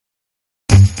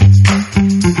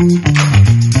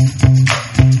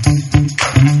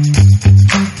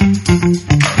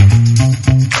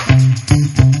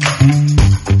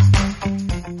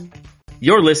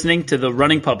You're listening to The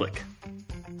Running Public.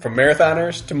 From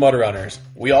marathoners to mud runners,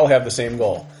 we all have the same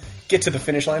goal. Get to the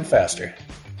finish line faster.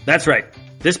 That's right.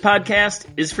 This podcast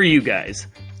is for you guys,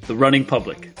 The Running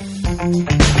Public.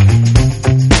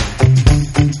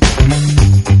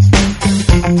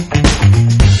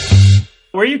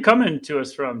 Where are you coming to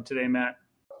us from today, Matt?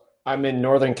 I'm in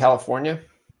Northern California.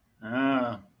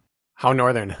 How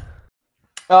northern?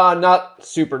 Not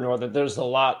super northern. There's a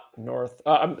lot north.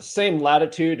 Same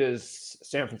latitude as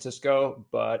San Francisco,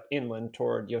 but inland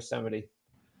toward Yosemite.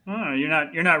 Oh,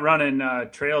 you're not running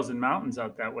trails and mountains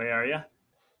out that way, are you?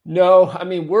 No, I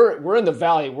mean we're in the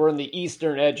valley. We're in the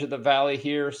eastern edge of the valley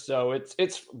here, so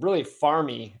it's really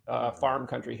farmy, farm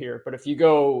country here. But if you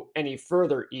go any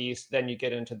further east, then you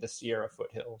get into the Sierra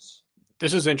foothills.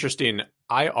 This is interesting.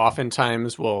 I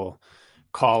oftentimes will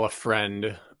call a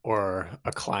friend or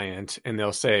a client and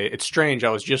they'll say, "It's strange. I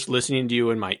was just listening to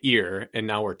you in my ear and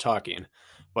now we're talking."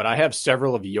 But I have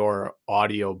several of your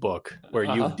audio book where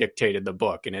you've dictated the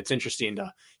book. And it's interesting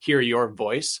to hear your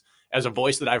voice as a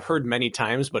voice that I've heard many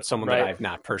times, but someone that I've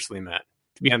not personally met,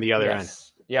 to be on the other end.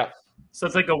 Yeah. So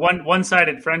it's like a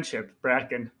one-sided friendship,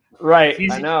 Bracken. Right.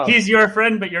 I know. He's your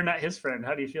friend, but you're not his friend.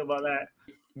 How do you feel about that?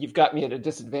 You've got me at a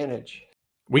disadvantage.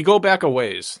 We go back a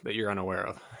ways that you're unaware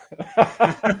of.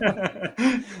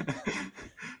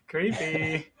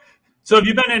 Creepy. So have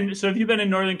you been in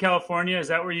Northern California? Is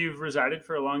that where you've resided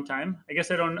for a long time? I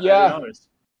guess I don't know this.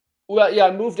 Well, yeah,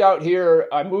 I moved out here.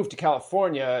 I moved to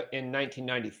California in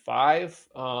 1995.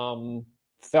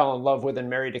 Fell in love with and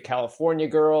married a California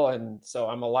girl, and so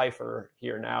I'm a lifer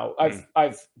here now.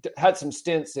 I've had some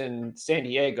stints in San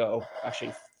Diego.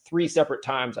 Actually, 3 separate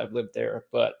times I've lived there,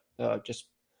 but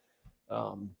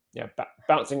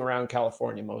bouncing around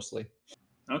California mostly.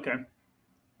 Okay,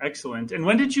 excellent. And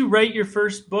when did you write your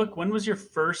first book? When was your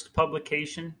first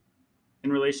publication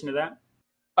in relation to that?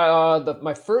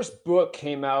 My first book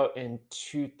came out in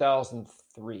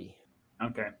 2003.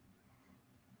 Okay. Does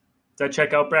that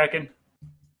check out, Bracken?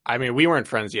 I mean, we weren't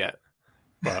friends yet,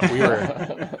 but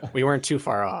we weren't too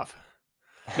far off.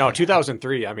 No,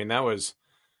 2003. I mean, I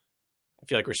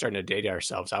feel like we're starting to date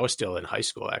ourselves. I was still in high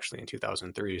school actually in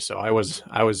 2003. So I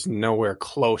was nowhere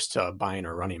close to buying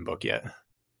a running book yet.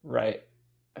 Right.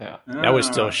 Yeah. That was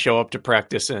still show up to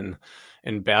practice in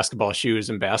basketball shoes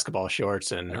and basketball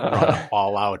shorts and run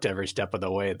all out every step of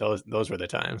the way. Those were the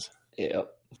times. Yeah.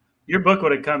 Your book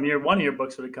would have one of your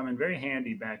books would have come in very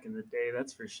handy back in the day.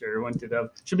 That's for sure.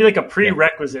 Should be like a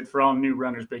prerequisite for all new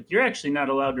runners, but you're actually not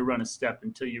allowed to run a step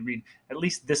until you read at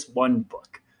least this one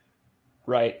book.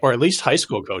 Right. Or at least high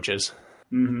school coaches.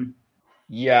 Mm-hmm.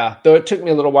 Yeah. Though it took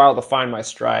me a little while to find my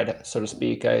stride, so to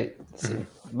speak.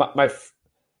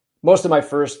 Most of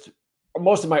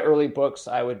my early books,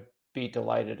 I would be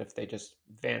delighted if they just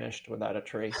vanished without a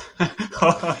trace.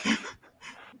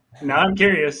 Now I'm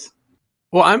curious.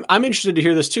 Well, I'm interested to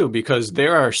hear this too, because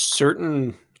there are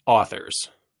certain authors.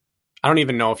 I don't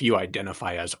even know if you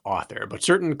identify as author, but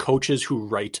certain coaches who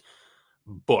write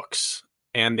books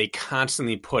and they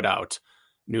constantly put out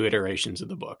new iterations of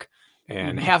the book.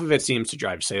 And half of it seems to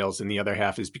drive sales. And the other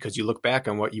half is because you look back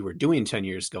on what you were doing 10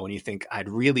 years ago and you think, I'd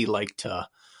really like to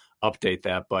update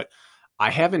that. But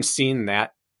I haven't seen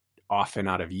that often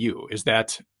out of you. Is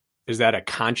that a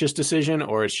conscious decision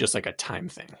or it's just like a time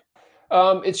thing?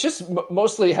 It's just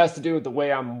mostly has to do with the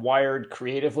way I'm wired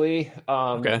creatively.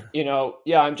 Okay.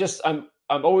 I'm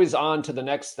always on to the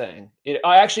next thing.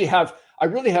 I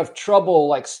really have trouble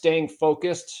like staying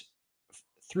focused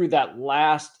through that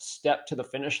last step to the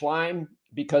finish line,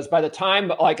 because by the time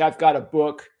like I've got a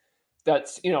book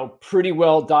that's, pretty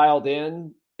well dialed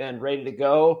in and ready to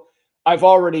go,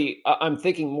 I'm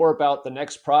thinking more about the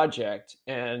next project,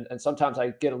 and sometimes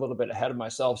I get a little bit ahead of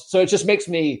myself. So it just makes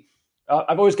me,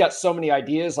 I've always got so many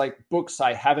ideas, like books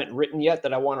I haven't written yet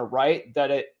that I want to write,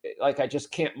 that I just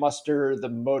can't muster the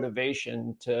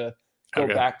motivation to go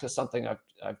back to something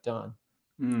I've done.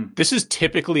 This is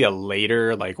typically a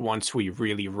later, like once we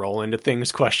really roll into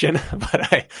things question,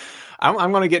 but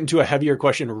I'm going to get into a heavier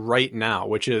question right now,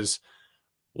 which is,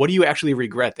 what do you actually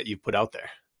regret that you've put out there?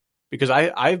 Because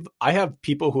I have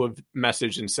people who have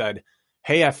messaged and said,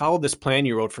 hey, I followed this plan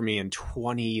you wrote for me in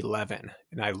 2011.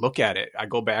 And I look at it, I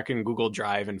go back in Google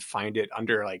Drive and find it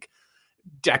under like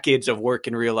decades of work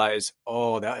and realize,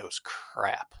 oh, that was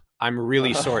crap. I'm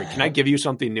really sorry. Can I give you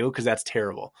something new? Because that's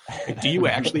terrible. Like, do you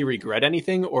actually regret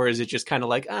anything? Or is it just kind of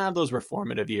like, those were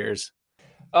formative years?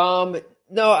 No,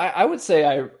 I would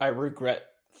say I regret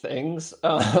things.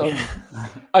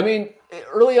 I mean,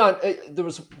 early on, there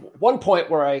was one point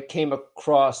where I came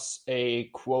across a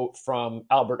quote from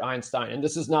Albert Einstein, and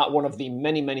this is not one of the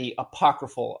many, many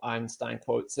apocryphal Einstein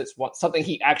quotes. It's something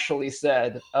he actually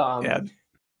said. Yeah.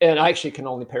 And I actually can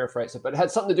only paraphrase it, but it had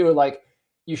something to do with like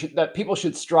people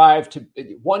should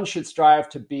one should strive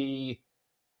to be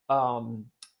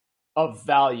of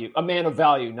value, a man of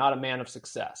value, not a man of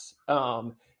success.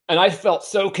 And I felt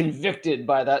so convicted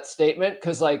by that statement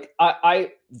because like I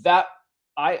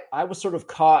was sort of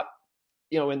caught,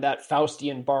 in that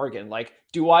Faustian bargain. Like,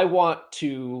 do I want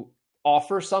to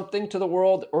offer something to the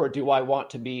world or do I want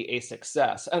to be a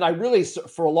success? And I really,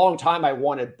 for a long time, I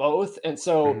wanted both. And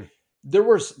so there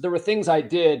were things I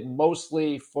did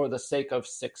mostly for the sake of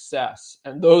success.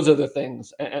 And those are the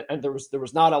things. And there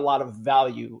was not a lot of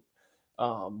value.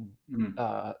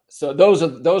 So those are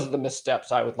the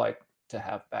missteps I would like to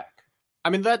have back. I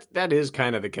mean, that is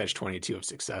kind of the catch-22 of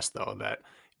success, though, that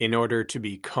in order to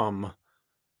become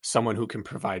someone who can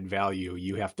provide value,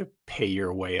 you have to pay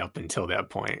your way up until that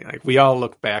point. Like, we all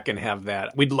look back and have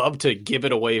that. We'd love to give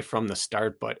it away from the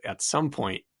start, but at some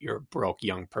point you're a broke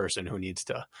young person who needs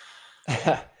to,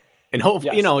 and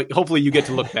hopefully you get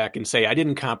to look back and say, I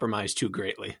didn't compromise too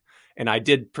greatly and I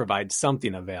did provide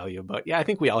something of value. But yeah, I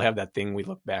think we all have that thing. We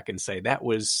look back and say that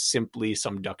was simply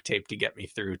some duct tape to get me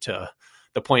through to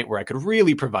the point where I could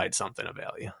really provide something of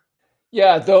value.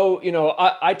 Yeah, though,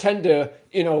 I tend to,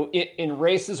 in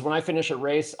races, when I finish a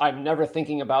race, I'm never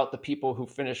thinking about the people who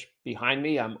finish behind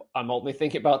me. I'm only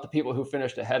thinking about the people who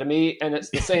finished ahead of me. And it's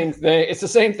the same thing. It's the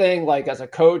same thing like as a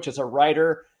coach, as a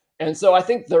writer. And so I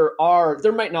think there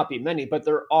might not be many, but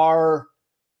there are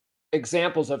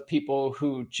examples of people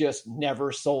who just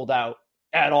never sold out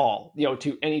at all,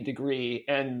 to any degree.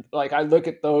 And like, I look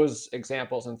at those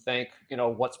examples and think,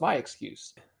 what's my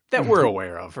excuse? That we're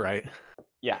aware of, right?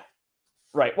 Yeah.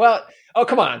 Right. Well, oh,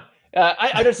 come on.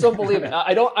 I just don't believe it.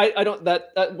 I don't,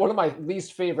 that one of my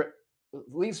least favorite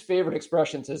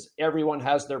expressions is everyone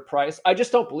has their price. I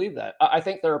just don't believe that. I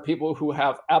think there are people who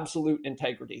have absolute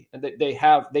integrity and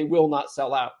they will not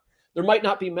sell out. There might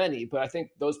not be many, but I think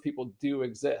those people do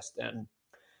exist. And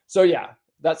so, yeah,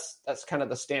 that's kind of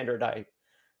the standard I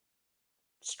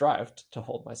strive to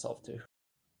hold myself to.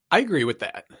 I agree with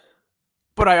that.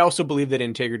 But I also believe that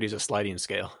integrity is a sliding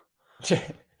scale.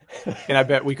 And I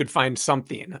bet we could find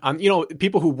something.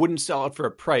 People who wouldn't sell out for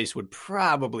a price would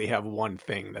probably have one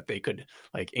thing that they could,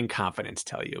 like, in confidence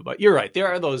tell you. But you're right. There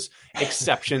are those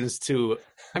exceptions to,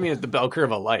 it's the bell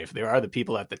curve of life. There are the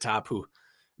people at the top who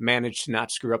managed to not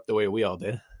screw up the way we all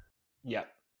did. Yeah.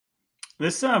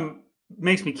 This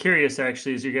makes me curious,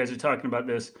 actually, as you guys are talking about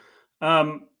this.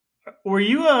 Were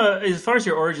you, as far as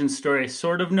your origin story, I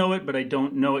sort of know it, but I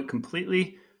don't know it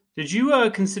completely. Did you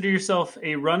consider yourself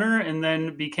a runner and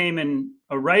then became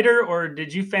a writer, or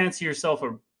did you fancy yourself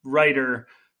a writer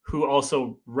who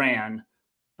also ran?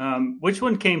 Which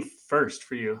one came first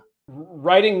for you?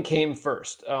 Writing came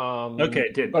first. Okay,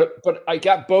 it did. But I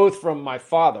got both from my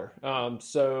father.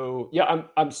 So yeah,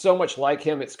 I'm so much like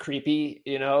him. It's creepy,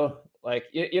 like,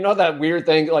 that weird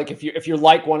thing. Like if you're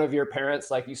like one of your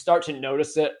parents, like you start to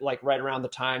notice it, like right around the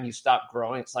time you stop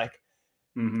growing. It's like,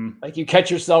 like you catch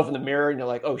yourself in the mirror and you're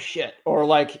like, oh shit. Or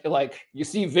like you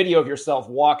see video of yourself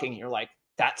walking and you're like,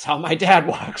 that's how my dad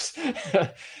walks.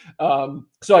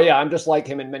 So yeah, I'm just like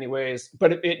him in many ways,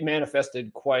 but it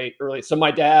manifested quite early. So my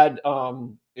dad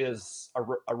is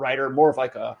a writer, more of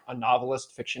like a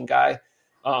novelist, fiction guy.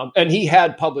 And he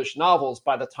had published novels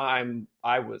by the time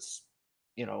I was,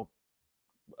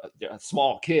 a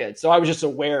small kid. So I was just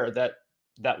aware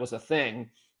that was a thing.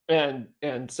 And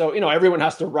so, everyone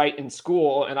has to write in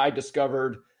school, and I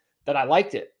discovered that I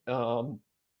liked it.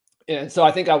 And so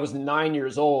I think I was 9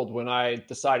 years old when I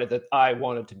decided that I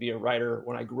wanted to be a writer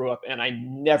when I grew up, and I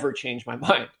never changed my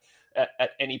mind at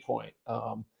any point.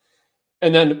 And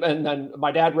then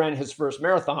my dad ran his first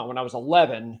marathon when I was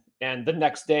 11, and the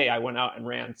next day I went out and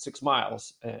ran 6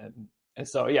 miles. And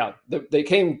so, yeah, they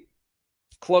came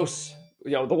close.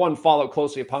 The one followed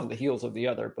closely upon the heels of the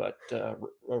other, but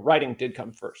writing did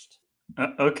come first.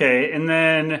 Okay. And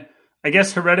then I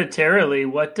guess hereditarily,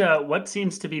 what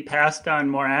seems to be passed on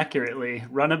more accurately,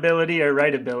 runability or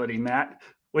writability, Matt?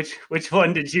 Which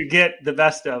one did you get the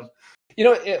best of?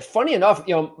 Funny enough,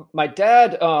 my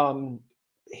dad,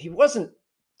 he wasn't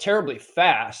terribly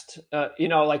fast.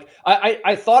 Like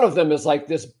I thought of them as like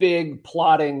this big,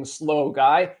 plodding, slow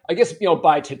guy. I guess,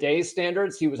 by today's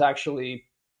standards, he was actually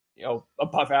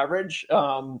above average.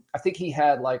 I think he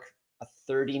had like a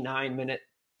 39-minute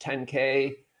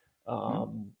 10K.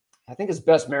 I think his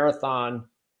best marathon,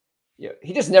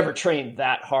 he just never trained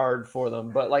that hard for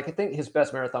them. But like, I think his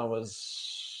best marathon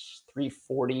was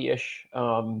 340-ish.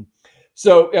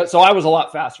 So I was a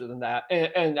lot faster than that.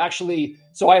 And actually,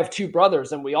 so I have two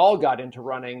brothers, and we all got into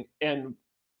running, and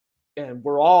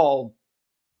we're all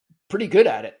pretty good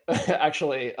at it,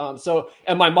 actually.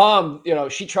 And my mom,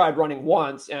 she tried running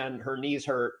once, and her knees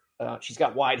hurt. She's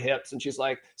got wide hips, and she's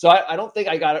like, so I don't think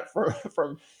I got it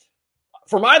from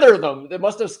either of them. They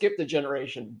must have skipped a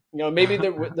generation. Maybe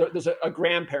there's a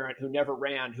grandparent who never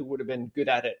ran who would have been good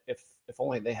at it if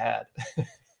only they had.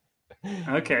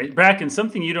 Okay, Bracken,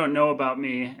 something you don't know about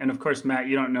me, and of course, Matt,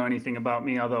 you don't know anything about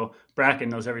me, although Bracken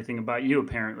knows everything about you,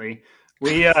 apparently.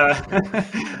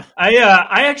 I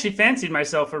actually fancied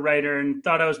myself a writer and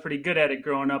thought I was pretty good at it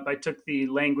growing up. I took the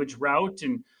language route,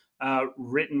 and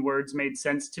written words made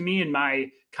sense to me, and my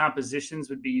compositions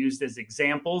would be used as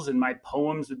examples, and my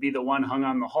poems would be the one hung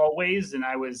on the hallways, and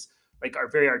I was like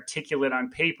very articulate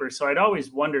on paper. So I'd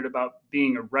always wondered about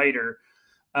being a writer.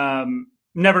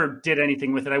 Never did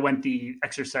anything with it. I went the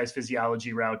exercise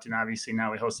physiology route, and obviously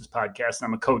now I host this podcast and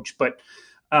I'm a coach. But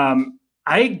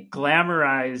I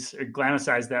glamorize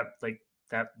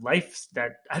that life,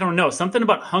 that I don't know, something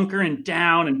about hunkering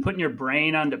down and putting your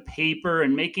brain onto paper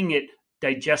and making it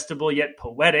digestible yet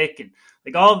poetic, and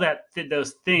like all of that,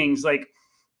 those things. Like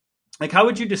how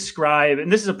would you describe?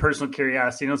 And this is a personal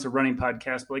curiosity. I know it's a running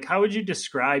podcast, but like, how would you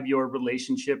describe your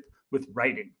relationship with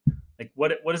writing? Like,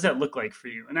 what does that look like for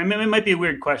you? And I mean, it might be a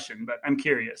weird question, but I'm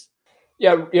curious.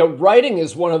 Yeah, writing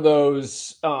is one of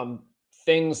those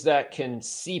things that can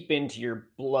seep into your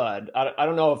blood. I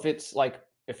don't know if it's like,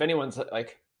 if anyone's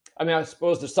like, I mean, I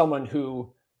suppose there's someone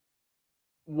who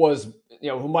was,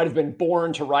 who might have been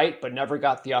born to write but never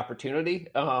got the opportunity.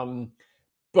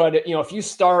 But if you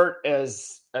start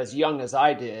as young as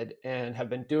I did and have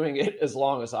been doing it as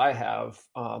long as I have,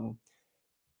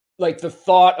 like the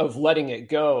thought of letting it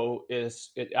go it's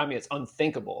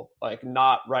unthinkable. Like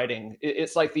not writing,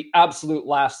 it's like the absolute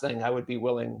last thing I would be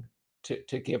willing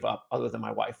to give up, other than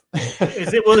my wife.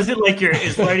 Is it like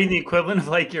is writing the equivalent of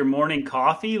like your morning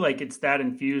coffee? Like it's that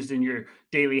infused in your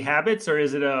daily habits, or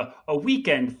is it a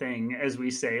weekend thing, as we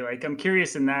say? Like, I'm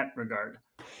curious in that regard.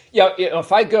 Yeah,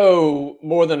 if I go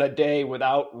more than a day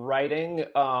without writing,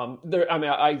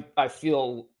 I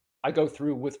feel I go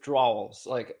through withdrawals.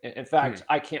 Like, in fact,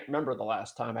 I can't remember the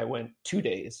last time I went 2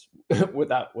 days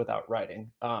without writing.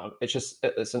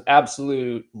 It's an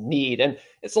absolute need, and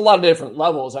it's a lot of different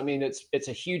levels. I mean, it's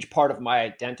a huge part of my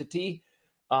identity.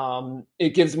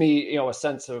 It gives me, a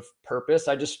sense of purpose.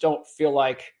 I just don't feel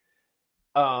like,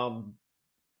 I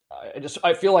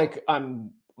feel like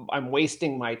I'm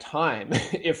wasting my time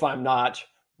if I'm not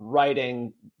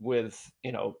writing with,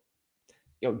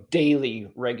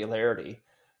 daily regularity.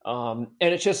 And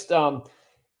it's just, I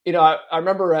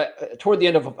remember toward the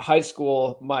end of high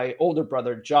school, my older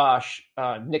brother, Josh,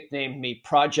 nicknamed me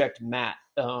Project Matt,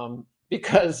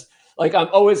 because like I've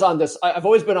always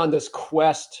been on this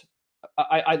quest.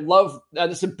 I love,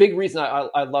 and it's a big reason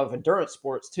I love endurance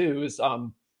sports too, is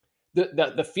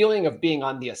the feeling of being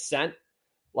on the ascent.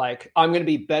 Like, I'm going to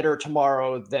be better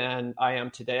tomorrow than I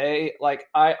am today. Like,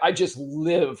 I just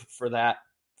live for that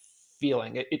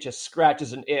feeling. It just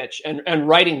scratches an itch. And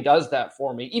writing does that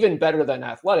for me, even better than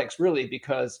athletics, really,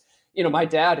 because, my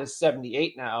dad is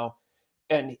 78 now,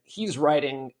 and he's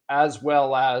writing as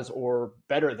well as or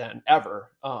better than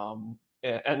ever.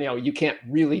 And you can't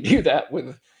really do that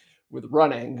with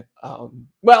running.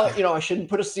 I shouldn't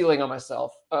put a ceiling on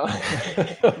myself.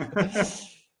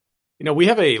 We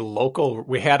had a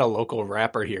local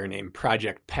rapper here named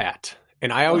Project Pat,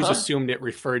 and I always assumed it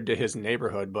referred to his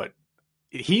neighborhood, but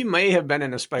he may have been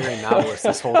an aspiring novelist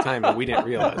this whole time, and we didn't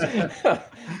realize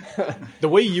it. The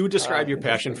way you describe your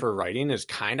passion for writing is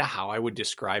kind of how I would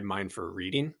describe mine for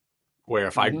reading, where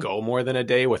if I go more than a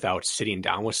day without sitting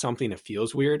down with something, it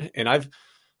feels weird. And I've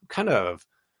kind of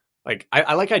like,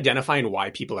 I like identifying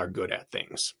why people are good at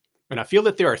things. And I feel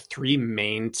that there are three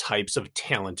main types of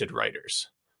talented writers.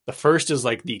 The first is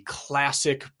like the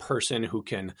classic person who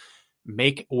can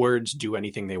make words do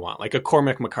anything they want, like a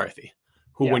Cormac McCarthy,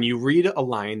 who when you read a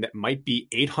line that might be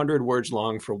 800 words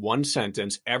long for one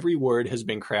sentence, every word has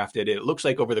been crafted. It looks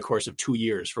like over the course of 2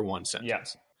 years for one sentence.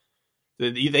 Yes.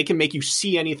 They can make you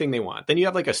see anything they want. Then you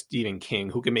have like a Stephen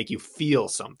King who can make you feel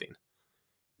something.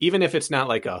 Even if it's not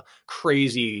like a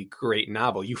crazy great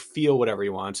novel, you feel whatever he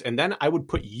wants. And then I would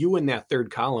put you in that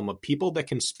third column of people that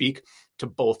can speak to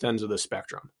both ends of the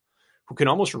spectrum, who can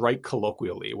almost write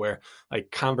colloquially, where like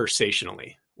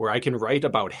conversationally, where I can write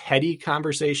about heady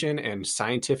conversation and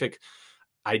scientific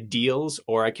ideals,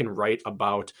 or I can write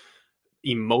about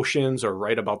emotions or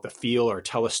write about the feel or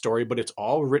tell a story, but it's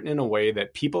all written in a way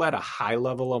that people at a high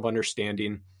level of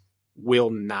understanding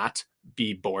will not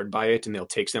be bored by it and they'll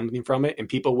take something from it. And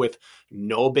people with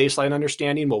no baseline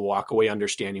understanding will walk away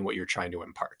understanding what you're trying to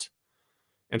impart.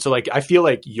 And so like, I feel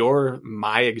like you're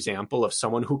my example of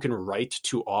someone who can write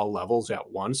to all levels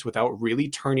at once without really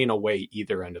turning away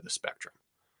either end of the spectrum.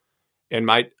 And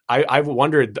I've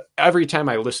wondered every time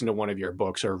I listen to one of your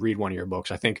books or read one of your books,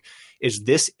 I think, is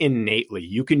this innately,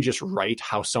 you can just write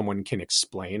how someone can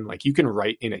explain, like you can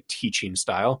write in a teaching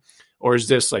style, or is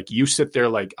this like you sit there,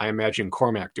 like I imagine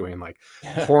Cormac doing, like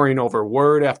pouring over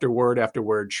word after word after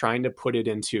word, trying to put it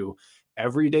into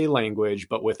everyday language,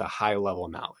 but with a high level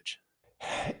of knowledge?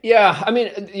 Yeah. I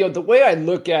mean, the way I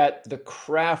look at the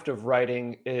craft of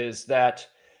writing is that,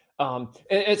 and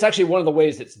it's actually one of the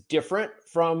ways it's different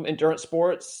from endurance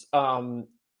sports,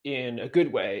 in a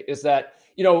good way, is that,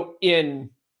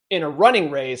 in a running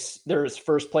race, there's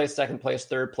first place, second place,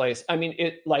 third place. I mean,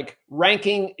 it like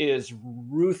ranking is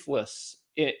ruthless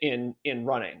in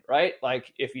running, right?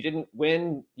 Like if you didn't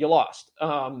win, you lost.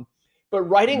 But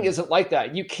writing isn't like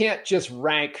that. You can't just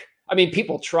rank. I mean,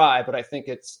 people try, but I think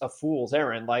it's a fool's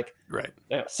errand. Like, right,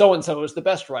 so-and-so is the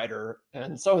best writer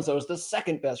and so-and-so is the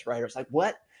second best writer. It's like,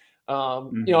 what?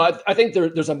 I think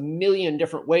there's a million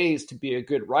different ways to be a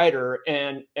good writer,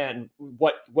 and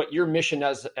what your mission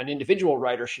as an individual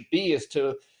writer should be is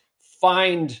to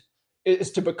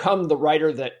become the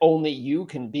writer that only you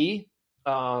can be.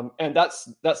 And that's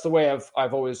the way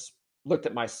I've always looked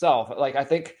at myself. Like, I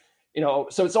think,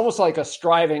 so it's almost like a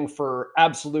striving for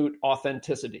absolute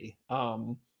authenticity,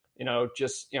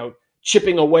 just,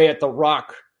 chipping away at the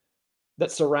rock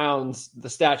that surrounds the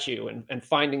statue and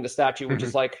finding the statue, which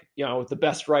is like, the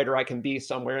best writer I can be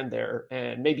somewhere in there.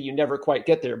 And maybe you never quite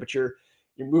get there, but you're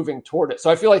moving toward it.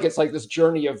 So I feel like it's like this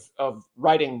journey of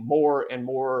writing more and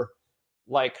more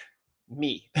like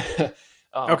me.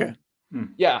 Okay.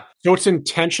 Yeah. So it's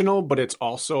intentional, but it's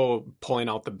also pulling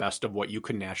out the best of what you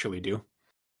could naturally do.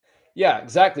 Yeah,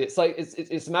 exactly. It's like,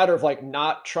 it's a matter of like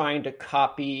not trying to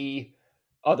copy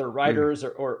other writers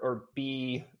or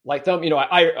be like them.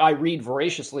 I read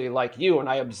voraciously like you, and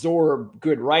I absorb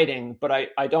good writing, but I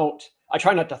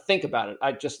try not to think about it.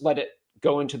 I just let it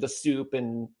go into the soup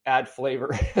and add flavor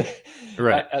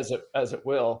right. as it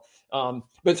will. But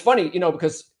it's funny,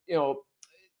 because,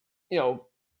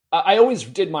 I always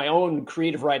did my own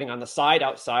creative writing on the side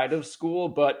outside of school,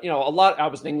 but I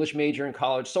was an English major in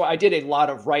college. So I did a lot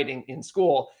of writing in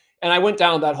school, and I went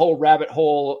down that whole rabbit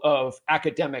hole of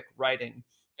academic writing.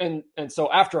 And so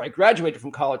after I graduated from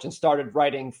college and started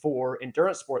writing for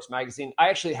Endurance Sports Magazine, I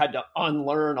actually had to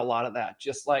unlearn a lot of that.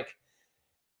 Just like,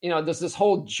 there's this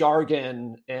whole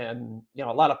jargon and,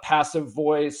 a lot of passive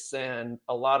voice and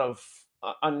a lot of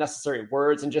unnecessary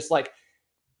words and just like,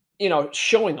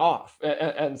 showing off.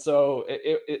 And so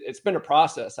it's been a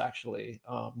process actually.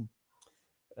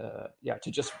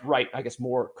 To just write, I guess,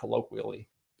 more colloquially.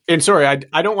 And sorry,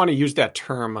 I don't want to use that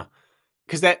term,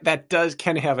 because that does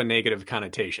kind of have a negative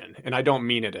connotation, and I don't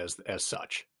mean it as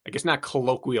such. Like, it's not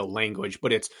colloquial language,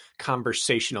 but it's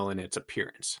conversational in its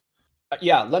appearance.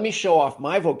 Let me show off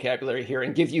my vocabulary here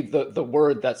and give you the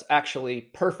word that's actually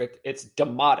perfect. It's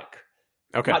demotic.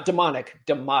 Okay. Not demonic,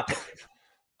 demotic.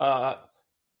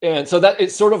 And so that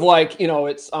it's sort of like, it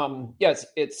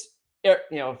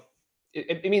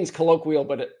means colloquial,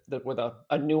 but with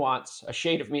a nuance, a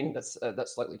shade of meaning that's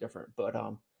slightly different. But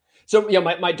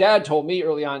my dad told me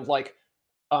early on, like,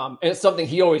 and it's something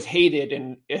he always hated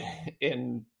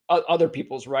in other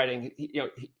people's writing.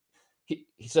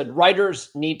 He said writers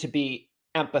need to be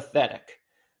empathetic.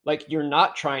 Like, you're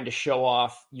not trying to show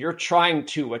off, you're trying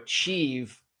to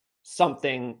achieve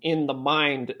something in the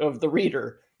mind of the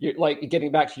reader. You're like,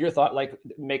 getting back to your thought, like,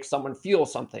 make someone feel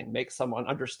something, make someone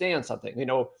understand something,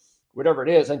 whatever it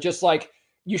is. And just like,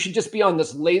 you should just be on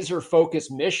this laser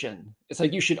focused mission. It's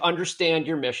like, you should understand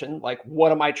your mission. Like,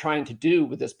 what am I trying to do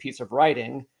with this piece of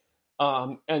writing?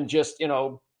 And just,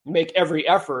 make every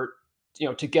effort,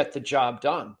 to get the job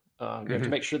done. To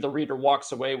make sure the reader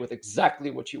walks away with exactly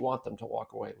what you want them to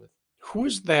walk away with. Who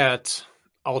is that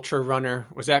ultra runner?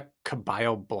 Was that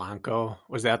Caballo Blanco?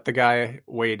 Was that the guy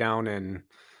way down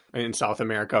in South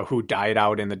America who died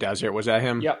out in the desert? Was that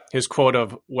him? Yep. His quote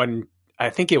of, when,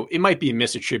 I think it might be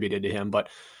misattributed to him, but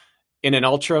in an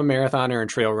ultra marathon or in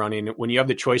trail running, when you have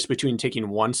the choice between taking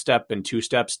one step and two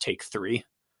steps, take three.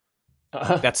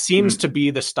 That seems to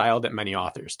be the style that many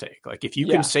authors take. Like, if you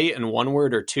can say it in one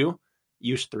word or two,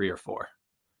 use three or four.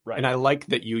 Right. And I like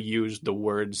that you use the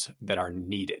words that are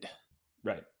needed.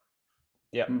 Right.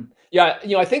 Yeah.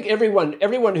 Yeah. I think everyone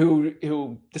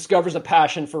who discovers a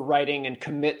passion for writing and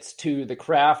commits to the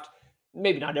craft,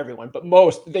 maybe not everyone, but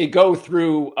most, they go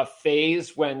through a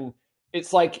phase when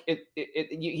it's like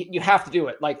you have to do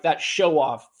it, like that show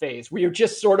off phase where you're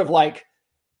just sort of like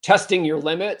testing your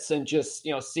limits and just,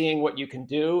 seeing what you can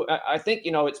do. I think,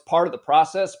 it's part of the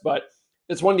process, but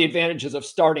it's one of the advantages of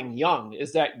starting young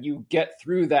is that you get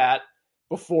through that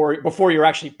before you're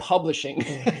actually publishing.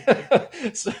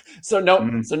 so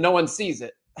no one sees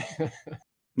it.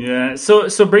 Yeah.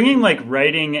 So bringing like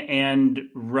writing and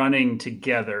running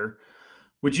together,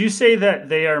 would you say that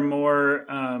they are more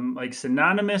like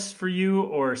synonymous for you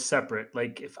or separate?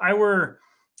 Like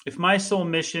if my sole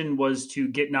mission was to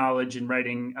get knowledge and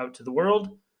writing out to the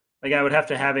world, like I would have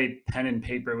to have a pen and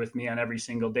paper with me on every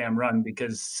single damn run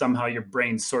because somehow your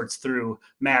brain sorts through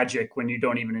magic when you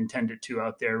don't even intend it to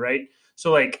out there, right?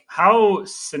 So like how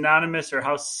synonymous or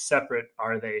how separate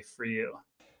are they for you?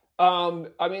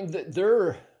 I mean,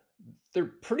 they're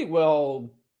pretty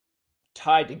well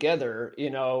tied together,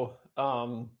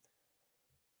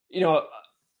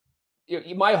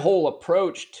 my whole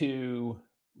approach to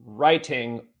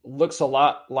writing looks a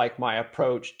lot like my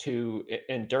approach to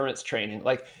endurance training.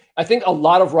 Like, I think a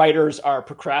lot of writers are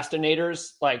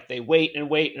procrastinators. Like they wait and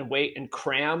wait and wait and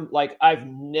cram. Like I've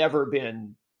never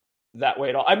been that way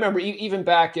at all. I remember even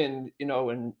back in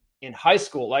high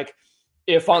school, like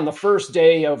if on the first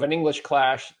day of an English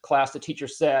class, the teacher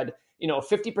said,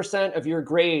 50% of your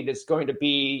grade is going to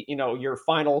be, your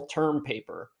final term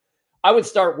paper, I would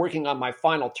start working on my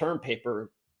final term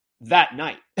paper that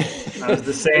night. I was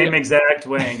the same exact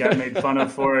way and got made fun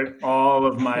of for it all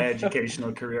of my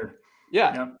educational career.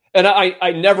 Yeah. Yep. And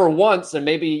I never once, and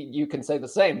maybe you can say the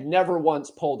same, never once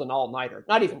pulled an all-nighter,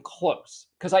 not even close,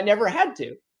 because I never had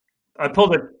to. I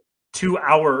pulled a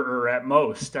 2-hour at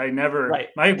most. I never, right.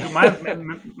 my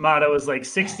motto was like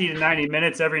 60 to 90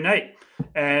 minutes every night.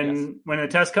 And when the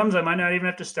test comes, I might not even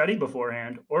have to study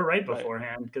beforehand or write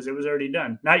beforehand because it was already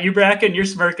done. Not you, Bracken. You're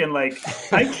smirking like,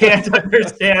 I can't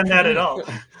understand that at all.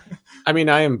 I mean,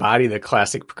 I embody the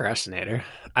classic procrastinator.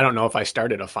 I don't know if I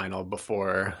started a final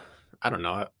before, I don't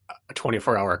know, a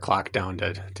 24-hour clock down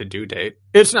to due date.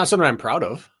 It's not something I'm proud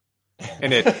of.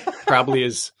 And it probably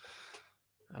is,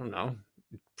 I don't know,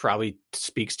 probably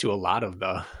speaks to a lot of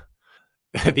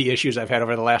the issues I've had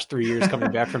over the last 3 years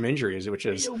coming back from injuries, which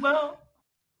is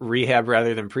rehab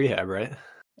rather than prehab, right?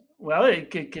 Well,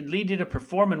 it could lead you to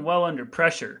performing well under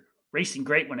pressure, racing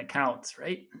great when it counts,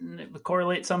 right? It would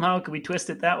correlate somehow. Could we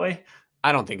twist it that way?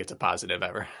 I don't think it's a positive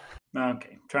ever.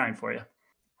 Okay, trying for you.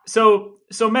 So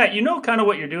Matt, you know kind of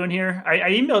what you're doing here. I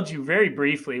emailed you very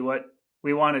briefly what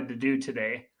we wanted to do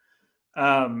today.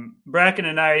 Bracken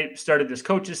and I started this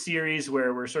coaches series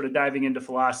where we're sort of diving into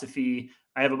philosophy.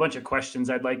 I have a bunch of questions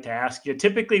I'd like to ask you.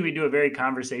 Typically, we do a very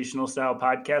conversational style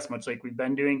podcast, much like we've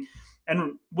been doing,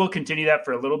 and we'll continue that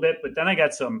for a little bit. But then I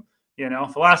got some,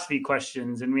 philosophy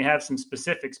questions, and we have some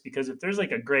specifics because if there's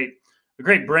like a great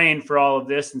brain for all of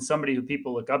this and somebody who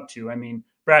people look up to, I mean,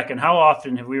 Bracken, how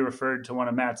often have we referred to one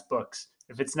of Matt's books?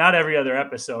 If it's not every other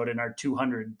episode in our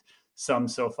 200 some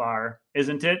so far,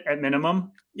 isn't it at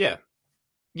minimum? Yeah.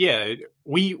 Yeah,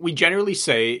 we generally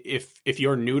say if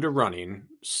you're new to running,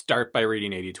 start by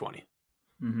reading 80/20.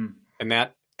 Mm-hmm. And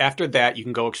that after that, you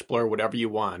can go explore whatever you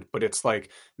want. But it's like,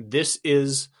 this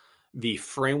is the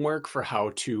framework for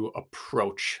how to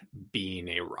approach being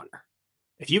a runner.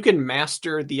 If you can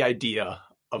master the idea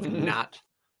of not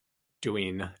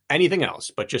doing anything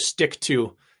else, but just stick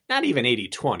to not even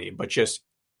 80/20, but just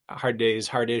hard days,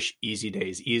 hardish, easy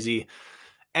days, easy.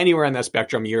 Anywhere on that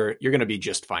spectrum, you're going to be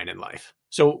just fine in life.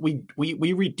 So we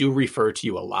do refer to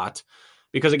you a lot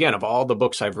because, again, of all the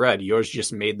books I've read, yours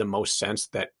just made the most sense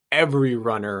that every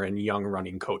runner and young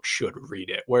running coach should read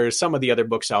it. Whereas some of the other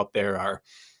books out there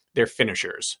they're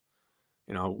finishers.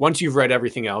 Once you've read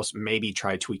everything else, maybe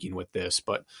try tweaking with this.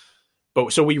 But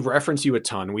so we reference you a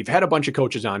ton. We've had a bunch of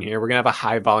coaches on here. We're going to have a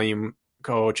high volume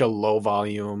coach, a low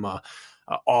volume,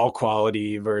 all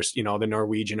quality versus, the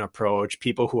Norwegian approach,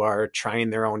 people who are trying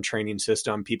their own training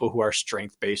system, people who are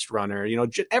strength-based runner,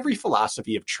 every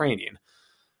philosophy of training.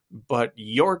 But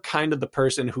you're kind of the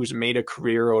person who's made a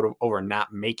career over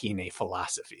not making a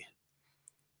philosophy.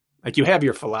 Like, you have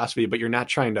your philosophy, but you're not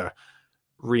trying to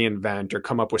reinvent or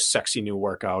come up with sexy new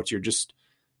workouts. You just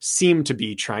seem to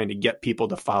be trying to get people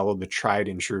to follow the tried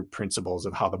and true principles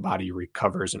of how the body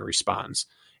recovers and responds.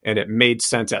 And it made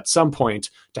sense at some point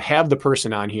to have the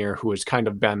person on here who has kind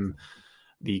of been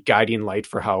the guiding light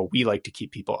for how we like to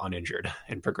keep people uninjured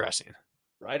and progressing.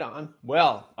 Right on.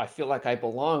 Well, I feel like I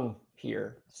belong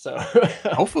here. So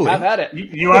hopefully have at it.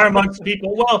 You are amongst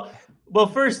people. Well,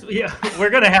 first, yeah,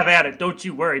 we're going to have at it. Don't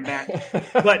you worry, Matt.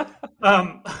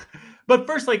 But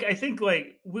first, I think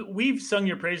we've sung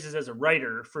your praises as a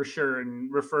writer for sure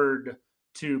and referred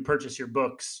to purchase your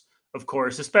books of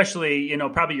course, especially,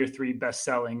 probably your 3 best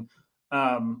selling.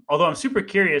 Although I'm super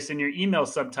curious, in your email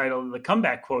subtitle, the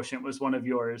comeback quotient was one of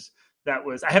yours. That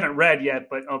was, I haven't read yet,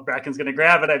 but Bracken's going to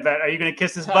grab it. I bet. Are you going to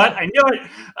kiss his butt? I knew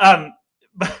it.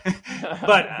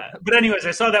 But anyways,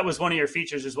 I saw that was one of your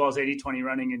features, as well as 80/20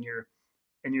 running in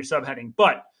your subheading.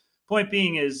 But point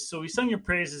being is, so we sung your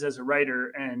praises as a writer,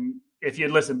 and if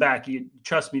you'd listen back, you'd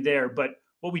trust me there. But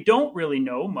what we don't really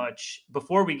know much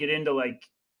before we get into like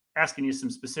asking you some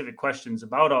specific questions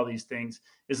about all these things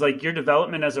is like your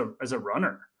development as a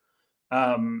runner,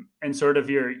 and sort of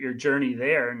your journey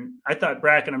there. And I thought,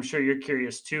 Bracken, I'm sure you're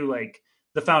curious too, like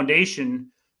the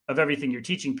foundation of everything you're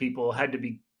teaching people had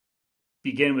to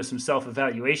begin with some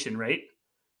self-evaluation, right?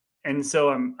 And so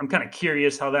I'm kind of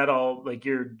curious how that all, like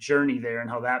your journey there and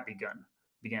how that began.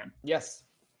 Yes.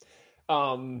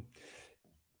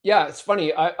 Yeah, it's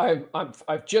funny.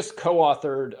 I've just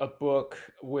co-authored a book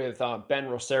with Ben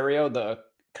Rosario, the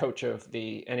coach of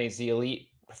the NAZ Elite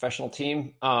professional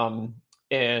team. And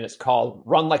it's called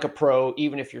Run Like a Pro,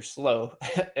 Even If You're Slow.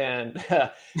 and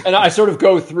I sort of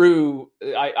go through,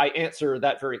 I answer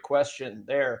that very question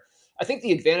there. I think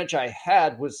the advantage I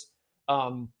had was,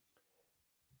 when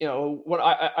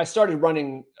I started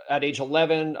running at age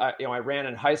 11, I ran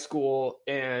in high school,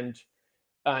 and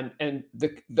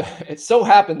it so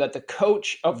happened that the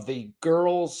coach of the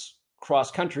girls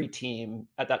cross country team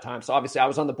at that time, so obviously I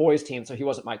was on the boys team, so he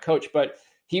wasn't my coach, but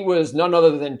he was none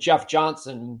other than Jeff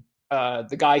Johnson,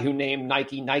 the guy who named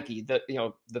Nike,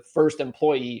 the first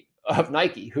employee of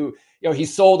Nike, who, he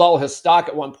sold all his stock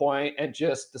at one point and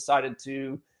just decided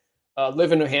to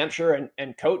live in New Hampshire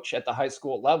and coach at the high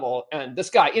school level. And this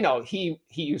guy, he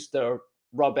used to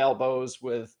rub elbows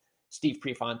with Steve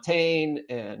Prefontaine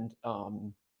and,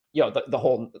 the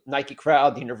whole Nike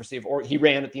crowd, the University of Oregon. He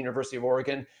ran at the University of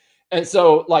Oregon. And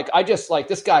so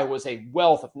this guy was a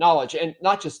wealth of knowledge, and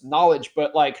not just knowledge,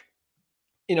 but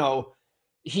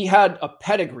he had a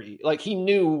pedigree. Like, he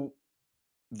knew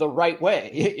the right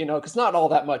way, because not all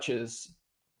that much has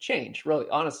changed, really,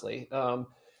 honestly.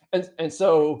 And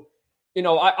so,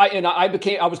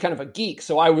 I was kind of a geek.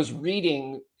 So I was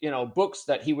reading, books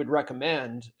that he would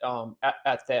recommend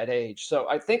at that age. So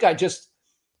I think I just,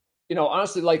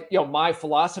 honestly, my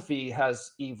philosophy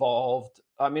has evolved.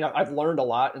 I mean, I've learned a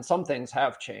lot, and some things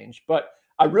have changed, but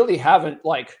I really haven't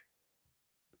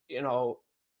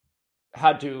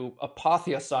had to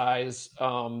apotheosize.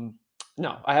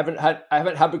 No, I haven't had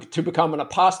to become an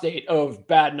apostate of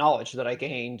bad knowledge that I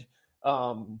gained,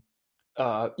 early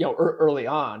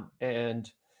on.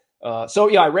 And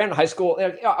I ran in high school.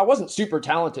 I wasn't super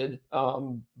talented,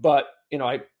 but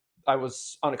I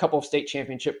was on a couple of state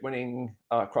championship winning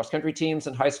cross country teams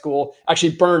in high school.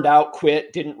 Actually burned out,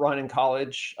 quit, didn't run in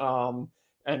college,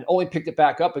 and only picked it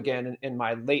back up again in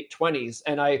my late 20s.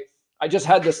 And I just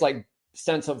had this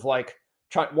sense of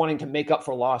wanting to make up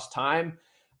for lost time.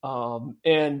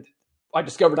 And I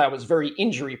discovered I was very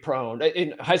injury prone.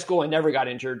 In high school, I never got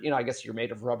injured. I guess you're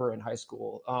made of rubber in high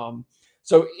school.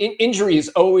 So injuries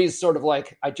always sort of I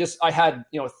had,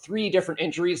 3 different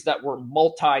injuries that were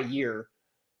multi-year,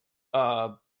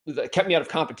 that kept me out of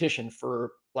competition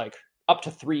for up to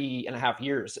 3.5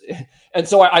 years. And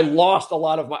so I lost a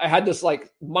lot of I had this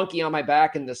monkey on my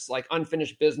back and this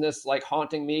unfinished business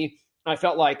haunting me. And I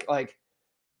felt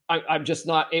I'm just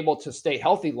not able to stay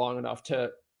healthy long enough to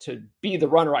be the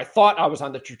runner I thought I was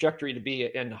on the trajectory to be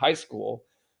in high school.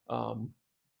 But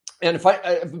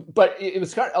it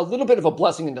was kind of a little bit of a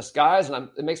blessing in disguise. And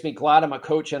it makes me glad I'm a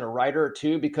coach and a writer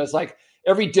too, because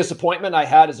every disappointment I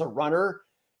had as a runner,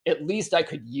 at least I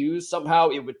could use somehow.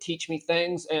 It would teach me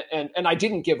things, and I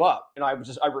didn't give up. And I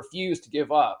refused to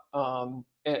give up.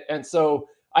 And so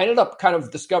I ended up kind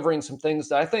of discovering some things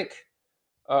that I think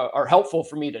are helpful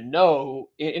for me to know.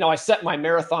 I set my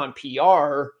marathon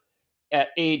PR at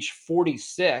age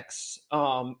 46.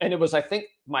 And it was, I think,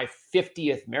 my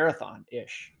 50th marathon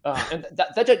ish. And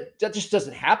that just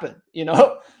doesn't happen,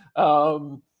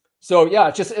 So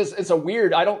yeah, it's a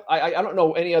weird, I don't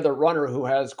know any other runner who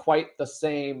has quite the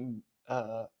same,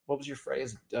 what was your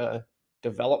phrase?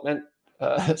 Development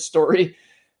story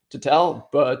to tell.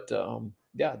 But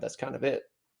yeah, that's kind of it.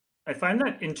 I find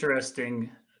that interesting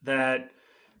that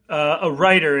a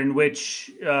writer in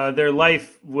which their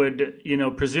life would,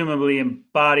 presumably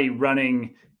embody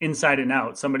running inside and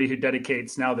out, somebody who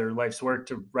dedicates now their life's work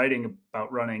to writing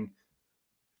about running,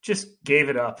 just gave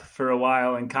it up for a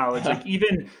while in college.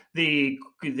 Even the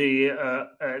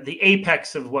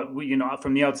apex of what we,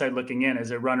 from the outside looking in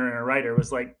as a runner and a writer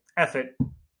was F it,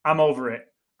 I'm over it.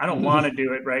 I don't want to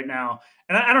do it right now.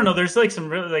 And I don't know, there's some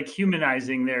really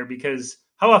humanizing there, because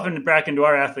how often, Bracken, do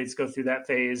our athletes go through that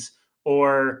phase?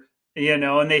 Or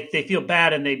and they feel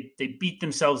bad and they beat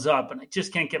themselves up, and I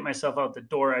just can't get myself out the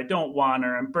door. I don't want,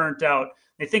 or I'm burnt out.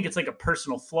 They think it's like a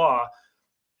personal flaw,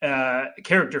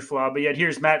 character flaw, but yet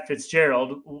here's Matt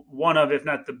Fitzgerald, one of, if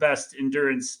not the best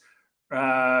endurance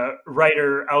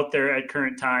writer out there at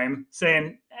current time,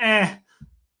 saying, I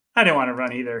didn't want to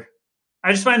run either.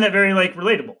 I just find that very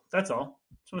relatable. That's all.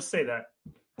 Just want to say that.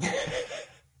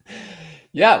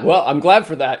 Yeah, well, I'm glad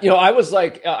for that. I was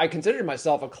I considered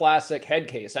myself a classic head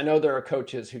case. I know there are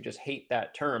coaches who just hate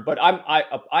that term, but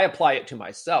I apply it to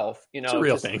myself. It's a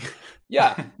real thing.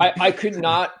 Yeah, I could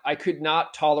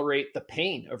not tolerate the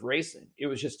pain of racing. It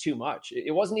was just too much.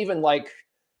 It wasn't even like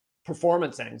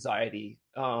performance anxiety.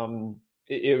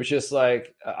 It was just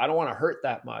like, I don't want to hurt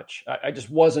that much. I just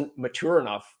wasn't mature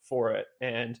enough for it,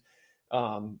 and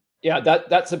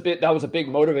that was a big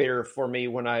motivator for me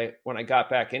when I got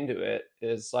back into it.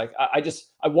 Is like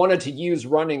I wanted to use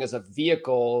running as a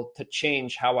vehicle to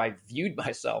change how I viewed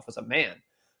myself as a man,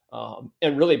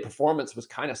 and really performance was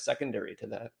kind of secondary to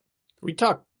that. We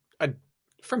talk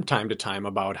from time to time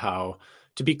about how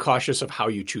to be cautious of how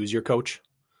you choose your coach.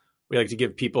 We like to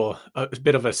give people a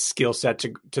bit of a skill set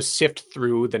to sift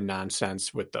through the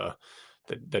nonsense with the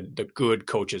good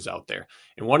coaches out there.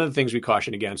 And one of the things we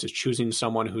caution against is choosing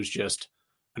someone who's just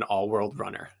an all-world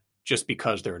runner just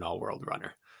because they're an all-world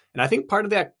runner. And I think part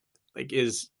of that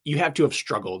is you have to have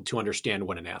struggled to understand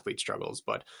when an athlete struggles,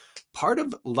 but part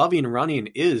of loving running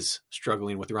is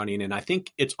struggling with running. And I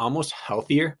think it's almost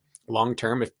healthier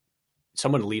long-term if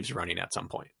someone leaves running at some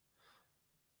point.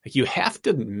 You have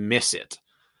to miss it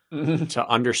to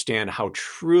understand how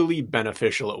truly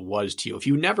beneficial it was to you. If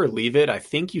you never leave it, I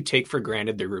think you take for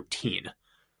granted the routine,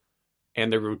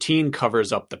 and the routine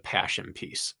covers up the passion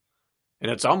piece. And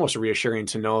it's almost reassuring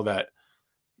to know that,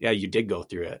 yeah, you did go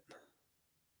through it.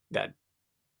 That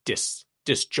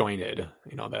disjointed,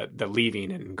 that the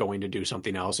leaving and going to do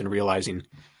something else and realizing,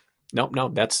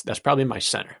 nope, that's probably my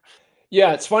center.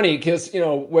 Yeah, it's funny because,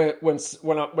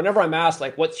 whenever I'm asked,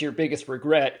 like, what's your biggest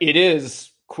regret? It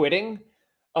is quitting.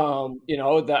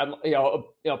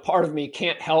 That part of me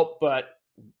can't help but,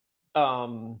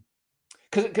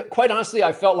 because quite honestly,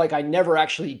 I felt like I never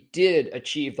actually did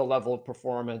achieve the level of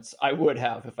performance I would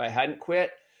have if I hadn't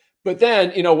quit. But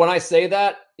then, when I say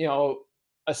that,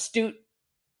 astute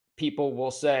people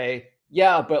will say,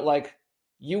 yeah, but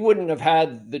you wouldn't have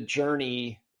had the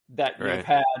journey that you've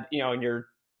had, in your,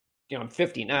 I'm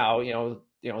 50 now,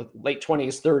 late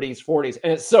 20s, 30s, 40s.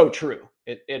 And it's so true.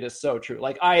 It is so true.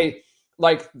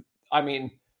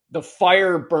 The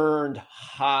fire burned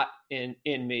hot in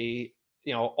me,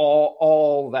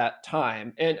 all that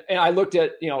time. And I looked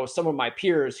at, some of my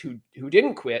peers who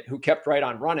didn't quit, who kept right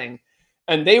on running,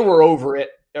 and they were over it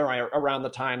around the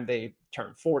time they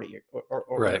turned 40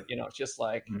 or right. It's just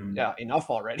yeah, enough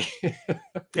already.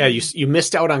 Yeah. You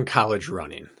missed out on college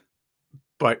running,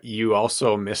 but you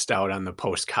also missed out on the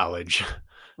post-college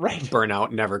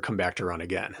burnout, never come back to run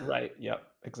again. Right. Yep.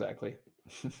 Exactly.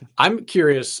 I'm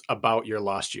curious about your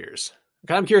lost years.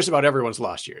 I'm curious about everyone's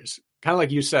lost years. Kind of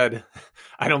like you said,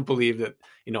 I don't believe that,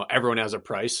 everyone has a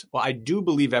price. Well, I do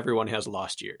believe everyone has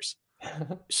lost years.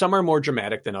 Some are more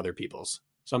dramatic than other people's.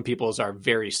 Some people's are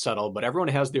very subtle, but everyone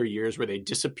has their years where they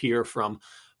disappear from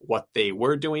what they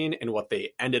were doing and what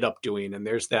they ended up doing. And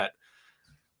there's that,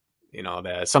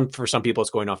 for some people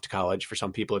it's going off to college. For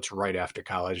some people it's right after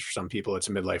college. For some people it's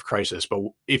a midlife crisis. But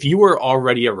if you were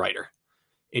already a writer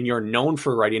and you're known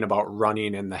for writing about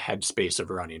running and the headspace of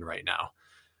running right now,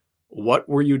 what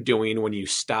were you doing when you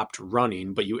stopped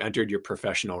running, but you entered your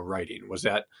professional writing? Was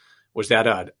that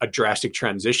a drastic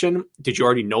transition? Did you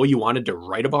already know you wanted to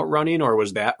write about running, or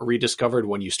was that rediscovered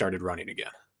when you started running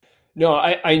again? No,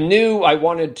 I knew I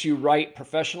wanted to write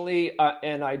professionally,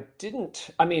 and I didn't.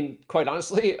 I mean, quite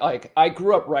honestly, I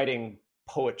grew up writing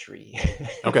poetry.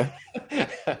 Okay.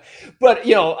 But,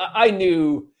 I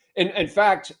knew, in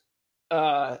fact,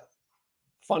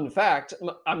 fun fact,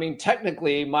 I mean,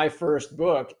 technically my first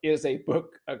book is a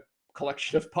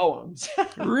collection of poems.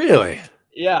 Really?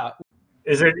 Yeah.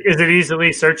 Is it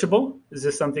easily searchable? Is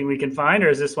this something we can find, or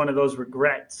is this one of those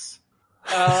regrets?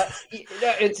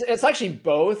 It's actually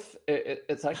both.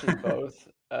 It's actually both.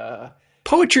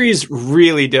 Poetry is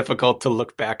really difficult to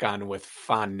look back on with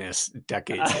fondness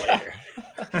decades later.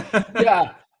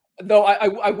 Yeah. Though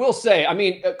I will say,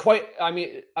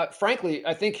 frankly,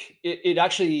 I think it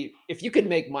actually, if you could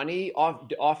make money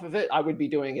off of it, I would be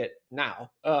doing it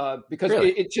now, because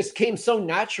Really? it just came so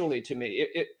naturally to me.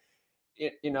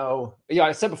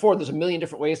 I said before, there's a million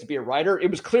different ways to be a writer.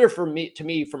 It was clear to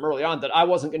me from early on that I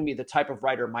wasn't going to be the type of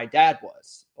writer my dad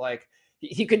was.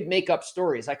 He could make up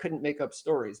stories. I couldn't make up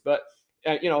stories, but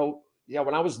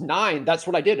when I was 9, that's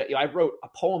what I did. I wrote a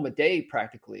poem a day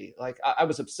practically. Like I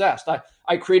was obsessed.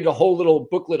 I created a whole little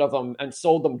booklet of them and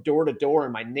sold them door to door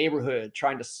in my neighborhood,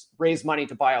 trying to raise money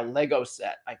to buy a Lego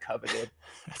set I coveted.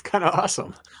 That's kind of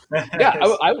awesome. Yeah,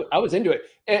 I was into it.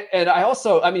 And I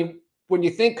also, I mean, when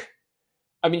you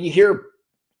hear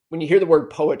the word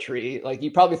poetry, like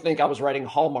you probably think I was writing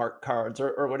Hallmark cards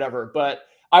or whatever, but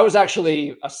I was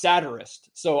actually a satirist.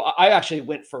 So I actually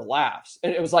went for laughs,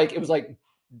 and it was like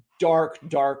dark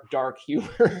humor.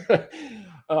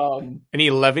 An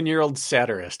 11-year-old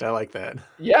satirist. I like that.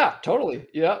 Yeah, totally.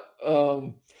 Yeah.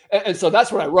 And so that's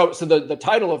what I wrote. So the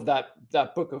title of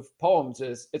that book of poems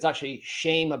it's actually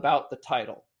Shame About the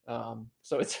Title.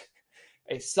 So it's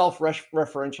a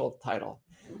self-referential title.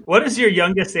 What is your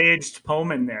youngest aged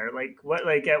poem in there?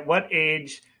 At what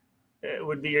age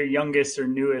would be your youngest or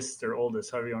newest or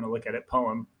oldest, however you want to look at it,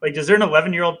 poem? Like, is there an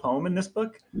 11-year-old poem in this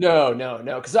book? No.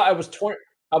 Because I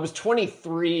was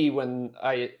 23 when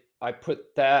I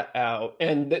put that out,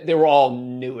 and they were all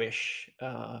newish.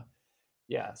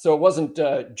 Yeah. So it wasn't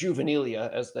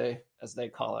juvenilia as they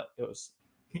call it. It was.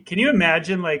 Can you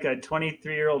imagine like a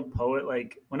 23-year-old poet?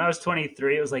 Like when I was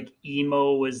 23, it was like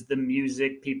emo was the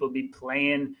music people be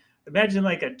playing. Imagine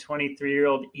like a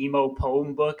 23-year-old emo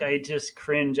poem book. I just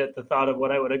cringe at the thought of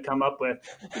what I would have come up with.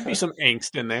 There'd be some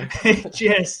angst in there.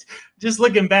 just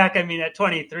looking back, I mean, at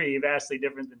 23, vastly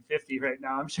different than 50 right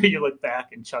now. I'm sure you look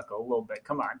back and chuckle a little bit.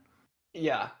 Come on.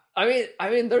 Yeah. I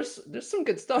mean, there's some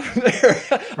good stuff there.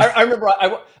 I remember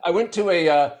I went to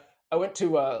a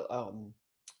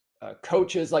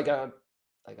coaches, like a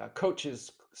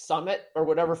coaches summit or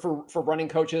whatever for running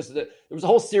coaches. There was a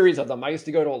whole series of them. I used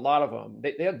to go to a lot of them.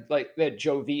 They had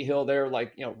Joe V Hill there,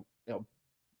 like,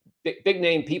 big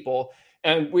name people.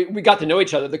 And we got to know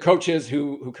each other. The coaches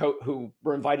who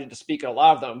were invited to speak at a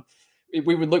lot of them,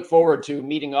 we would look forward to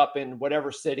meeting up in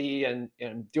whatever city and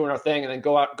doing our thing, and then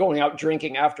going out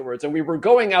drinking afterwards. And we were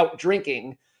going out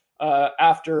drinking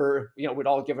after, we'd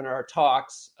all given our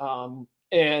talks.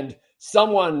 And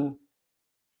someone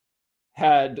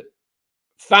had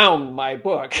found my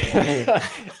book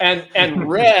and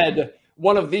read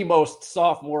one of the most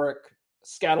sophomoric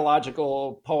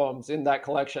scatological poems in that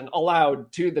collection aloud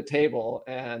to the table.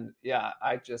 And yeah,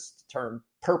 I just turned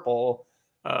purple.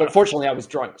 But fortunately, I was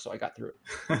drunk, so I got through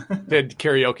it. Did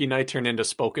karaoke night turn into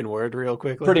spoken word real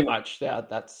quickly? Pretty much, yeah.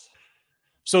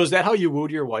 So is that how you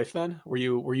wooed your wife then? Were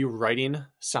you writing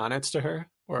sonnets to her,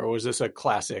 or was this a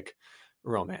classic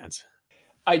romance?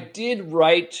 I did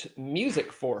write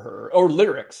music for her, or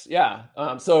lyrics, yeah.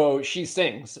 So she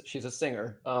sings; she's a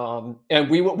singer, and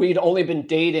we'd only been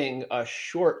dating a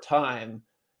short time.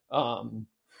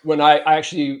 When I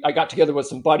got together with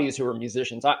some buddies who were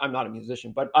musicians. I'm not a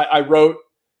musician, but I wrote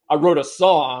a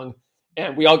song,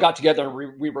 and we all got together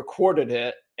and we recorded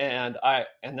it, and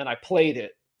then I played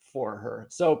it for her.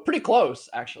 So pretty close,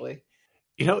 actually.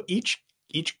 Each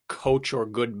coach or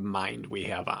good mind we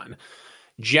have on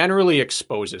generally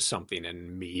exposes something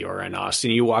in me or in us,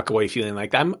 and you walk away feeling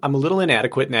like I'm a little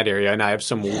inadequate in that area, and I have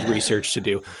some research to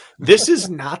do. This is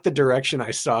not the direction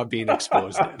I saw being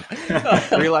exposed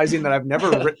in. Realizing that I've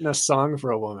never written a song for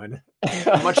a woman,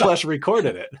 much less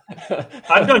recorded it.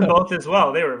 I've done both as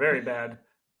well. They were very bad.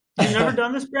 You've never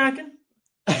done this, Bracken?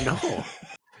 No.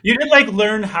 You didn't like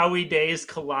learn Howie Day's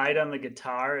Collide on the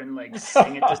guitar and like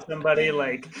sing it to somebody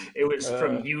like it was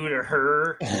from you to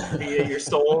her via your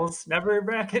souls? Never,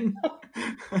 Bracken?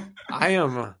 I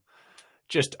am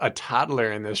just a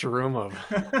toddler in this room of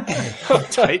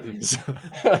titans.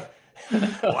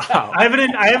 Wow. I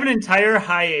have an entire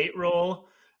high 8 roll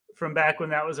from back when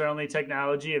that was our only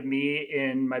technology of me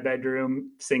in my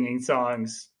bedroom singing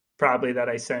songs, probably that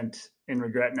I sent in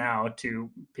regret now to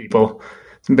people.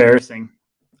 It's embarrassing.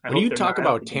 When you talk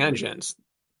about tangents,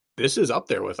 this is up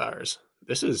there with ours.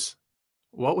 This is,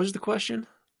 what was the question?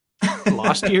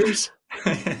 Lost years?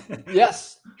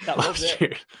 Yes, that was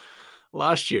it.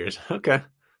 Lost years. Okay.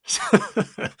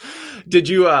 Did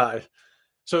you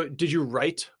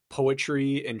write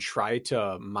poetry and try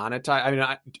to monetize? I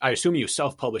mean, I assume you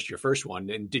self-published your first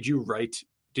one. And did you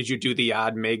do the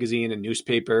odd magazine and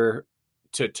newspaper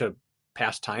to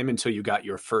pass time until you got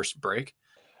your first break?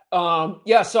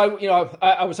 Yeah. So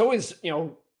I was always,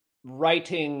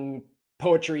 writing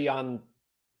poetry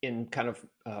in kind of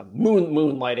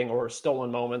moonlighting or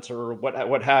stolen moments or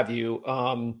what have you.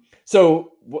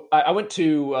 So I went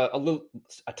to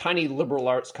a tiny liberal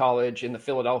arts college in the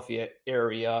Philadelphia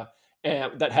area,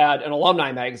 and that had an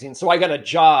alumni magazine. So I got a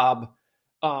job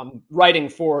writing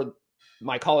for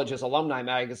my college's alumni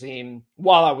magazine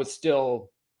while I was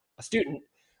still a student.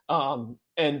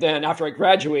 And then after I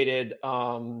graduated,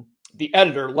 the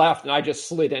editor left and I just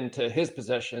slid into his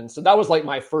position. So that was like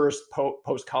my first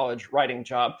post-college writing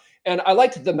job. And I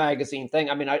liked the magazine thing.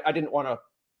 I mean, I didn't want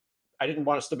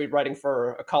to still be writing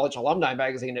for a college alumni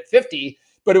magazine at 50,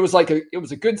 but it was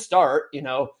a good start, you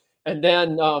know? And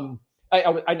then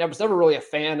I was never really a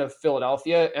fan of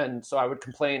Philadelphia. And so I would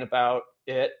complain about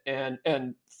it. And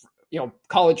you know,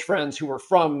 college friends who were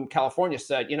from California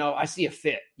said, you know, I see a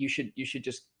fit. You should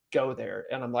just go there.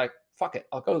 And I'm like, fuck it,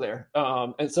 I'll go there.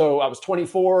 And so I was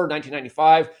 24,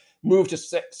 1995, moved to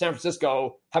San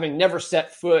Francisco, having never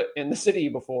set foot in the city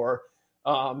before.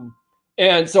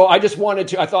 And so I just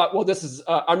I thought, well, this is,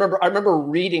 I remember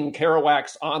reading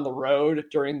Kerouac's On the Road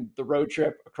during the road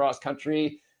trip across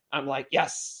country. I'm like,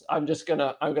 yes, I'm going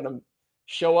to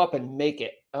show up and make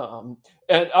it. And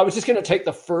I was just going to take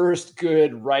the first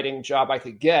good writing job I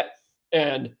could get.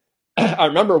 And I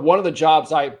remember one of the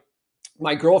jobs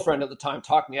my girlfriend at the time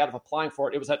talked me out of applying for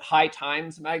it. It was at High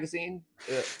Times magazine.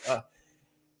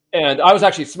 And I was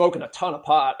actually smoking a ton of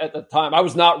pot at the time. I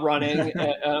was not running.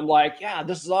 And I'm like, yeah,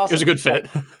 this is awesome. It was a good fit.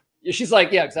 She's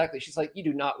like, yeah, exactly. She's like, you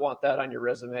do not want that on your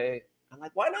resume. I'm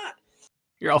like, why not?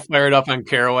 You're all fired up on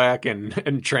Kerouac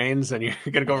and trains, and you're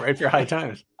going to go right for High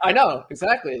Times. I know,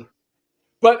 exactly.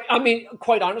 But I mean,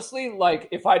 quite honestly, like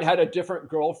if I'd had a different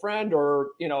girlfriend or,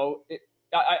 you know,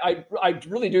 I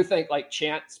really do think like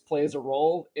chance plays a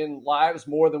role in lives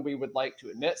more than we would like to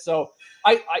admit. So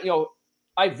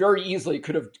I very easily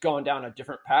could have gone down a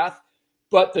different path,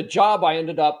 but the job I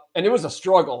ended up, and it was a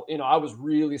struggle. You know, I was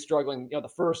really struggling, you know, the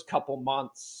first couple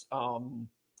months.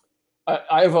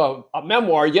 I have a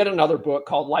memoir, yet another book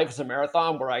called Life is a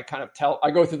Marathon, where I kind of I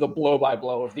go through the blow by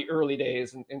blow of the early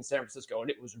days in San Francisco,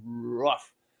 and it was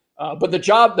rough. But the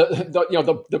job,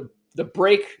 the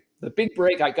big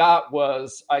break I got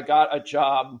was I got a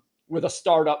job with a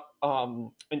startup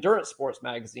endurance sports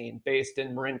magazine based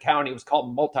in Marin County. It was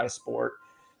called Multisport.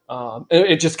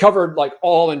 It just covered like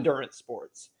all endurance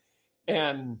sports,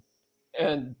 and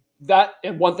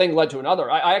one thing led to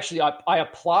another. I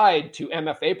applied to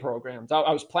MFA programs.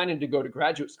 I was planning to go to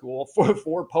graduate school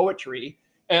for poetry,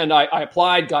 and I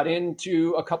applied, got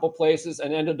into a couple places,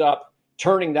 and ended up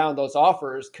turning down those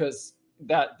offers because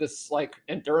this like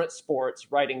endurance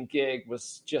sports writing gig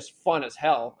was just fun as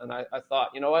hell. And I thought,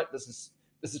 you know what, this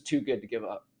is too good to give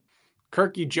up.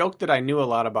 Kirk, you joked that I knew a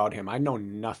lot about him. I know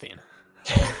nothing.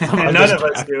 None of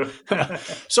us do.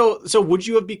 So would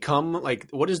you have become like,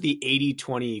 what is the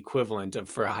 80-20 equivalent of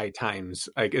for High Times?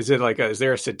 Like, is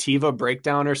there a sativa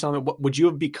breakdown or something? What, would you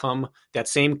have become that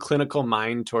same clinical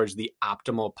mind towards the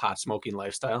optimal pot smoking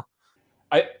lifestyle?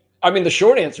 I mean, the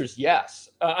short answer is yes.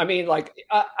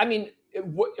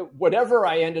 Whatever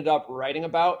I ended up writing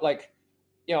about, like,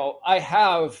 you know, I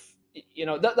have, you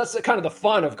know, that's kind of the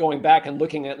fun of going back and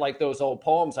looking at like those old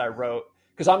poems I wrote.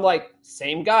 Cause I'm like,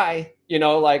 same guy, you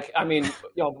know, like, I mean,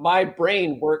 you know, my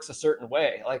brain works a certain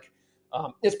way. Like,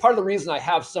 it's part of the reason I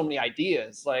have so many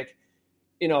ideas. Like,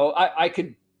 you know, I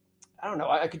could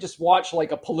just watch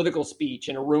like a political speech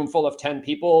in a room full of 10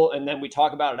 people. And then we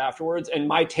talk about it afterwards. And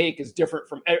my take is different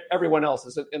from everyone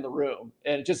else's in the room.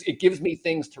 And it gives me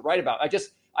things to write about.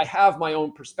 I have my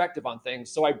own perspective on things.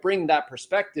 So I bring that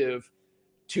perspective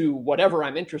to whatever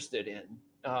I'm interested in.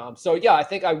 So yeah, I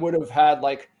think I would have had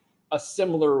like a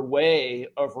similar way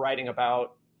of writing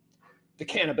about the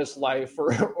cannabis life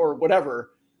or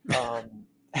whatever.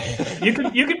 You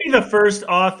could be the first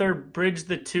author, bridge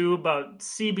the two about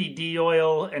CBD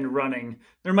oil and running.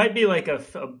 There might be like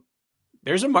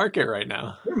there's a market right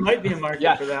now. There might be a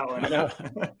market for that one. I know.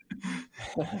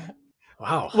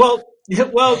 Wow. Well,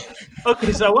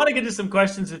 okay. So I want to get to some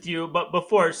questions with you, but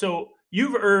before, so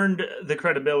you've earned the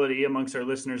credibility amongst our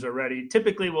listeners already.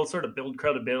 Typically, we'll sort of build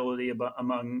credibility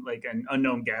among like an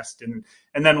unknown guest, and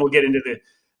then we'll get into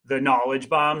the knowledge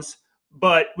bombs.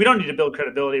 But we don't need to build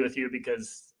credibility with you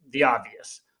because the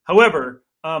obvious. However,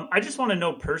 I just want to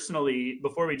know personally,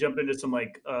 before we jump into some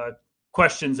like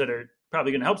questions that are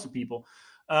probably going to help some people,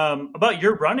 about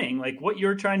your running, like what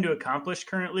you're trying to accomplish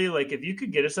currently. Like if you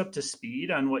could get us up to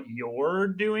speed on what you're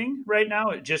doing right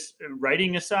now, just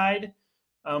writing aside,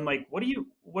 like what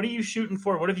are you shooting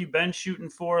for? What have you been shooting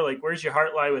for? Like where's your heart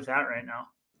lie with that right now?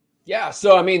 Yeah.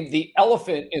 So, I mean, the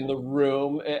elephant in the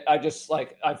room, I've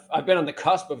been on the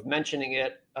cusp of mentioning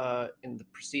it in the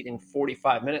preceding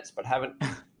 45 minutes, but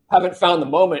haven't found the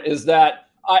moment, is that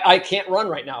I can't run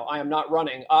right now. I am not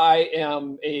running. I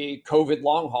am a COVID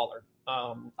long hauler.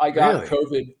 I got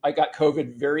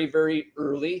COVID very, very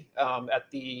early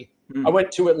I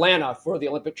went to Atlanta for the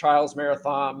Olympic Trials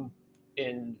Marathon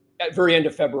at very end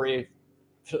of February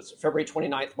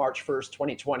 29th, March 1st,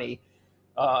 2020.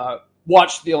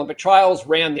 Watched the Olympic trials,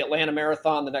 ran the Atlanta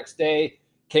Marathon the next day,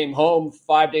 came home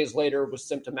 5 days later, was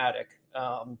symptomatic.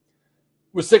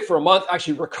 Was sick for a month,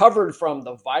 actually recovered from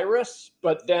the virus,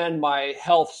 but then my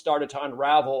health started to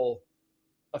unravel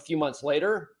a few months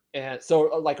later. And so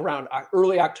like around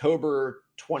early October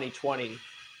 2020,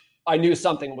 I knew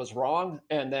something was wrong.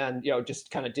 And then,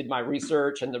 just kind of did my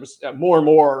research, and there was more and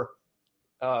more,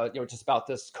 just about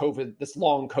this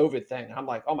long COVID thing. And I'm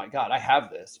like, oh my God, I have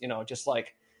this, just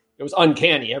like it was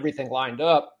uncanny, everything lined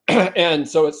up. And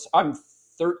so I'm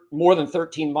more than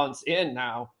 13 months in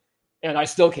now, and I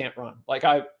still can't run. Like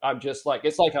I'm just like,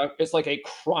 it's like a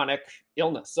chronic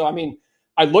illness. So, I mean,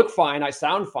 I look fine, I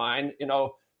sound fine,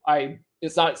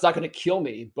 it's not going to kill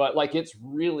me, but like, it's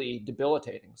really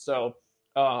debilitating. So,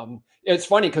 it's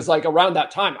funny because like around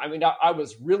that time, I mean, I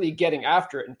was really getting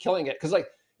after it and killing it. Cause like,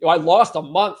 I lost a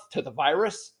month to the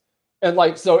virus, and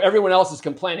like, so everyone else is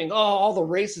complaining, oh, all the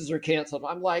races are canceled.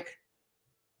 I'm like,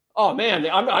 oh man,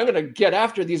 I'm going to get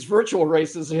after these virtual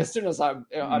races as soon as I'm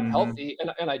healthy.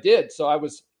 And I did. So I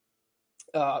was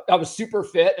super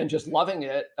fit and just loving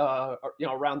it,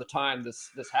 around the time this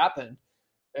happened.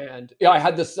 And I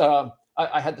had this, I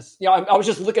was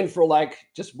just looking for like,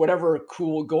 just whatever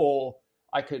cool goal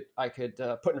I could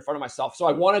put in front of myself. So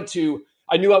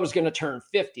I knew I was going to turn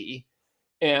 50,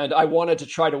 and I wanted to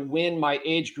try to win my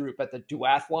age group at the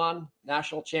duathlon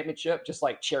national championship, just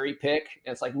like cherry pick.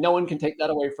 And it's like, no one can take that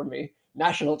away from me.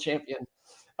 National champion.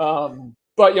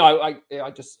 But I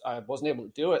wasn't able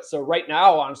to do it. So right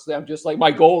now, honestly, I'm just like,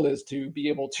 my goal is to be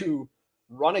able to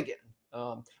run again.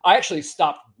 I actually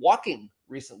stopped walking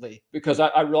recently because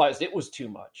I realized it was too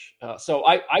much. So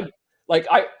I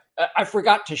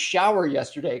forgot to shower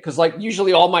yesterday because like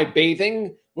usually all my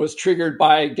bathing was triggered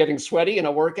by getting sweaty in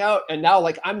a workout. And now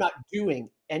like I'm not doing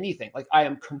anything. Like I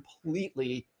am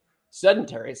completely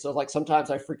sedentary. So like sometimes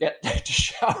I forget to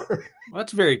shower. Well,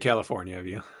 that's very California of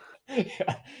you.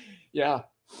 Yeah.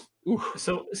 Ooh.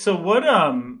 So what,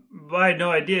 I had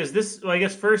no idea. Is this, well, I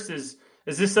guess first is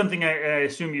this something I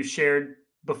assume you shared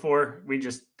before? We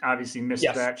just obviously missed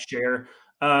that share.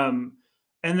 And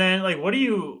then like, what are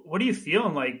you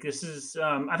feeling like? This is,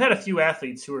 I've had a few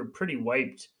athletes who are pretty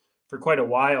wiped for quite a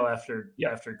while after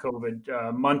COVID,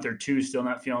 a month or two, still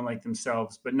not feeling like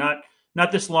themselves, but not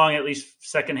this long, at least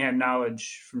secondhand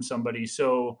knowledge from somebody.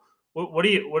 So what are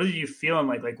you feeling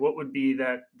like? Like what would be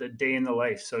the day in the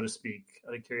life, so to speak,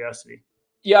 out of curiosity?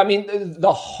 Yeah. I mean,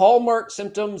 the hallmark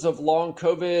symptoms of long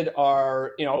COVID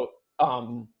are,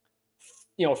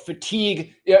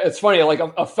 fatigue. Yeah, it's funny. Like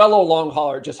a fellow long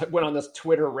hauler just went on this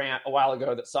Twitter rant a while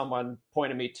ago that someone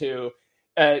pointed me to.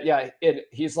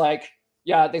 He's like,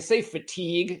 yeah, they say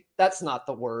fatigue. That's not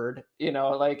the word. You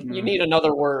need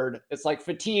another word. It's like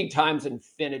fatigue times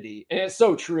infinity, and it's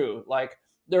so true. Like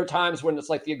there are times when it's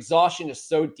like the exhaustion is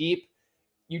so deep,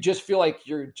 you just feel like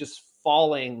you're just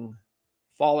falling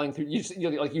through.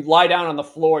 You lie down on the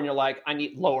floor and you're like, I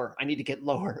need to get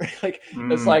lower.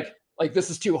 It's like this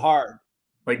is too hard.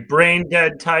 Like brain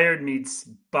dead tired meets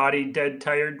body dead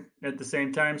tired at the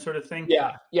same time, sort of thing.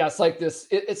 Yeah. It's like this.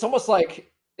 It's almost like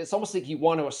you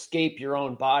want to escape your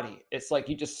own body. It's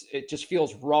like it just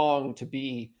feels wrong to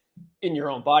be in your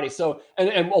own body. So,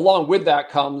 and along with that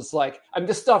comes like, I mean,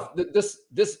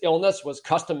 this illness was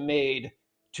custom made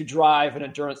to drive an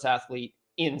endurance athlete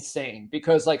insane,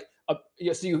 because like,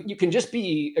 so you can just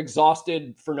be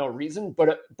exhausted for no reason,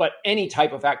 but any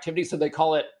type of activity. So they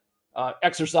call it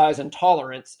exercise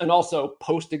intolerance, and also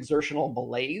post-exertional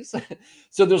malaise.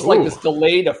 So there's like this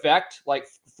delayed effect, like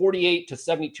 48 to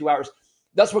 72 hours.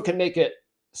 That's what can make it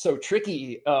so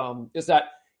tricky, is that,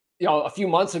 a few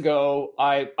months ago,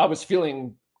 I was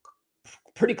feeling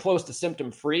pretty close to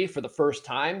symptom free for the first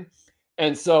time.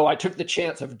 And so I took the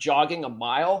chance of jogging a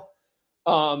mile,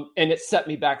 and it set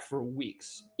me back for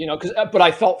weeks, but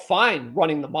I felt fine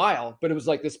running the mile, but it was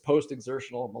like this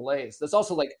post-exertional malaise. There's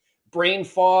also like brain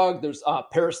fog. There's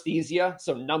paresthesia,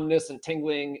 so numbness and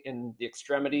tingling in the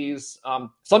extremities.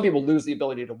 Some people lose the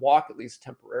ability to walk, at least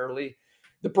temporarily.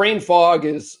 The brain fog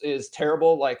is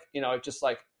terrible. Like, just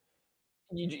like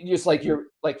you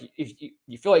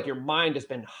feel like your mind has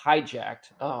been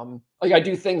hijacked. Like I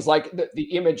do things like the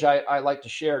image I like to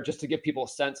share just to give people a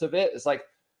sense of it. It's like,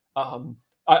 I'm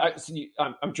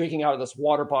drinking out of this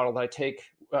water bottle that I take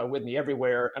with me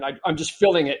everywhere, and I'm just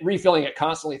refilling it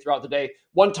constantly throughout the day.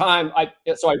 One time, I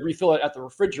refill it at the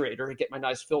refrigerator to get my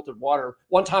nice filtered water.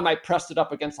 One time, I pressed it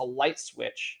up against a light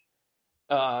switch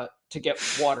to get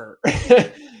water.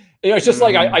 It's just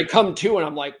like I come to, and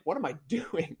I'm like, what am I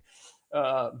doing?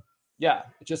 It's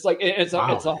just like it's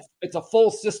a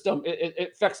full system.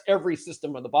 It affects every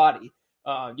system of the body.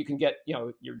 You can get,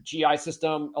 your GI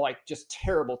system, like just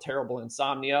terrible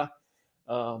insomnia.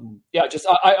 Just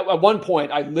I at one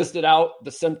point I listed out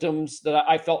the symptoms that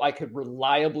I felt I could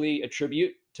reliably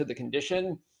attribute to the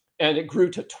condition, and it grew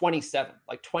to 27,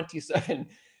 like 27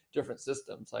 different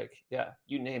systems. Like, yeah,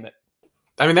 you name it.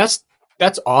 I mean, that's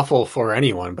awful for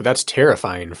anyone, but that's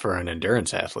terrifying for an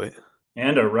endurance athlete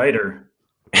and a writer.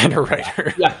 and a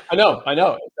writer. Yeah, I know,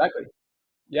 exactly.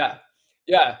 Yeah,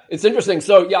 it's interesting.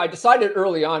 So yeah, I decided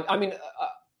early on. I mean,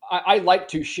 I like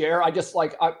to share. I just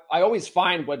like I always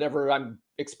find whatever I'm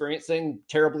experiencing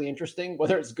terribly interesting,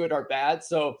 whether it's good or bad.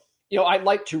 So I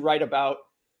like to write about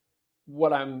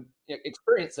what I'm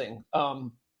experiencing.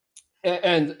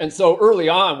 And so early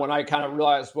on, when I kind of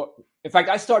realized in fact,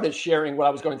 I started sharing what I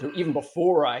was going through even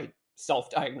before I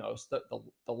self-diagnosed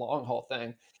the long haul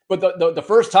thing. But the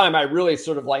first time I really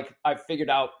sort of like, I figured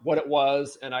out what it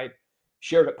was and I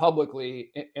shared it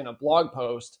publicly in a blog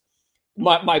post.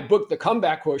 My book, The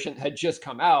Comeback Quotient, had just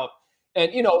come out.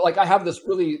 And, like I have this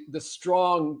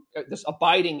strong, this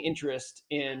abiding interest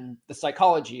in the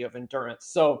psychology of endurance.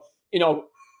 So,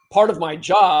 part of my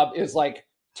job is like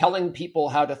telling people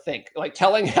how to think, like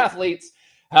telling athletes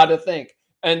how to think.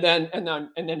 And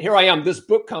then here I am, this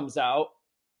book comes out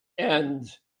and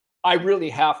I really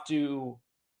have to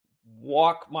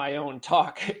walk my own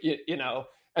talk,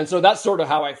 And so that's sort of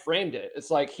how I framed it. It's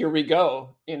like, here we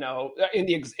go. In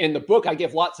the book, I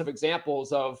give lots of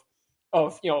examples of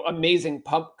amazing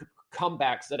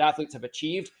comebacks that athletes have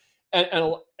achieved, and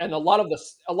a lot of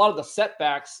the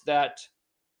setbacks that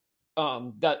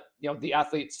the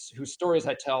athletes whose stories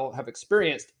I tell have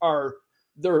experienced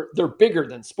they're bigger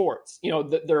than sports.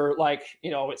 They're like,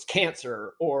 it's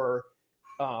cancer or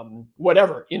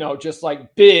whatever, just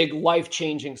like big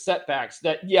life-changing setbacks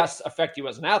that, yes, affect you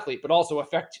as an athlete, but also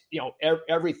affect,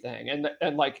 everything.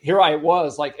 And like, here I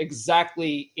was like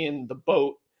exactly in the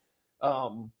boat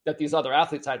that these other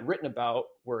athletes I'd written about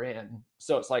were in.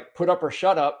 So it's like, put up or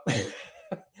shut up.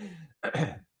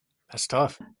 That's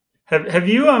tough. Have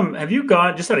you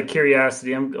gone, just out of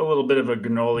curiosity, I'm a little bit of a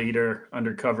granola eater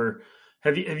undercover.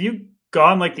 Have you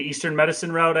gone like the Eastern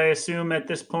medicine route, I assume, at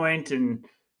this point, and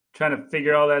trying to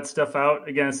figure all that stuff out?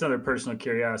 Again, it's another personal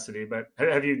curiosity, but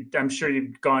I'm sure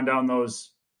you've gone down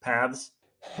those paths.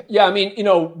 Yeah, I mean,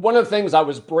 one of the things I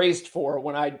was braced for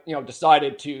when I,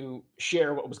 decided to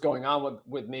share what was going on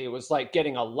with me was like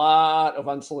getting a lot of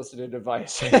unsolicited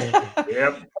advice.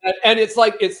 Yep. And it's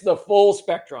like, it's the full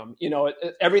spectrum,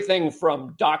 everything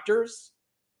from doctors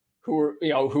who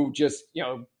just,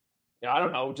 I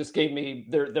don't know, just gave me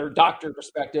their doctor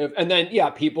perspective. And then,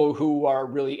 people who are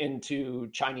really into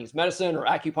Chinese medicine or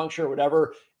acupuncture or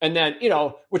whatever. And then,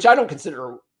 which I don't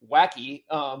consider wacky,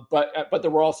 but there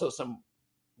were also some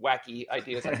wacky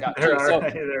ideas I got too. So,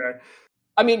 there are.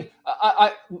 I mean,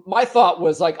 my thought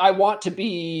was like, I want to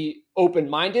be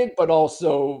open-minded, but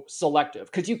also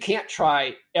selective, because you can't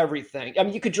try everything. I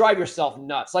mean, you could drive yourself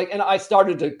nuts. Like, and I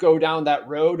started to go down that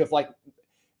road of like,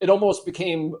 it almost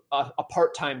became a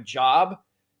part-time job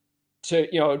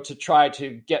to try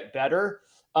to get better.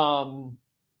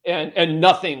 And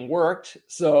nothing worked.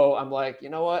 So I'm like, you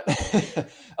know what?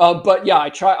 But yeah,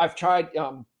 I've tried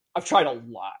a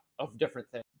lot of different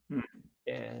things.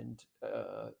 And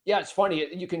it's funny.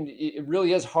 It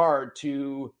really is hard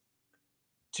to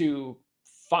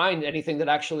find anything that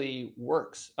actually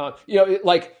works.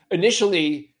 Like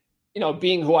initially,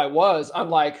 being who I was, I'm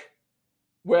like,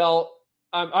 well,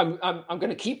 I'm going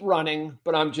to keep running,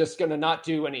 but I'm just going to not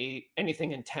do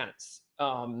anything intense.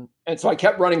 And so I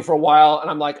kept running for a while, and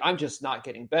I'm like, I'm just not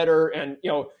getting better. And,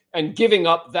 and giving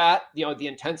up that, the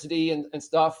intensity and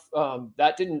stuff,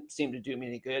 that didn't seem to do me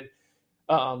any good.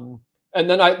 And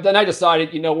then I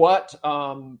decided, you know what,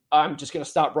 I'm just going to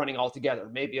stop running altogether.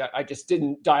 Maybe I just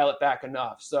didn't dial it back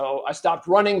enough. So I stopped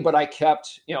running, but I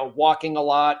kept, walking a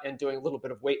lot and doing a little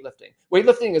bit of weightlifting.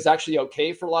 Weightlifting is actually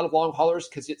okay for a lot of long haulers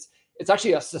because it's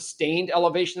actually a sustained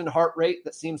elevation in heart rate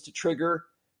that seems to trigger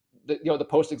the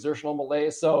post-exertional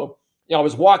malaise. So, I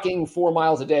was walking 4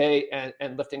 miles a day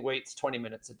and lifting weights 20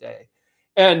 minutes a day.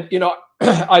 And,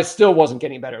 I still wasn't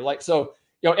getting better. Like, so,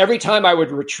 every time I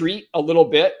would retreat a little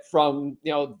bit from,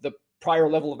 the prior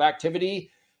level of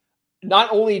activity,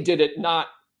 not only did it not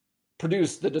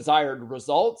produce the desired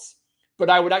results, but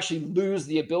I would actually lose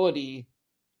the ability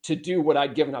to do what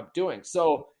I'd given up doing.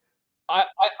 So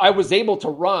I was able to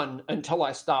run until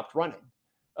I stopped running.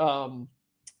 And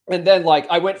then like,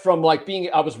 I went from like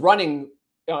I was running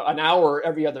an hour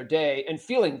every other day and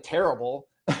feeling terrible,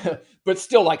 but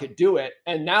still I could do it.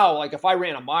 And now, like if I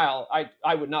ran a mile,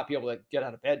 I would not be able to get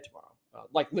out of bed tomorrow,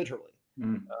 like literally.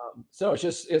 So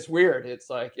it's weird. It's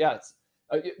like, it's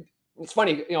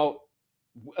funny,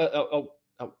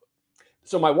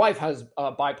 So my wife has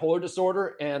bipolar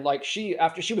disorder, and like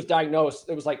after she was diagnosed,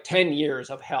 it was like 10 years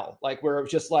of hell, like where it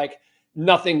was just like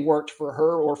nothing worked for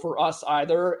her or for us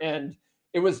either. And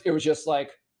it was just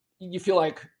like, you feel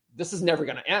like this is never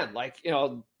going to end. Like,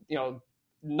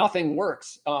 nothing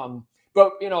works.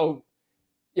 But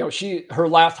her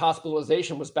last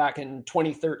hospitalization was back in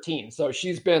 2013. So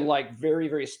she's been like very,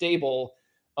 very stable,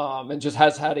 and just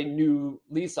has had a new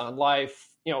lease on life,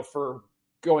 for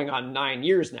going on 9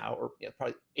 years now, or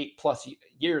probably 8+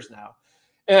 years now.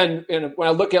 And when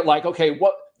I look at like, okay,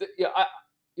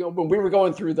 when we were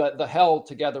going through the hell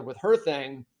together with her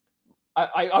thing,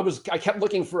 I kept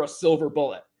looking for a silver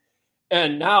bullet.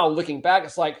 And now looking back,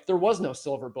 it's like, there was no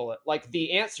silver bullet. Like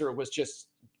the answer was just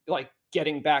like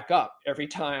getting back up every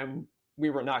time we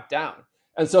were knocked down.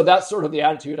 And so that's sort of the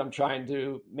attitude I'm trying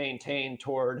to maintain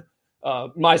toward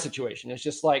my situation. It's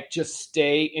just like, just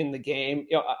stay in the game.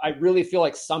 I really feel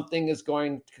like something is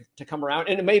going to come around,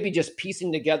 and it may be just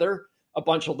piecing together a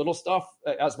bunch of little stuff,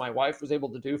 as my wife was able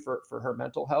to do for her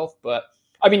mental health. But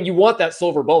I mean, you want that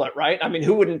silver bullet, right? I mean,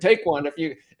 who wouldn't take one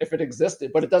if it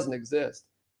existed, but it doesn't exist.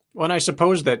 Well, and I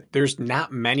suppose that there's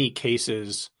not many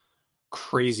cases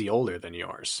crazy older than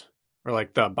yours, or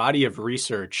like the body of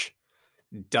research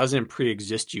doesn't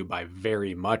pre-exist you by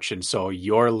very much. And so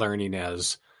you're learning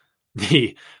as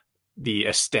the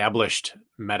established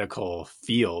medical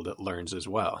field learns as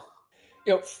well.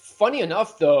 Funny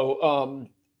enough, though,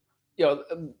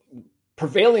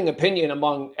 prevailing opinion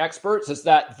among experts is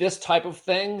that this type of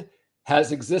thing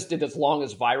has existed as long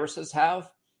as viruses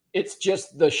have. It's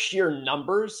just the sheer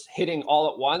numbers hitting all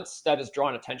at once that has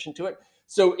drawn attention to it.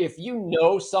 So if you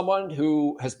know someone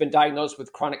who has been diagnosed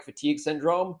with chronic fatigue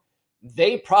syndrome,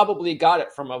 they probably got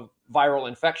it from a viral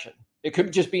infection. It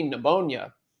could just be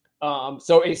pneumonia.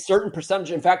 So a certain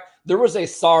percentage, in fact, there was a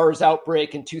SARS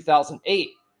outbreak in 2008,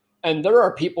 and there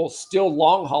are people still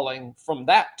long hauling from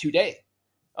that today.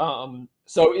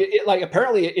 So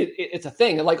apparently it's a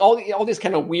thing. And like all these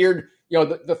kind of weird,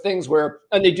 the things where,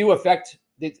 and they do affect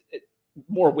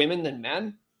more women than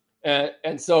men.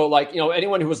 And so like,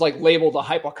 anyone who was like labeled a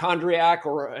hypochondriac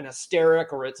or an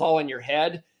hysteric, or it's all in your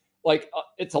head, like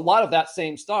it's a lot of that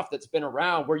same stuff that's been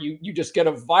around, where you just get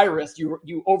a virus,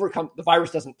 you overcome, the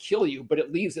virus doesn't kill you, but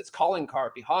it leaves its calling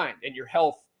card behind, and your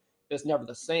health is never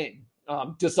the same.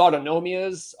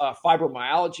 Dysautonomias,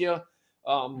 fibromyalgia,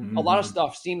 a lot of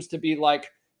stuff seems to be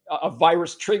like a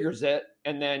virus triggers it,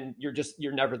 and then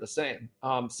you're never the same.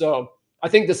 So I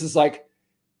think this is like,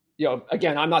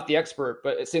 again, I'm not the expert,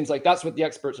 but it seems like that's what the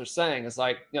experts are saying, is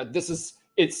like, this is,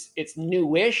 it's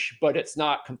newish, but it's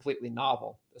not completely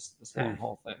novel, this long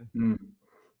haul thing.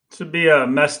 This would be a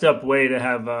messed up way to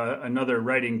have another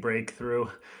writing breakthrough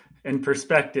in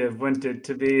perspective, wouldn't it?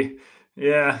 To be,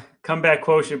 Comeback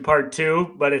Quotient Part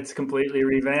 2, but it's completely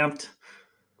revamped.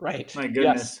 Right. My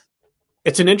goodness. Yes.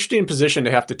 It's an interesting position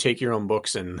to have to take your own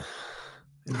books and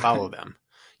follow them.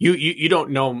 You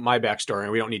don't know my backstory,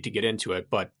 and we don't need to get into it,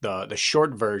 but the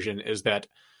short version is that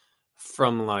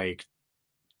from like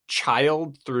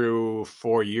child through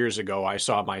 4 years ago, I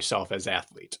saw myself as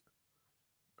athlete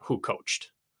who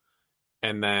coached.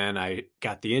 And then I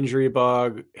got the injury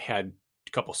bug, had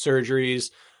a couple surgeries,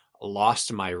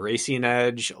 lost my racing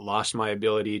edge, lost my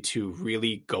ability to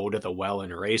really go to the well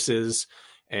in races.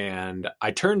 And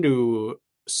I turned to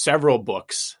several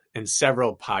books and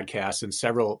several podcasts and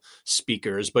several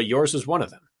speakers, but yours was one of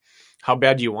them. How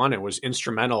Bad You Want It was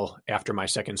instrumental after my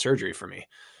second surgery for me.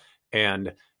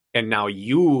 And now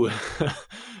you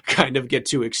kind of get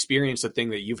to experience the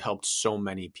thing that you've helped so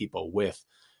many people with.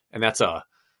 And I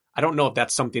don't know if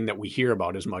that's something that we hear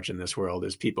about as much in this world,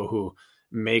 is people who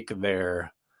make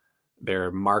their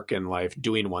mark in life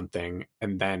doing one thing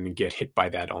and then get hit by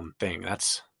that own thing.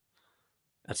 That's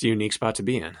a unique spot to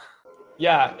be in.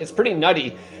 Yeah, it's pretty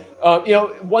nutty.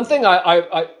 One thing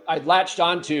I latched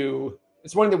onto,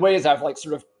 it's one of the ways I've like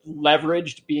sort of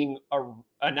leveraged being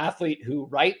an athlete who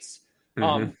writes,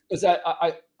 is that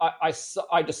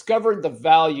I discovered the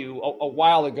value a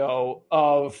while ago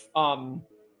of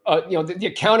the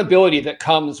accountability that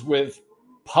comes with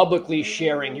publicly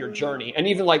sharing your journey, and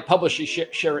even like publicly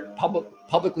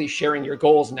sharing your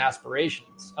goals and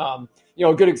aspirations. A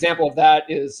good example of that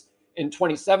is in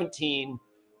 2017.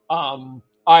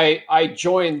 I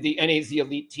joined the NAZ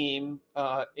Elite team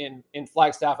in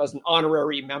Flagstaff as an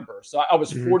honorary member. So I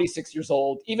was 46 years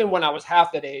old. Even when I was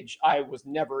half that age, I was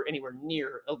never anywhere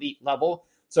near elite level.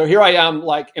 So here I am,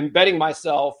 like embedding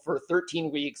myself for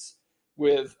 13 weeks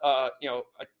with a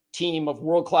team of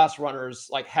world-class runners,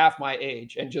 like half my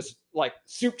age, and just like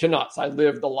soup to nuts. I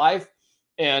lived the life.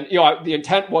 And the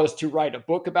intent was to write a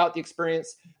book about the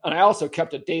experience. And I also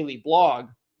kept a daily blog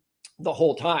the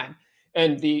whole time.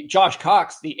 And the Josh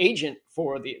Cox, the agent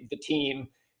for the team,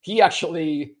 he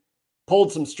actually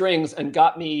pulled some strings and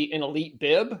got me an elite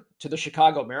bib to the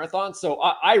Chicago Marathon. So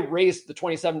I raced the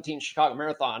 2017 Chicago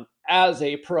Marathon as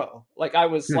a pro. Like I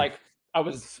was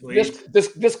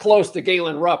this close to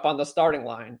Galen Rupp on the starting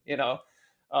line,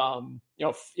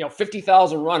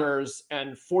 50,000 runners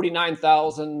and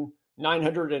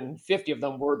 49,950 of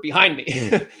them were behind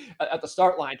me at the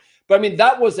start line. But I mean,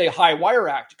 that was a high wire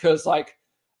act because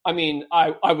I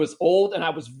was old and I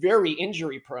was very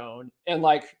injury prone. And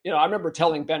I remember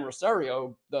telling Ben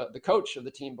Rosario, the coach of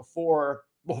the team before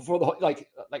the,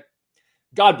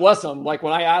 God bless him. Like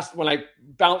when I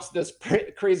bounced this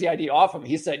crazy idea off him,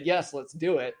 he said, yes, let's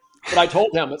do it. But I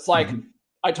told him,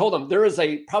 there is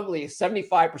probably a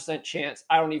 75% chance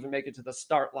I don't even make it to the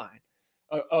start line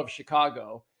of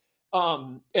Chicago.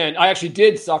 And I actually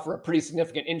did suffer a pretty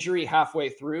significant injury halfway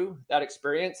through that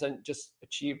experience and just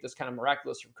achieved this kind of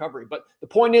miraculous recovery. But the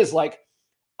point is,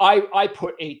 I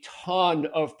put a ton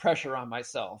of pressure on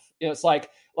myself. It's like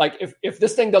if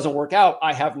this thing doesn't work out,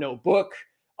 I have no book.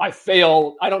 I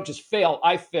fail. I don't just fail.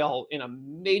 I fail in a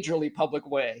majorly public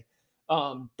way.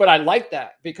 But I like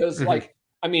that because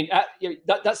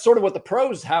that's sort of what the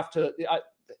pros have to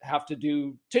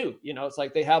do too. It's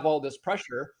like they have all this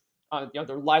pressure.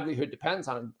 Their livelihood depends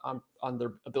on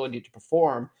their ability to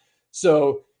perform.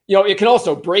 So, it can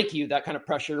also break you, that kind of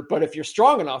pressure. But if you're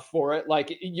strong enough for it,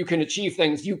 you can achieve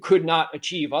things you could not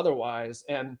achieve otherwise.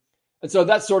 And so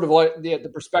that's sort of like the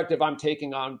perspective I'm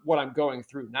taking on what I'm going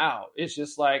through now. It's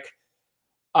just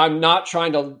I'm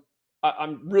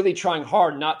really trying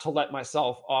hard not to let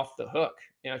myself off the hook.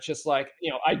 It's just I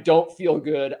don't feel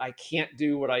good. I can't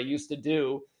do what I used to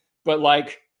do, but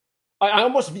I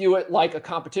almost view it like a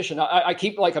competition. I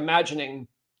keep imagining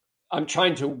I'm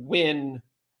trying to win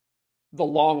the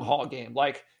long haul game.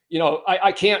 I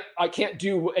can't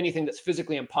do anything that's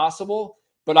physically impossible,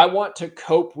 but I want to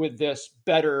cope with this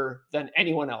better than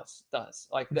anyone else does.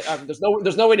 There's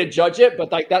no way to judge it, but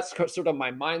that's sort of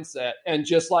my mindset. And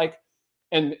just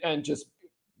and just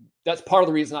that's part of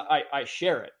the reason I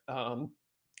share it,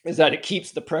 is that it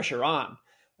keeps the pressure on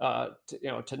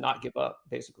to not give up,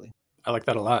 basically. I like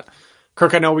that a lot.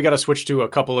 Kirk, I know we got to switch to a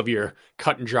couple of your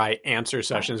cut and dry answer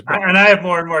sessions. And I have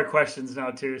more and more questions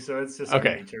now too, so it's just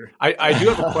okay. I do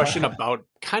have a question about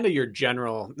kind of your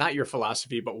general, not your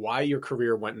philosophy, but why your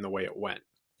career went in the way it went.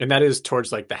 And that is towards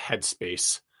the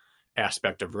headspace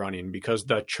aspect of running, because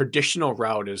the traditional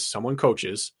route is someone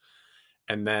coaches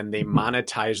and then they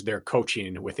monetize their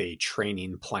coaching with a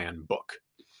training plan book.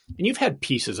 And you've had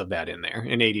pieces of that in there.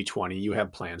 In 80/20, you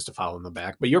have plans to follow in the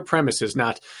back. But your premise is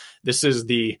not, this is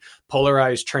the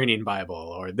polarized training Bible,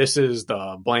 or this is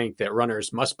the blank that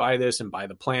runners must buy this and buy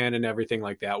the plan and everything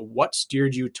like that. What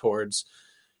steered you towards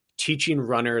teaching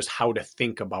runners how to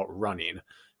think about running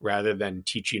rather than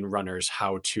teaching runners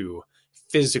how to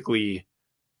physically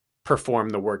perform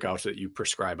the workouts that you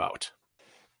prescribe out?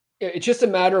 It's just a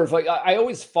matter of I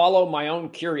always follow my own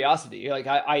curiosity.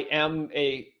 I am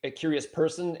a curious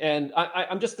person, and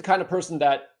I'm just the kind of person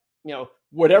that,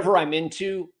 whatever I'm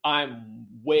into, I'm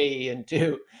way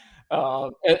into.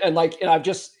 And I've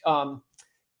just, I'll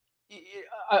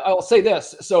say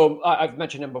this. So I've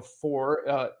mentioned him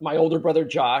before, my older brother,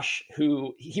 Josh,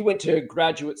 he went to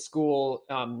graduate school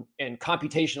in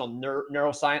computational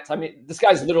neuroscience. I mean, this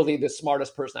guy's literally the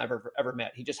smartest person I've ever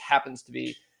met. He just happens to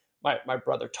be my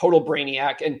brother, total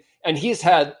brainiac. And he's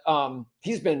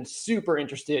been super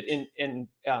interested in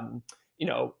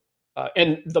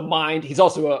the mind. He's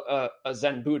also a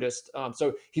Zen Buddhist.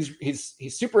 So he's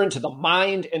super into the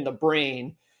mind and the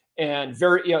brain, and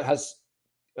has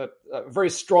a very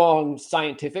strong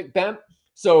scientific bent.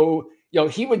 So,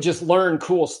 he would just learn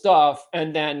cool stuff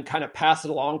and then kind of pass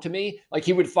it along to me.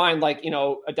 He would find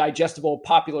a digestible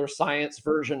popular science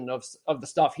version of the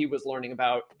stuff he was learning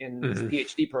about in his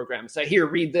PhD program. Say, here,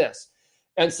 read this.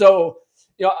 And so,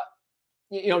 now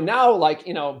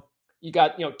you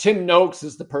got, Tim Noakes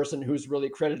is the person who's really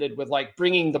credited with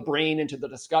bringing the brain into the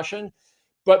discussion.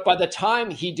 But by the time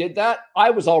he did that, I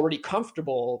was already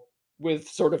comfortable with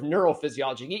sort of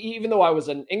neurophysiology, even though I was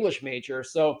an English major.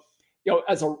 So,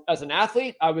 as an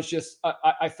athlete, I was just,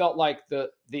 I felt like the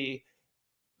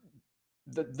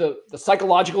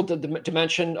psychological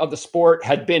dimension of the sport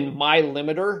had been my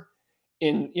limiter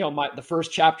in, the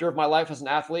first chapter of my life as an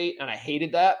athlete. And I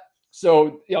hated that.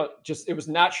 So, it was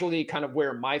naturally kind of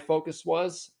where my focus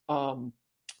was.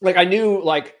 I knew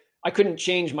I couldn't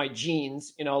change my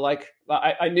genes,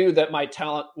 I knew that my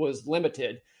talent was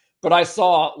limited, but I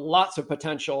saw lots of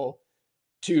potential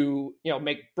to,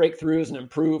 make breakthroughs and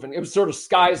improve. And it was sort of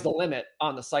sky's the limit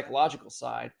on the psychological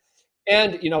side.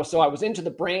 And, so I was into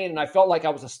the brain, and I felt like I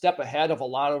was a step ahead of a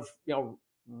lot of,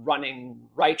 running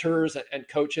writers and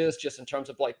coaches, just in terms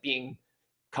of like being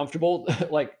comfortable,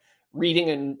 like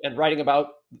reading and writing about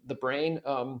the brain.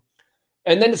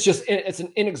 And then it's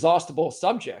an inexhaustible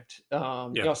subject.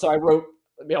 So I wrote,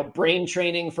 brain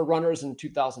training for runners in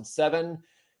 2007.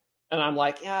 And I'm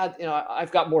like,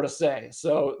 I've got more to say.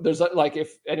 So there's like,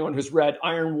 if anyone who's read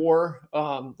Iron War,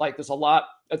 like there's a lot.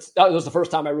 That was the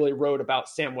first time I really wrote about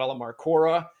Samuel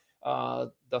Marcora,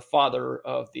 the father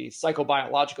of the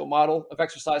psychobiological model of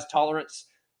exercise tolerance.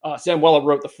 Samuel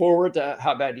wrote the foreword to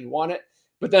How Bad Do You Want It?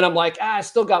 But then I'm like, I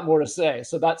still got more to say.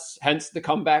 So that's hence the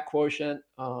comeback quotient.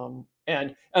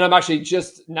 And I'm actually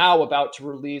just now about to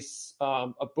release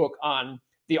a book on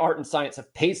the art and science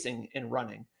of pacing in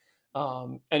running.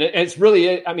 And it's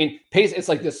really, pace. It's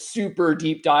like this super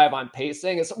deep dive on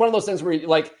pacing. It's one of those things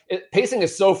where pacing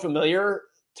is so familiar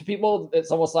to people.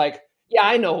 It's almost like, yeah,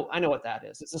 I know what that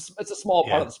is. It's a small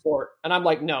part of the sport. And I'm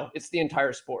like, no, it's the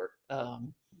entire sport.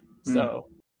 So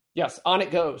yes, on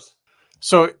it goes.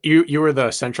 So you were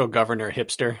the central governor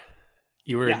hipster.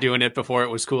 You were doing it before it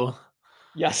was cool.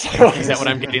 Yes. Is that what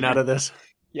I'm getting out of this?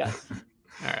 Yes.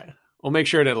 All right. We'll make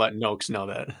sure to let Noakes know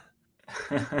that.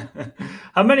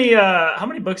 How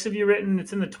many books have you written?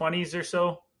 It's in the 20s or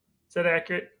so. Is that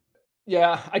accurate?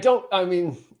 Yeah,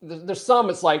 there's some,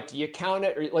 it's like, do you count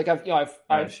it? Or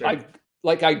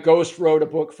like I ghost wrote a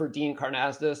book for Dean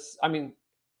Karnazes.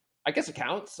 I guess it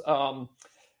counts. I've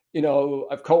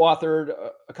co-authored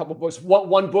a couple books.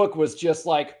 One book was just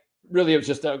like, really, it was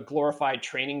just a glorified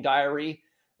training diary.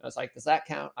 I was like, does that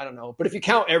count? I don't know. But if you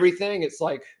count everything, it's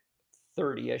like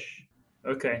 30-ish.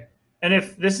 Okay. And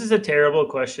if this is a terrible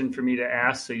question for me to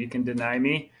ask, so you can deny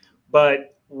me,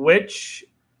 but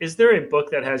is there a book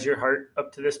that has your heart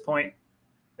up to this point?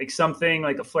 Like something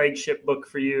like a flagship book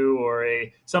for you, or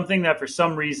something that for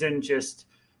some reason just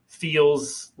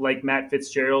feels like Matt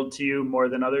Fitzgerald to you more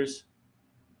than others,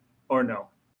 or no?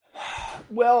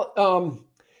 Well,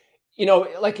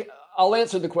 like I'll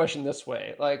answer the question this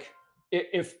way. Like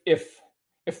if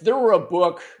there were a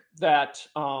book that,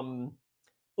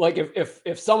 like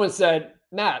if someone said,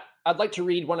 Matt, I'd like to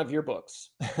read one of your books.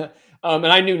 And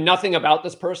I knew nothing about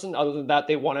this person other than that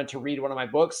they wanted to read one of my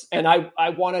books. And I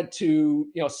wanted to,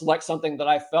 select something that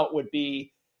I felt would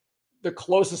be the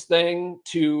closest thing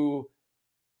to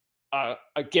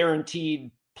a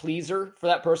guaranteed pleaser for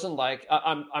that person. Like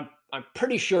I'm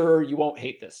pretty sure you won't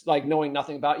hate this, like knowing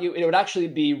nothing about you. It would actually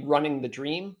be Running the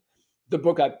Dream, the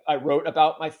book I wrote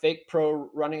about my fake pro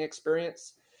running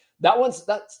experience.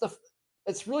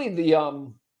 It's really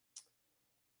the,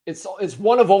 it's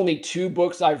one of only two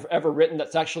books I've ever written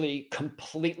that's actually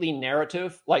completely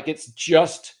narrative. Like it's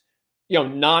just,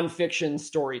 nonfiction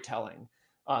storytelling.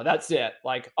 That's it.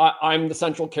 Like I'm the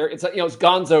central character. It's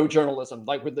gonzo journalism,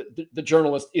 like where the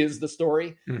journalist is the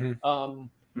story. Mm-hmm.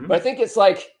 But I think it's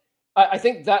like, I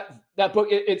think that book,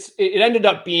 it ended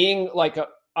up being like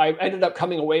I ended up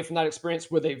coming away from that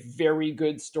experience with a very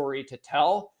good story to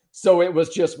tell. So it was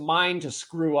just mine to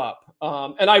screw up.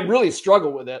 And I really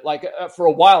struggle with it. Like for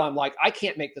a while, I'm like, I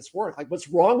can't make this work. Like, what's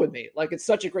wrong with me? Like, it's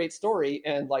such a great story.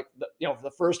 And like,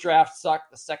 the first draft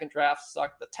sucked. The second draft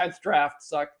sucked. The 10th draft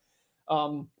sucked.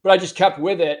 But I just kept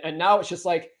with it. And now it's just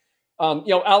like,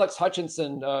 Alex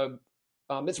Hutchinson,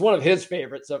 it's one of his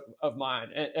favorites of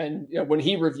mine. And when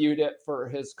he reviewed it for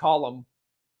his column,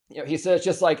 he says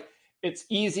just like, it's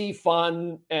easy,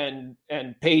 fun, and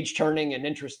page turning and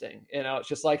interesting. It's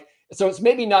just like, so it's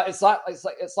maybe not, it's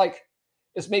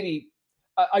maybe,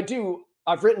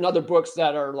 I've written other books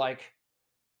that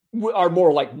are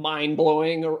more like mind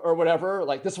blowing or whatever.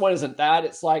 Like this one isn't that.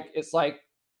 It's like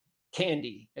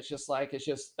candy. It's just like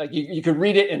you could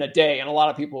read it in a day, and a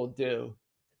lot of people do.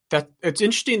 That it's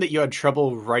interesting that you had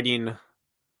trouble writing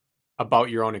about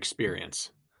your own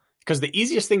experience. Because the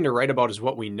easiest thing to write about is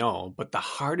what we know, but the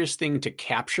hardest thing to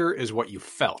capture is what you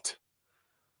felt.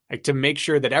 Like to make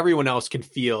sure that everyone else can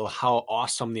feel how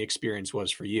awesome the experience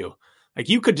was for you. Like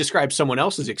you could describe someone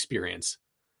else's experience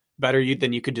better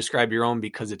than you could describe your own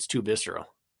because it's too visceral.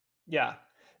 Yeah,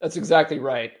 that's exactly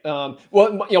right. Well,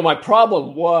 my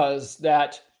problem was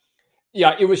that,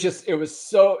 it's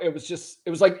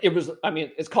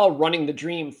called Running the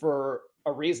Dream for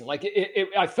a reason. Like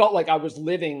I felt like I was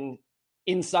living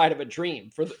inside of a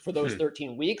dream for those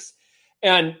 13 weeks.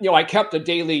 And, I kept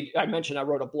I mentioned I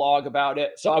wrote a blog about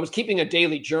it. So I was keeping a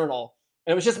daily journal,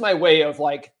 and it was just my way of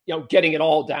getting it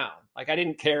all down. Like, I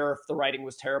didn't care if the writing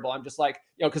was terrible. I'm just like,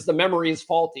 cause the memory is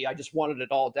faulty. I just wanted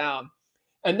it all down.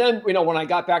 And then, when I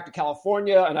got back to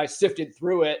California and I sifted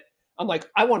through it, I'm like,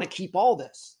 I want to keep all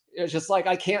this. It's just like,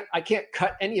 I can't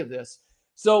cut any of this.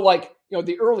 So like,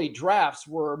 the early drafts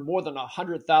were more than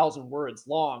 100,000 words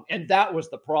long. And that was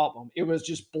the problem. It was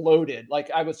just bloated. Like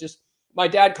my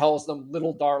dad calls them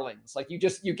little darlings. Like you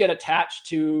get attached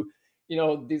to,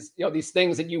 these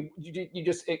things that you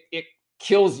just, it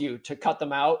kills you to cut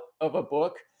them out of a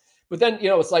book. But then,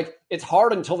 it's like, it's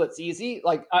hard until it's easy.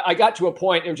 Like I got to a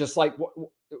point, it was just like,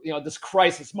 this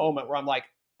crisis moment where I'm like,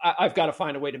 I've got to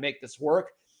find a way to make this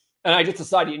work. And I just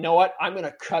decided, you know what, I'm going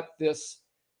to cut this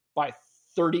by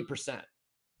 30%.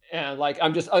 And like,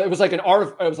 it was like an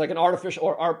artificial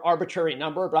or arbitrary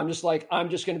number, but I'm just like, I'm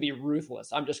just going to be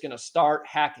ruthless. I'm just going to start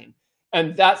hacking.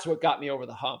 And that's what got me over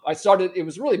the hump. It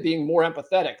was really being more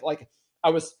empathetic. Like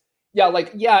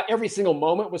every single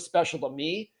moment was special to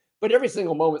me, but every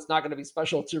single moment's not going to be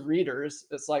special to readers.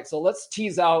 It's like, so let's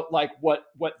tease out like what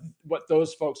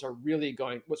those folks are really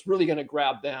what's really going to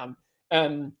grab them.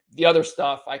 And the other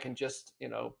stuff I can just,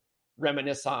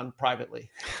 reminisce on privately.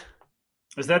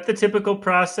 Is that the typical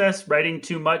process, writing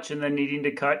too much and then needing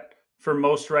to cut for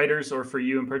most writers, or for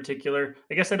you in particular?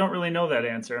 I guess I don't really know that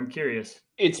answer. I'm curious.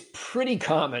 It's pretty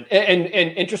common. And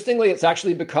interestingly, it's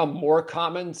actually become more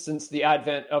common since the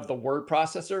advent of the word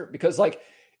processor, because like,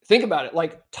 think about it,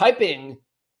 like typing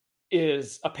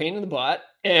is a pain in the butt,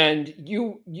 and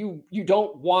you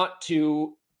don't want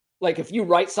to, like, if you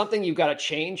write something, you've got to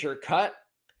change or cut.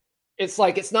 It's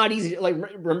like, it's not easy. Like,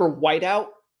 remember whiteout?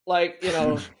 Like,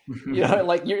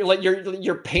 like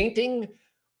you're painting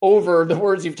over the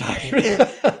words you've typed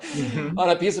on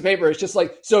a piece of paper. It's just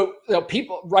like, so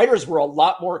writers were a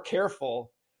lot more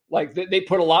careful. Like they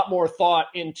put a lot more thought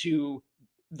into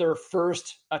their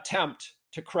first attempt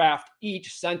to craft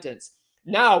each sentence.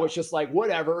 Now it's just like,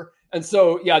 whatever. And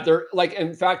so, they're like,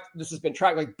 in fact, this has been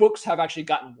tracked, like books have actually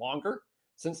gotten longer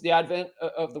since the advent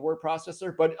of the word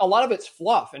processor, but a lot of it's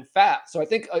fluff and fat. So I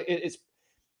think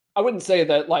I wouldn't say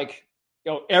that like,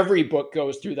 every book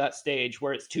goes through that stage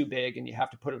where it's too big and you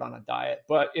have to put it on a diet,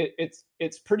 but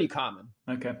it's pretty common.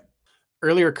 Okay.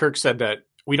 Earlier, Kirk said that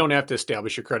we don't have to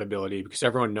establish your credibility because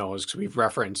everyone knows, because we've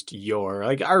referenced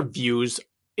our views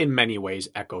in many ways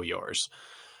echo yours.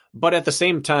 But at the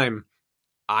same time,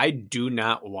 I do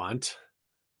not want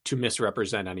to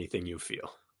misrepresent anything you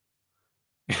feel.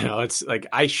 It's like,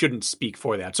 I shouldn't speak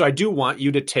for that. So I do want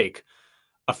you to take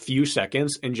a few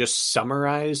seconds and just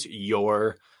summarize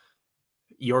your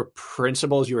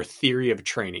principles, your theory of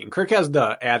training. Kirk has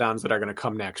the add-ons that are going to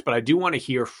come next, but I do want to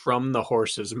hear from the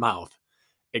horse's mouth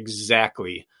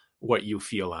exactly what you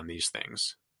feel on these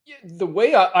things. The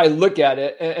way I look at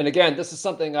it, and again, this is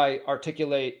something I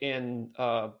articulate in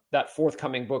that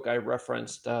forthcoming book I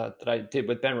referenced that I did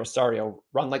with Ben Rosario,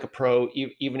 Run Like a Pro,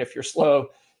 Even If You're Slow,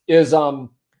 is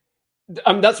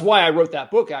that's why I wrote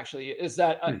that book, actually, is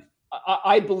that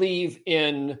I believe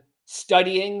in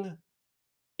studying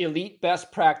elite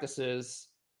best practices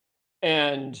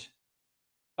and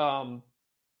passing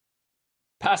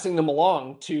them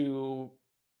along to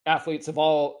athletes of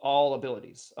all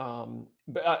abilities.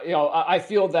 But I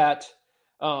feel that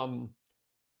the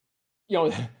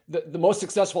most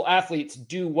successful athletes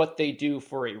do what they do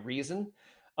for a reason,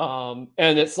 and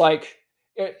it's like,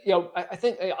 I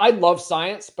think I love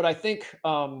science, but I think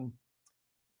a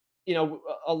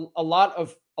lot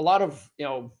of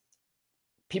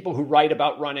people who write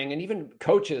about running and even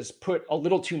coaches put a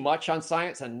little too much on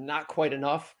science and not quite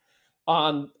enough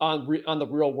on the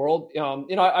real world.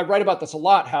 I write about this a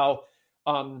lot, how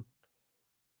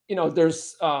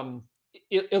there's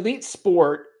elite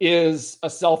sport is a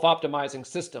self-optimizing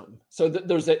system. So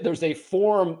there's a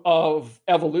form of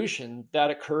evolution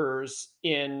that occurs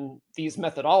in these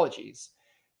methodologies,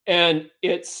 and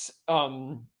it's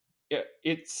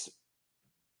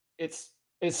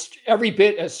every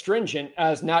bit as stringent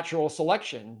as natural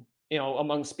selection,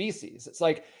 among species. It's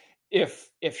like,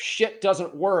 if shit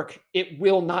doesn't work, it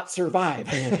will not survive.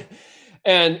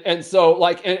 And so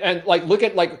like, and like, look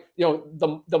at like,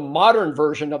 the modern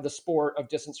version of the sport of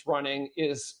distance running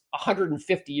is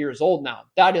 150 years old now.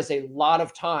 That is a lot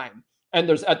of time. And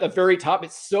there's, at the very top,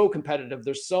 it's so competitive.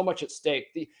 There's so much at stake.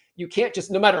 You can't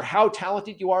just, no matter how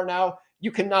talented you are now,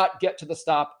 you cannot get to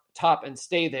the top and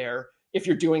stay there if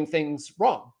you're doing things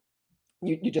wrong.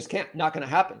 You just can't, not going to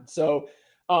happen. So,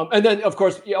 and then of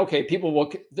course, okay, people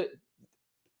will,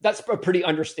 that's a pretty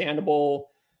understandable,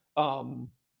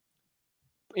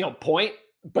 point.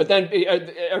 But then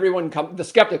the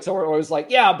skeptics are always like,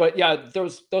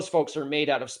 those folks are made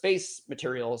out of space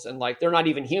materials and like, they're not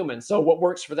even human. So what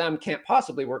works for them can't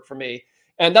possibly work for me.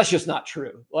 And that's just not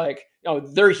true. Like,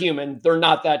 they're human. They're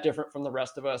not that different from the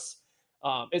rest of us.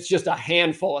 It's just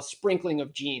a sprinkling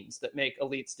of genes that make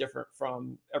elites different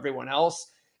from everyone else.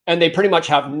 And they pretty much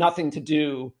have nothing to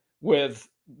do with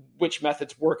which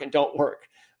methods work and don't work.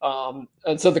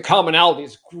 And so the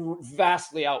commonalities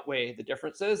vastly outweigh the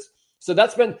differences. So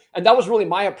that was really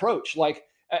my approach. Like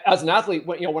as an athlete,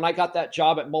 when I got that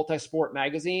job at Multisport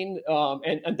magazine,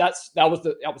 and I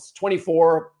was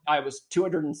 24, I was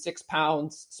 206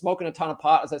 pounds, smoking a ton of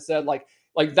pot, as I said, like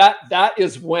that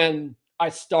is when I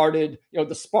started,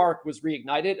 the spark was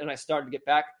reignited and I started to get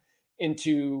back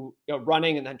into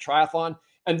running and then triathlon.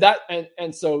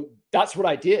 And so that's what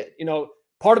I did.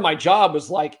 Part of my job was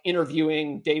like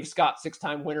interviewing Dave Scott,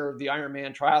 6-time winner of the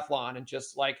Ironman triathlon, and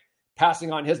just like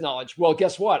passing on his knowledge. Well,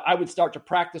 guess what? I would start to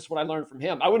practice what I learned from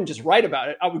him. I wouldn't just write about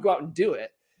it. I would go out and do it.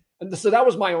 And so that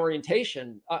was my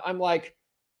orientation. I'm like,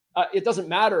 it doesn't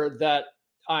matter that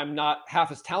I'm not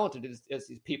half as talented as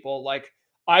these people. Like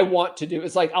I want to do,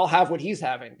 it's like, I'll have what he's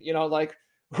having, like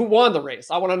who won the race?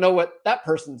 I want to know what that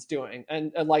person's doing.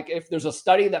 And like, if there's a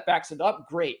study that backs it up,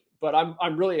 great. But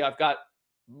I've got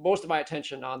most of my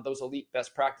attention on those elite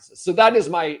best practices. So that is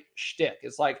my shtick.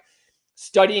 It's like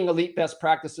studying elite best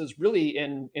practices really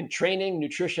in training,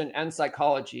 nutrition, and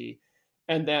psychology,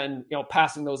 and then,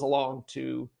 passing those along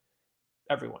to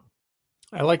everyone.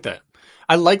 I like that.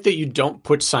 I like that you don't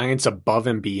put science above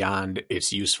and beyond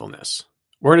its usefulness.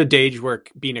 We're in a age where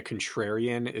being a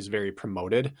contrarian is very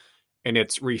promoted, and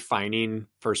it's refining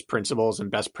first principles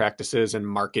and best practices in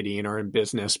marketing or in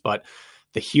business. But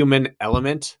the human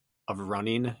element of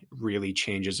running really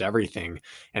changes everything.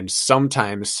 And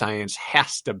sometimes science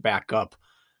has to back up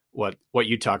what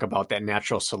you talk about, that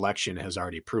natural selection has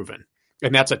already proven.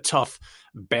 And that's a tough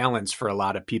balance for a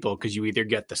lot of people, because you either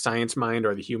get the science mind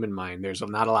or the human mind. There's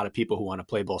not a lot of people who want to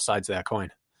play both sides of that coin.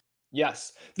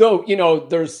 Yes. Though,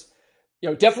 there's,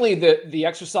 definitely the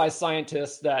exercise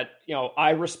scientists that, I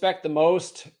respect the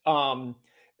most.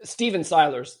 Steven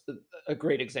Seiler's a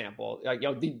great example,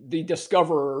 the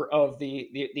discoverer of the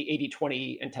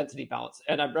 80-20 intensity balance.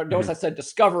 And I notice I said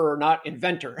discoverer, not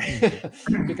inventor,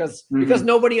 because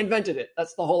nobody invented it.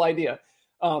 That's the whole idea.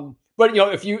 But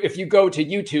if you go to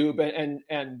YouTube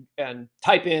and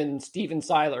type in Steven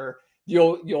Seiler,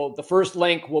 the first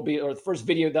link will be, or the first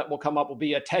video that will come up will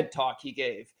be a TED talk he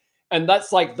gave. And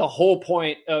that's like the whole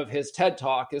point of his TED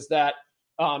talk, is that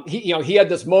he had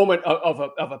this moment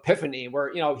of epiphany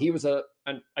where, he was a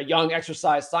young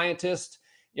exercise scientist,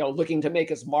 looking to make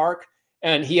his mark.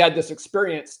 And he had this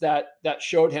experience that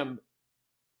showed him,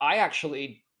 I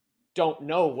actually don't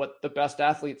know what the best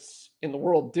athletes in the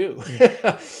world do.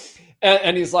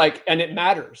 and he's like, and it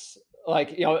matters.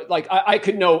 Like, I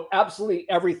could know absolutely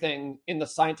everything in the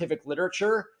scientific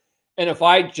literature. And if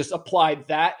I just applied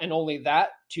that and only that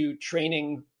to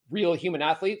training real human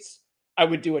athletes, I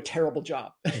would do a terrible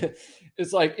job.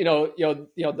 It's like,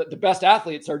 the best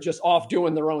athletes are just off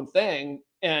doing their own thing.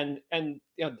 And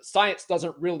science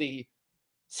doesn't really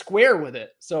square with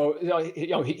it. So,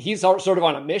 he's sort of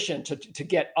on a mission to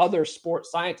get other sports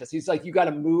scientists. He's like, you got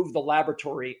to move the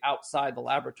laboratory outside the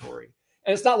laboratory.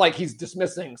 And it's not like he's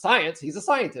dismissing science. He's a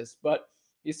scientist, but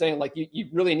he's saying like, you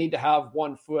really need to have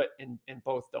one foot in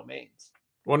both domains.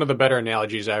 One of the better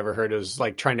analogies I ever heard is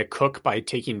like trying to cook by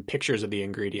taking pictures of the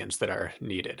ingredients that are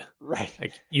needed. Right.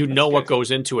 Like, what goes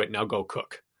into it. Now go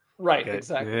cook. Right. Okay?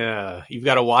 Exactly. Yeah. You've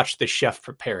got to watch the chef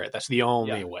prepare it. That's the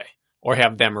only way, or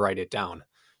have them write it down.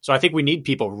 So I think we need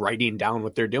people writing down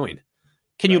what they're doing.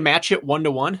 Can you match it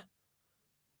 1-to-1?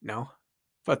 No,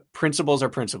 but principles are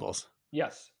principles.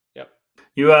 Yes. Yep.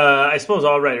 I suppose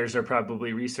all writers are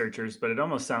probably researchers, but it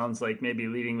almost sounds like maybe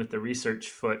leading with the research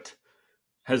foot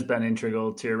has been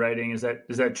integral to your writing. Is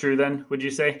that true then, would you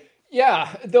say?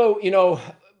 Yeah. Though,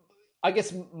 I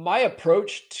guess my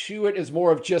approach to it is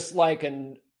more of just like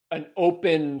an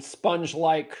open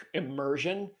sponge-like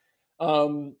immersion.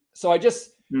 So I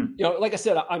just, like I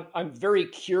said, I'm very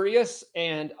curious,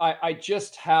 and I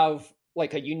just have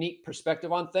like a unique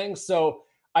perspective on things. So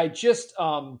I just,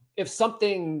 if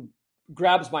something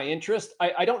grabs my interest,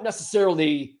 I don't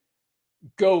necessarily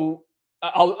go,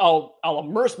 I'll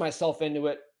immerse myself into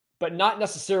it, but not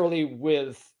necessarily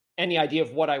with any idea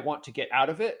of what I want to get out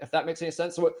of it, if that makes any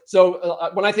sense. So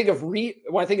when I think of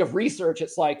research,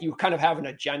 it's like you kind of have an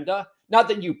agenda, not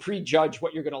that you prejudge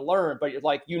what you're going to learn, but you're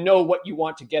like, what you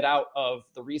want to get out of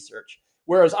the research.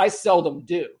 Whereas I seldom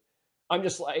do. I'm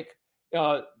just like,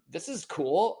 this is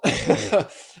cool.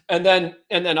 and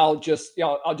then I'll just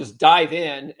dive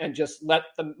in and just let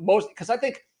because I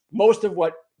think most of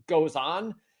what goes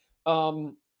on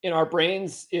in our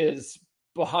brains is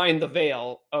behind the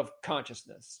veil of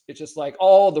consciousness. It's just like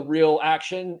all the real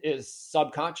action is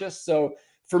subconscious. So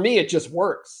for me, it just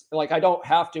works. Like I don't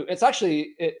have to. It's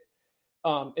actually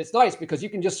it's nice because you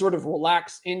can just sort of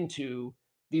relax into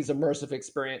these immersive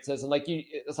experiences. And like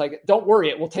it's like, don't worry,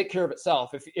 it will take care of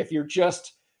itself. If you're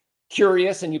just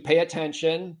curious and you pay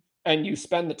attention and you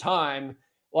spend the time,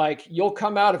 like you'll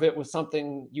come out of it with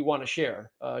something you want to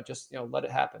share. Just, let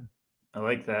it happen. I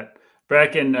like that.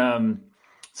 Bracken,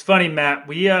 it's funny, Matt,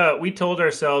 we told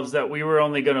ourselves that we were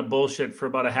only going to bullshit for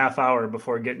about a half hour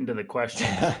before getting to the questions.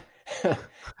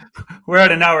 We're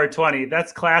at an hour 20.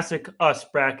 That's classic us,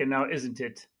 Bracken, now, isn't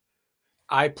it?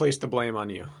 I place the blame on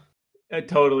you.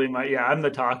 Totally. I'm the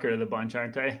talker of the bunch,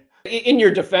 aren't I? In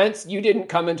your defense, you didn't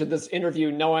come into this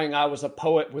interview knowing I was a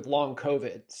poet with long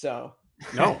COVID. So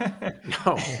no.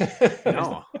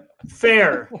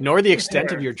 Fair. Nor the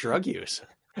extent of your drug use.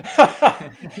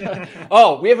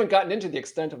 Oh, we haven't gotten into the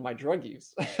extent of my drug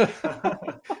use.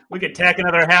 We could tack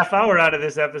another half hour out of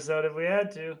this episode if we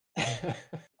had to.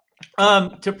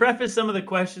 To preface some of the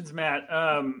questions, Matt,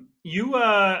 are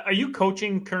you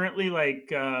coaching currently, like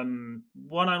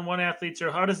one-on-one athletes,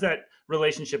 or how does that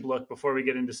relationship look before we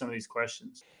get into some of these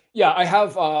questions? Yeah, I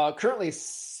have currently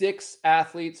 6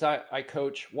 athletes I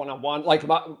coach one-on-one. Like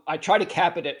I try to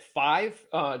cap it at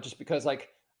 5, just because like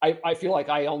I feel like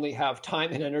I only have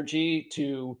time and energy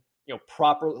to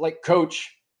properly like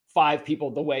coach 5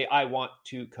 people the way I want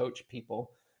to coach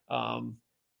people.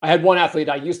 I had one athlete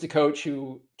I used to coach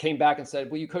who came back and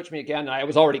said, "Will you coach me again?" And I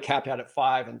was already capped out at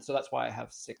 5, and so that's why I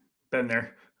have 6. Been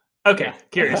there. Okay, yeah.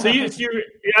 Curious. So you're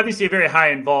obviously a very high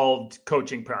involved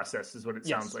coaching process is what it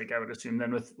sounds like, I would assume,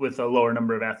 then with a lower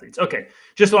number of athletes. Okay,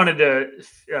 just wanted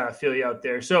to feel you out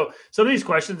there. So some of these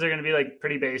questions are going to be like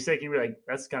pretty basic. You'll be like,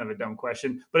 that's kind of a dumb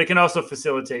question, but it can also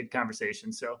facilitate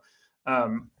conversation. So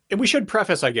and we should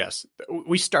preface, I guess,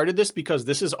 we started this because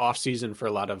this is off season for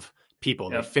a lot of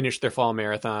people. Yep. They finished their fall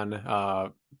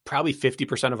marathon. Probably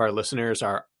 50% of our listeners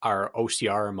are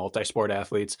OCR or multi-sport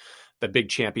athletes. The big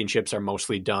championships are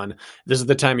mostly done. This is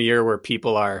the time of year where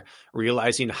people are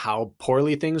realizing how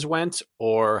poorly things went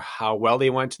or how well they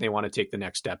went, and they want to take the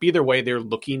next step. Either way, they're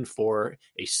looking for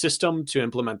a system to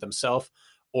implement themselves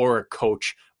or a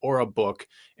coach or a book.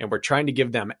 And we're trying to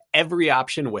give them every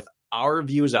option with our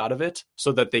views out of it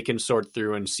so that they can sort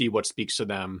through and see what speaks to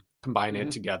them, combine it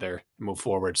together, and move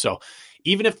forward. So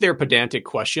even if they're pedantic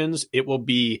questions, it will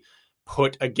be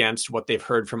put against what they've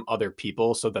heard from other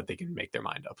people so that they can make their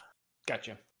mind up.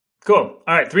 Gotcha. Cool.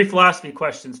 All right. 3 philosophy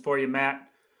questions for you, Matt,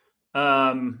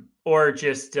 or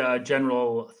just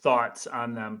general thoughts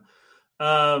on them.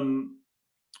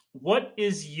 What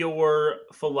is your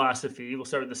philosophy? We'll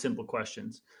start with the simple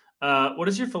questions. What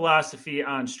is your philosophy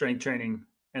on strength training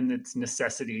and its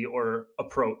necessity or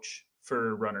approach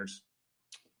for runners?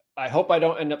 I hope I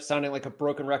don't end up sounding like a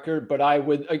broken record, but I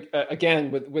would,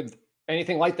 again, with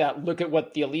anything like that, look at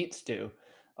what the elites do.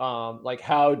 Like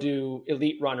how do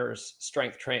elite runners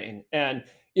strength train? And,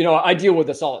 I deal with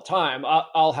this all the time.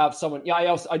 I'll have someone,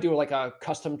 I do like a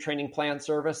custom training plan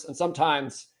service. And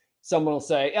sometimes someone will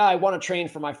say, I want to train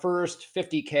for my first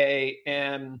 50K.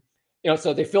 And,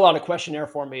 so they fill out a questionnaire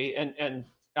for me and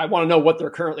I want to know what they're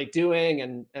currently doing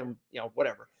and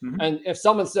whatever. Mm-hmm. And if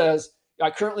someone says, I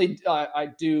currently, I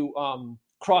do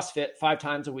CrossFit 5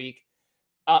 times a week,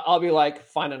 I'll be like,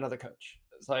 find another coach.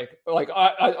 It's like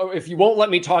if you won't let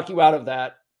me talk you out of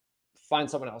that, find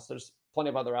someone else. There's plenty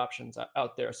of other options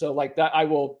out there. So like that, I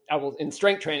will in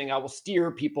strength training, I will steer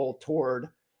people toward.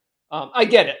 I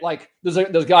get it. Like there's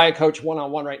a guy I coach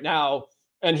one-on-one right now,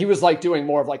 and he was like doing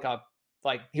more of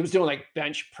he was doing like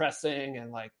bench pressing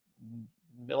and like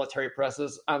military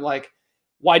presses. I'm like,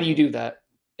 why do you do that?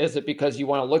 Is it because you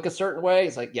want to look a certain way?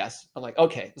 He's like, yes. I'm like,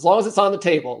 okay, as long as it's on the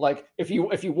table. Like if you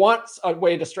want a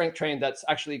way to strength train that's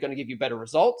actually going to give you better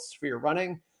results for your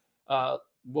running,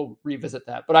 we'll revisit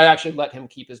that. But I actually let him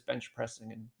keep his bench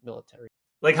pressing and military.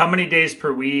 Like how many days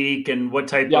per week and what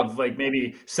type of like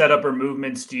maybe setup or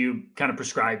movements do you kind of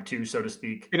prescribe to, so to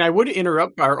speak? And I would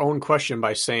interrupt our own question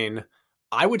by saying,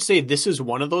 I would say this is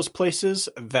one of those places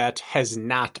that has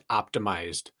not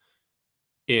optimized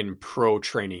in pro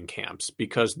training camps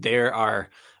because there are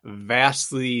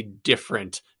vastly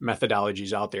different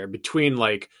methodologies out there between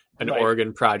like an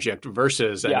Oregon project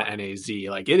versus an NAZ.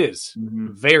 Like it is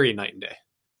very night and day.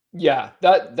 Yeah,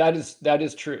 that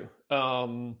is true.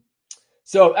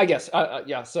 So I guess,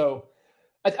 so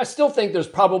I still think there's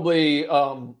probably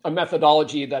a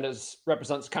methodology that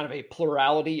represents kind of a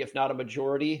plurality, if not a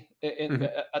majority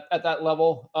at that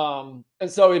level.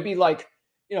 And so it'd be like,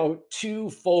 2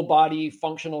 full body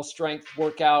functional strength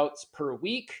workouts per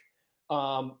week.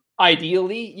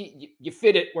 Ideally, you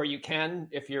fit it where you can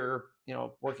if you're,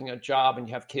 working a job and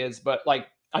you have kids, but like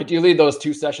ideally those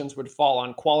 2 sessions would fall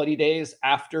on quality days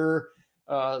after,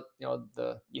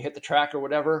 you hit the track or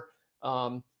whatever.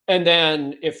 And And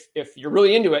then if you're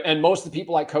really into it, and most of the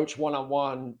people I coach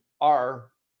one-on-one are,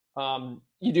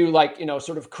 you do like,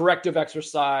 sort of corrective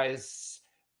exercise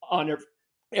on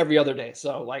every other day.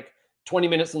 So like 20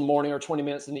 minutes in the morning or 20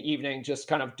 minutes in the evening, just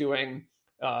kind of doing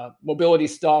mobility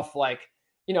stuff, like,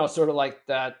 sort of like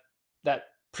that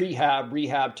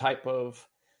rehab type of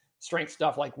strength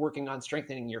stuff, like working on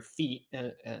strengthening your feet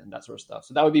and that sort of stuff.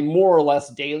 So that would be more or less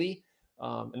daily.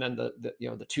 And then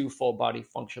the 2 full body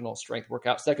functional strength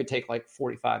workouts that could take like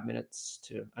 45 minutes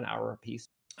to an hour a piece.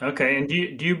 Okay. And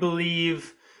do you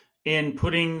believe in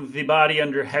putting the body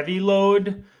under heavy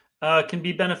load can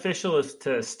be beneficial as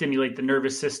to stimulate the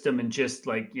nervous system and just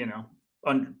like,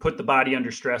 put the body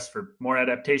under stress for more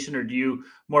adaptation? Or do you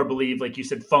more believe, like you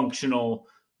said, functional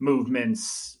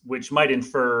movements, which might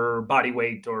infer body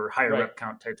weight or higher rep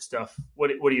count type stuff? What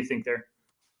do you think there?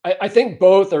 I think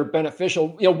both are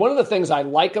beneficial. One of the things I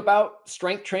like about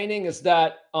strength training is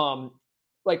that,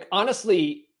 like,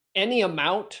 honestly, any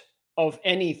amount of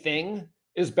anything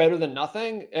is better than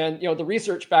nothing. And, the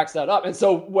research backs that up. And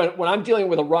so when I'm dealing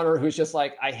with a runner who's just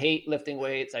like, I hate lifting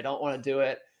weights, I don't want to do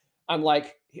it, I'm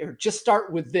like, here, just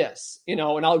start with this, and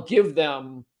I'll give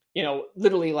them,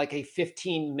 literally like a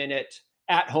 15-minute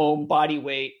at-home body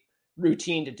weight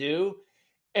routine to do.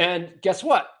 And guess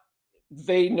what?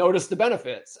 They notice the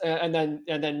benefits, and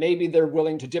then maybe they're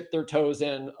willing to dip their toes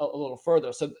in a little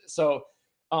further. So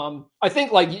I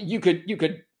think like you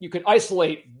could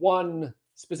isolate one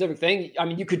specific thing. I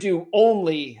mean, you could do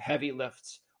only heavy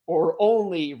lifts or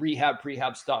only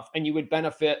prehab stuff, and you would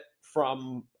benefit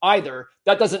from either.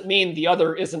 That doesn't mean the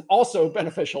other isn't also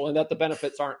beneficial and that the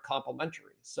benefits aren't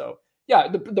complementary. So yeah,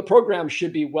 the program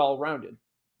should be well-rounded.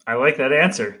 I like that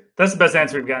answer. That's the best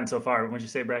answer we've gotten so far. What'd you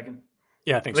say, Bracken?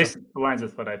 Yeah, I think At least so. it aligns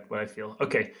with what I feel.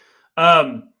 Okay.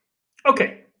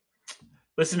 Okay.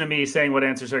 Listen to me saying what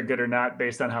answers are good or not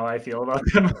based on how I feel about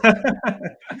them.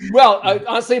 Well,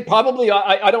 honestly, probably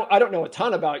I don't know a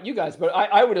ton about you guys, but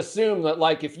I would assume that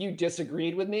like if you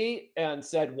disagreed with me and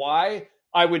said why,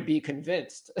 I would be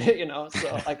convinced.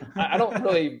 So like I don't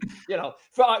really,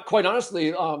 quite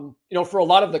honestly, for a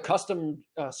lot of the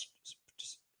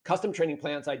custom training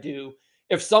plans I do,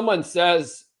 if someone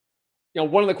says,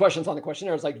 one of the questions on the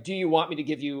questionnaire is like, do you want me to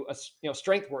give you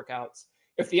strength workouts?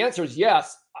 If the answer is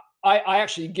yes, I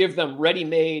actually give them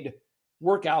ready-made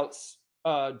workouts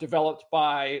developed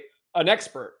by an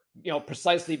expert,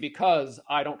 precisely because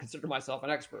I don't consider myself an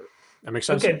expert. That makes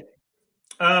sense. Okay.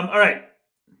 All right.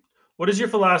 What is your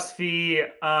philosophy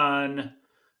on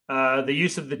the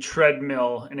use of the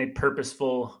treadmill in a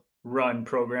purposeful run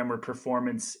program where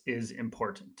performance is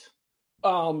important?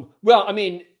 Well, I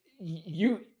mean,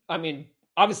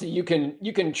 obviously you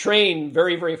can train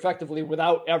very, very effectively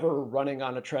without ever running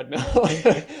on a treadmill.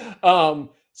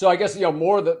 So I guess,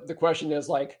 more the question is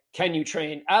like, can you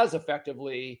train as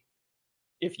effectively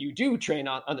if you do train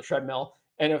on the treadmill?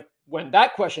 And when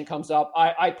that question comes up,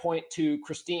 I point to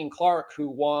Christine Clark, who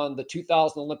won the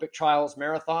 2000 Olympic trials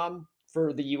marathon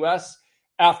for the US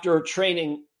after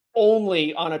training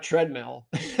only on a treadmill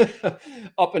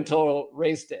up until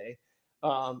race day.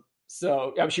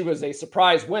 So she was a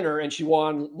surprise winner, and she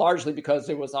won largely because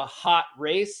it was a hot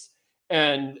race,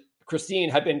 and Christine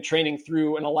had been training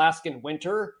through an Alaskan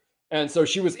winter. And so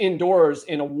she was indoors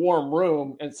in a warm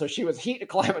room. And so she was heat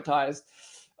acclimatized.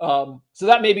 So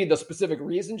that may be the specific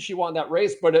reason she won that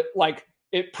race, but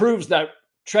it proves that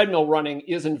treadmill running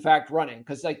is in fact running,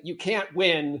 because like you can't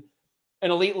win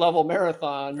an elite level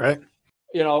marathon, right,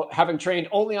 having trained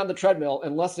only on the treadmill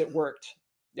unless it worked.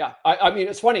 Yeah. I mean,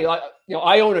 it's funny,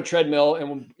 I own a treadmill,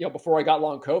 and before I got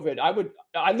long COVID,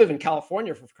 I live in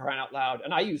California, for crying out loud,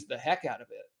 and I use the heck out of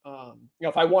it.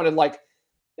 If I wanted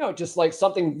just like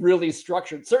something really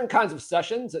structured, certain kinds of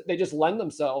sessions, they just lend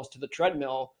themselves to the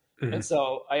treadmill. Mm-hmm. And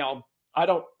so I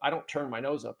don't turn my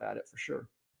nose up at it for sure.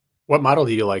 What model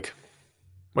do you like?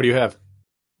 What do you have?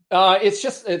 It's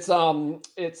just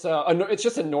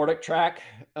a Nordic track.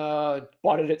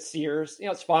 Bought it at Sears.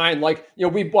 It's fine. Like,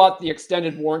 we bought the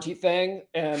extended warranty thing,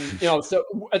 and so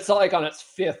it's like on its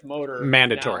 5th motor.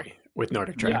 Mandatory now. With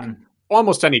Nordic track. Yeah.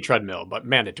 Almost any treadmill, but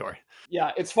mandatory.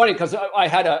 Yeah, it's funny because I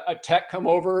had a tech come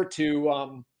over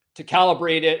to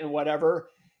calibrate it and whatever,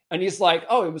 and he's like,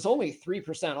 "Oh, it was only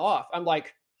 3% off." I'm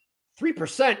like,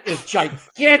 3% is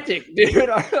gigantic, dude.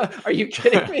 Are you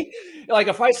kidding me? Like,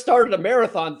 if I started a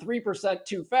marathon 3%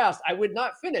 too fast, I would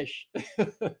not finish.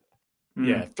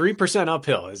 Yeah, 3%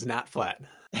 uphill is not flat.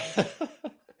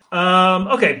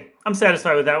 Okay, I'm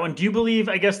satisfied with that one. Do you believe,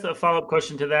 I guess the follow-up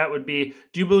question to that would be,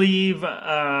 do you believe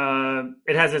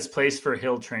it has its place for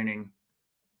hill training?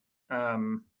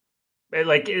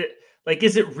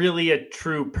 Is it really a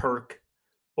true perk?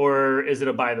 or is it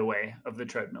a by the way of the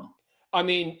treadmill? I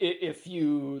mean, if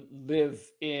you live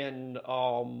in,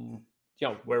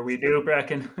 where we do,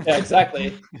 Bracken. Yeah,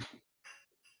 exactly.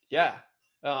 Yeah.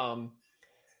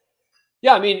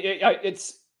 Yeah. I mean,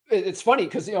 it's funny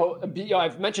because,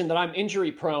 I've mentioned that I'm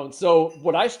injury prone. So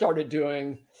what I started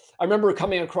doing, I remember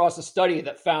coming across a study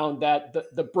that found that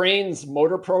the brain's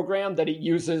motor program that it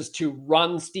uses to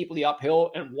run steeply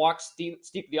uphill and walk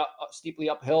steeply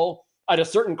uphill at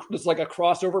there's like a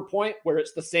crossover point where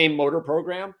it's the same motor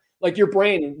program. Like your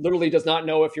brain literally does not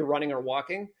know if you're running or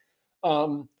walking.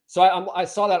 So I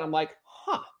saw that. I'm like,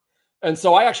 huh. And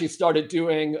so I actually started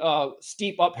doing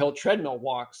steep uphill treadmill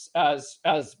walks as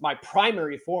my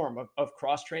primary form of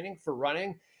cross training for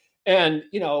running. And,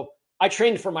 I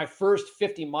trained for my first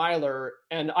 50 miler,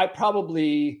 and I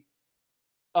probably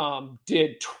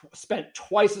spent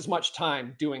twice as much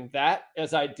time doing that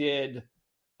as I did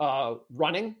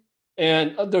running.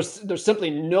 And there's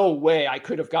simply no way I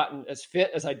could have gotten as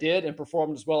fit as I did and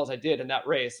performed as well as I did in that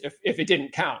race if it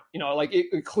didn't count.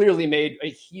 It clearly made a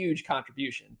huge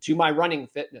contribution to my running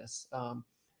fitness.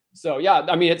 So yeah,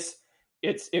 I mean, it's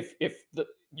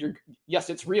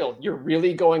real. You're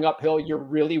really going uphill. You're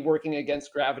really working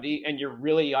against gravity, and you're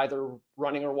really either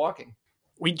running or walking.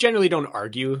 We generally don't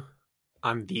argue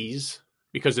on these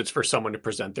because it's for someone to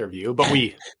present their view, but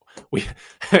we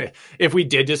if we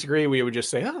did disagree, we would just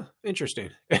say, oh, interesting.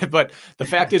 But the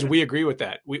fact is we agree with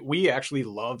that. We actually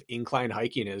love incline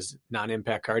hiking as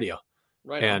non-impact cardio.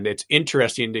 Right. And it's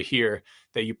interesting to hear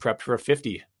that you prepped for a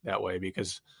 50 that way,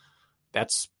 because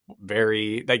that's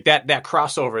very like that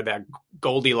crossover, that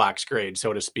Goldilocks grade,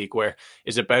 so to speak, where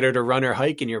is it better to run or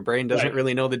hike and your brain doesn't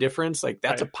really know the difference? Like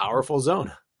that's a powerful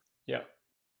zone. Yeah.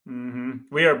 Mm-hmm.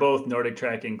 We are both Nordic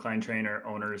Track incline trainer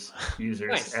owners, users,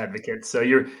 nice. Advocates. So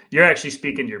you're actually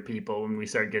speaking to your people when we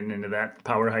start getting into that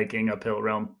power hiking uphill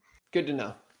realm. Good to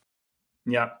know.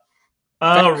 Yeah.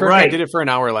 Kirk, right. I did it for an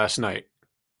hour last night.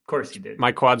 Of course you did.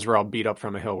 My quads were all beat up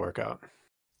from a hill workout.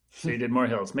 So you did more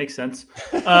hills. Makes sense.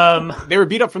 They were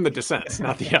beat up from the descents,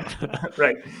 not the up.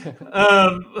 Right.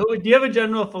 Do you have a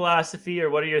general philosophy, or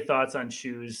what are your thoughts on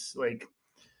shoes? Like,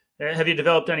 have you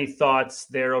developed any thoughts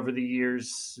there over the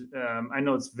years? I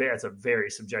know that's a very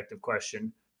subjective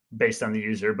question based on the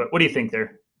user, but what do you think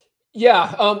there?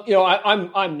 Yeah,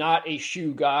 I'm not a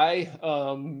shoe guy.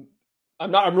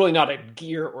 I'm really not a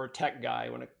gear or tech guy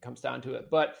when it comes down to it.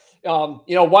 But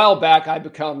a while back, I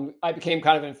became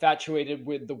kind of infatuated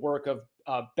with the work of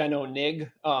Ben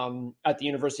O'Nig at the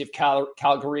University of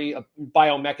Calgary, a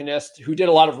biomechanist who did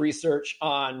a lot of research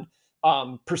on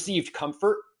perceived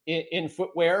comfort in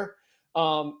footwear.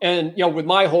 And with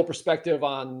my whole perspective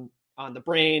on the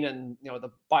brain and the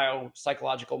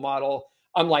biopsychological model,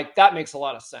 I'm like, that makes a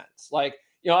lot of sense. Like,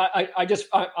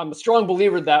 I'm a strong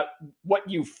believer that what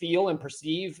you feel and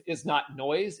perceive is not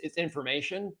noise, it's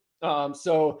information.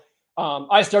 So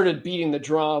I started beating the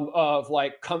drum of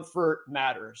like comfort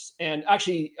matters. And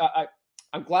actually,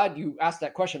 I'm glad you asked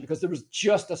that question, because there was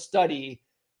just a study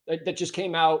that just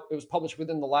came out. It was published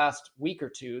within the last week or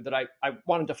two that I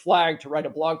wanted to flag to write a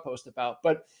blog post about.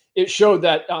 But it showed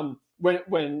that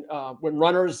when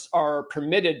runners are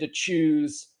permitted to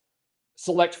choose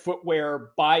select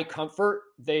footwear by comfort,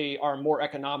 they are more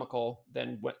economical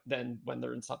than when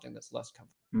they're in something that's less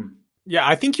comfortable. Yeah,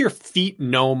 I think your feet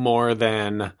know more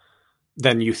than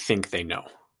you think they know.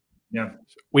 Yeah.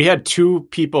 We had two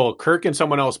people, Kirk and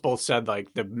someone else, both said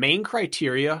like the main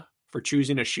criteria for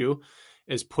choosing a shoe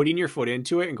is putting your foot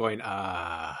into it and going,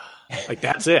 like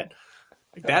that's it.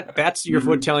 Like that's your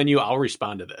foot telling you, I'll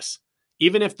respond to this.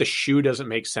 Even if the shoe doesn't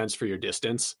make sense for your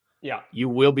distance, you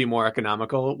will be more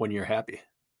economical when you're happy.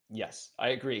 Yes, I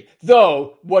agree.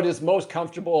 Though what is most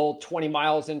comfortable 20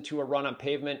 miles into a run on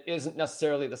pavement isn't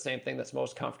necessarily the same thing that's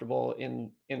most comfortable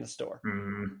in the store.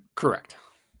 Correct.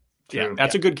 True. Yeah,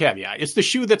 that's a good caveat. It's the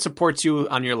shoe that supports you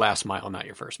on your last mile, not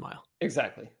your first mile.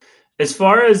 Exactly. As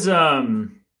far as a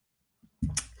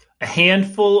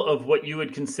handful of what you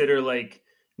would consider like,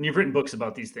 and you've written books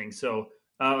about these things, so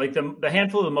like the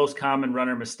handful of the most common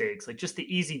runner mistakes, like just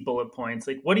the easy bullet points,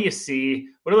 like what do you see?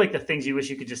 What are like the things you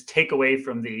wish you could just take away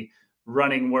from the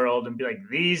running world and be like,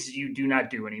 these you do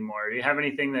not do anymore? Do you have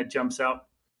anything that jumps out?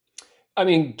 I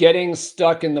mean, getting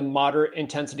stuck in the moderate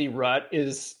intensity rut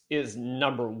is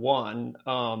number one,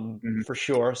 for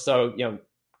sure. So,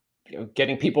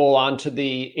 getting people onto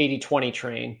the 80-20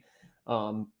 train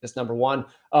is number one.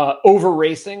 Over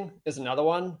racing is another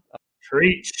one.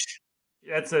 Preach.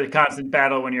 That's a constant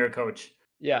battle when you're a coach.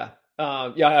 Yeah.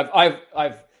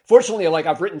 I've fortunately, like,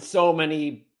 I've written so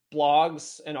many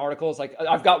blogs and articles. Like,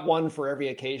 I've got one for every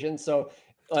occasion. So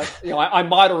I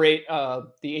moderate the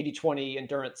 80/20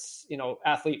 endurance,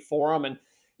 athlete forum. And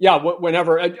yeah,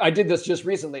 whenever I did this just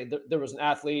recently, there was an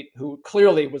athlete who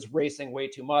clearly was racing way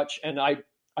too much. And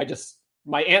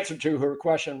my answer to her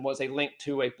question was a link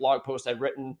to a blog post I'd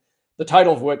written, the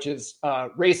title of which is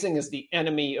Racing is the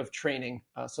Enemy of Training.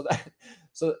 So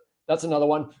that's another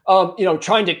one.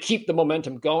 Trying to keep the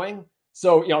momentum going.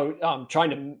 So, trying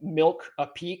to milk a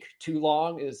peak too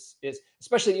long is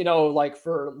especially, like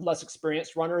for less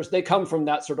experienced runners, they come from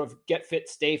that sort of get fit,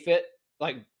 stay fit,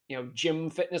 like, gym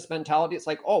fitness mentality. It's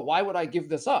like, oh, why would I give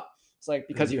this up? It's like,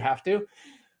 because you have to.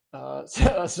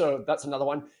 So that's another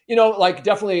one, like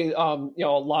definitely, a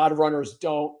lot of runners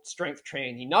don't strength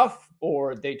train enough,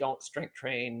 or they don't strength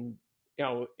train,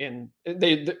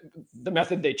 the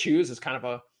method they choose is kind of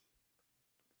a,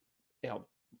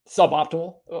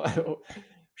 suboptimal, I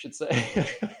should say.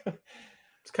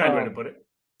 It's kind of way to put it.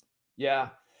 Yeah.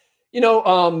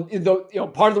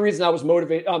 Part of the reason I was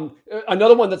motivated,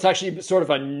 another one that's actually sort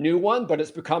of a new one, but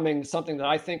it's becoming something that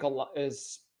I think a lot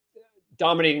is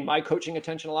dominating my coaching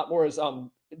attention a lot more, is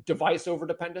device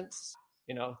overdependence.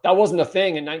 That wasn't a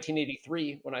thing in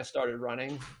 1983 when I started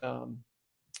running.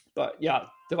 But yeah,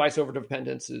 device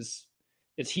overdependence is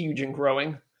huge and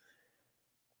growing.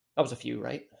 That was a few,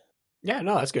 right? Yeah,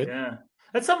 no, that's good. Yeah.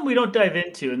 That's something we don't dive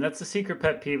into, and that's a secret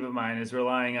pet peeve of mine, is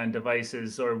relying on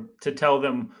devices or to tell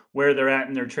them where they're at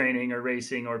in their training or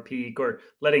racing or peak, or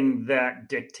letting that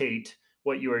dictate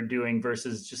what you are doing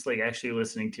versus just like actually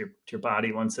listening to your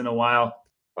body once in a while.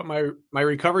 But my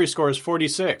recovery score is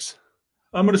 46.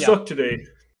 I'm going to suck today.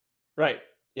 Right.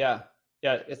 Yeah.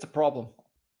 Yeah. It's a problem.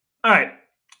 All right.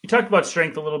 You talked about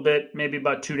strength a little bit, maybe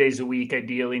about 2 days a week,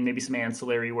 ideally, maybe some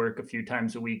ancillary work a few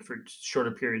times a week for shorter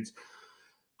periods.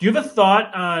 Do you have a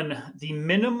thought on the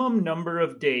minimum number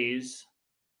of days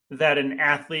that an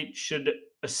athlete should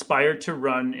aspire to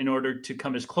run in order to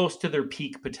come as close to their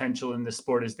peak potential in the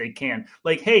sport as they can?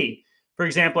 Like, hey, for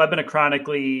example, I've been a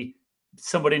chronically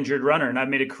somewhat injured runner, and I've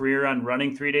made a career on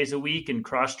running 3 days a week and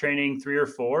cross training 3 or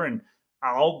 4, and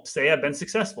I'll say I've been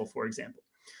successful, for example.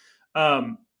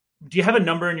 Do you have a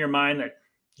number in your mind that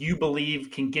you believe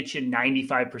can get you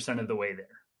 95% of the way there?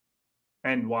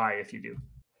 And why, if you do?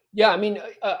 Yeah, I mean,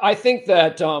 I think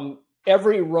that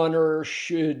every runner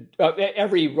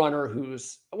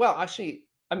who's, well, actually,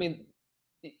 I mean,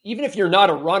 even if you're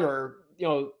not a runner,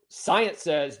 science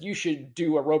says you should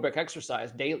do aerobic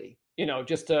exercise daily,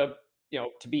 just to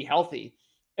be healthy.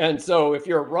 And so if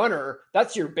you're a runner,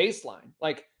 that's your baseline.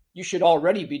 Like, you should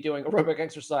already be doing aerobic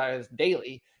exercise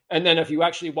daily. And then if you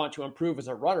actually want to improve as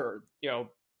a runner,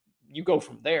 you go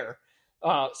from there.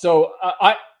 So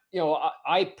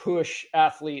I push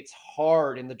athletes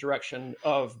hard in the direction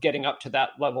of getting up to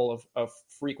that level of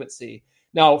frequency.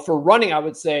 Now, for running, I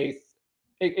would say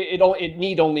it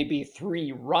need only be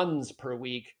 3 runs per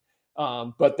week,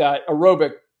 but that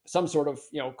aerobic, some sort of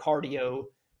cardio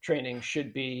training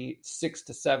should be 6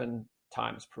 to 7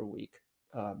 times per week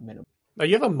minimum. Now,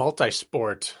 you have a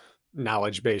multi-sport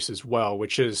knowledge base as well,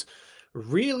 which is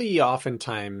really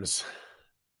oftentimes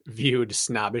viewed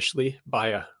snobbishly by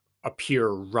a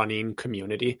pure running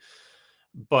community.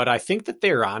 But I think that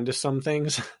they're onto some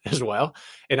things as well.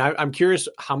 And I'm curious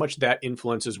how much that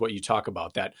influences what you talk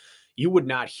about, that you would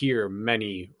not hear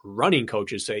many running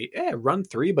coaches say, run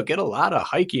 3, but get a lot of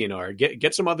hiking or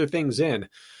get some other things in.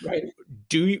 Right.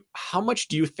 How much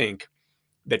do you think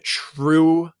that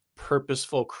true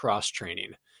purposeful cross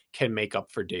training can make up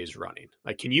for days running?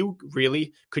 Like, could you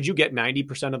get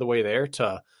 90% of the way there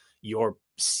to your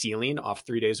ceiling off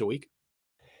 3 days a week?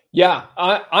 Yeah,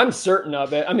 I'm certain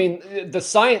of it. I mean, the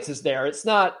science is there.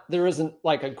 There isn't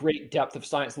like a great depth of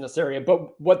science in this area,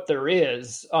 but what there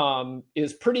is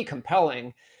pretty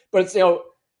compelling. But it's,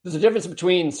 there's a difference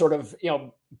between sort of,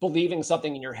 believing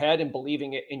something in your head and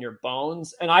believing it in your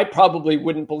bones. And I probably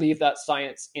wouldn't believe that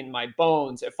science in my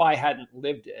bones if I hadn't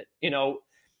lived it.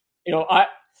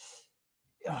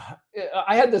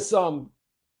 I had this,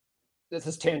 this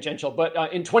is tangential,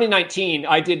 but in 2019,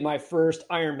 I did my first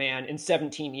Ironman in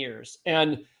 17 years.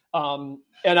 And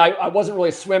I wasn't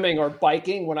really swimming or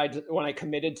biking when I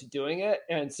committed to doing it.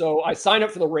 And so I signed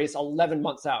up for the race 11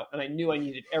 months out, and I knew I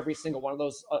needed every single one of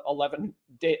those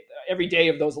every day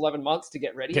of those 11 months to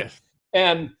get ready. Yeah.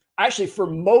 And actually, for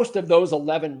most of those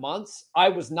 11 months, I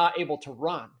was not able to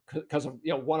run because of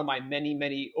one of my many,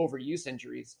 many overuse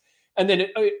injuries. And then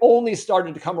it only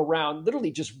started to come around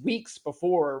literally just weeks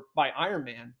before my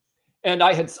Ironman. And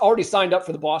I had already signed up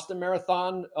for the Boston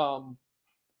Marathon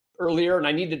earlier, and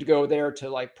I needed to go there to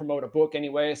like promote a book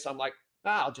anyway. So I'm like,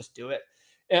 I'll just do it.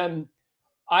 And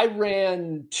I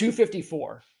ran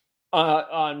 2:54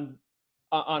 on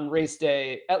on race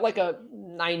day at like a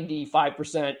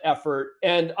 95% effort.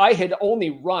 And I had only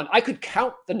run, I could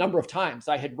count the number of times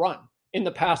I had run in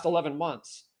the past 11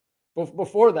 months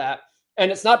before that.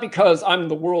 And it's not because I'm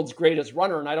the world's greatest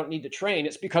runner and I don't need to train.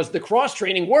 It's because the cross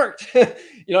training worked. You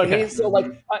know what I mean? So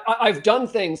like I've done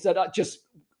things that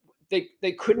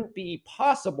they couldn't be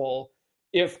possible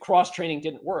if cross training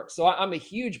didn't work. So I'm a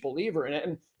huge believer in it.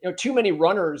 And you know, too many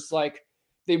runners, like,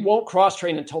 they won't cross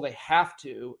train until they have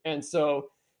to. And so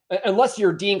unless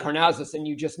you're Dean Karnazes and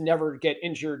you just never get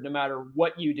injured no matter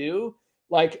what you do,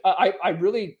 like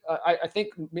I think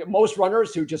most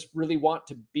runners who just really want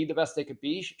to be the best they could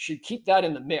be should keep that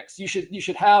in the mix. You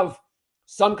should have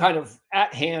some kind of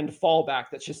at hand fallback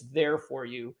that's just there for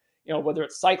you, you know, whether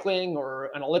it's cycling or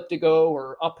an elliptigo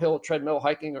or uphill treadmill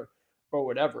hiking or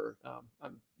whatever.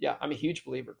 I'm a huge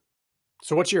believer.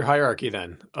 So what's your hierarchy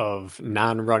then of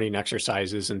non-running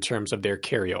exercises in terms of their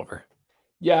carryover?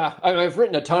 Yeah, I've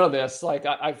written a ton of this. Like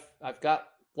I've got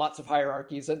lots of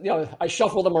hierarchies, and you know, I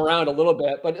shuffle them around a little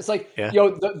bit. But it's like, you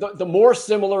know, the more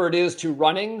similar it is to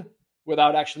running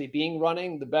without actually being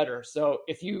running, the better. So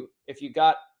if you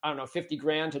got, I don't know, 50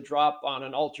 grand to drop on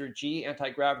an Ultra G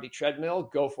anti-gravity treadmill,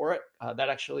 go for it. That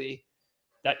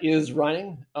is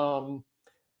running.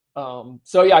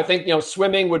 So yeah, I think, you know,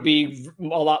 swimming would be a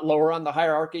lot lower on the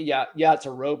hierarchy. Yeah, it's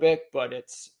aerobic, but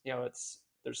it's, you know, it's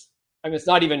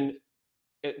not even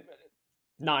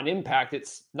non-impact,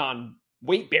 it's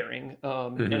non-weight bearing,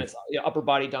 and it's upper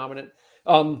body dominant.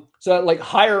 So like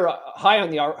high on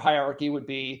the hierarchy would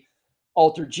be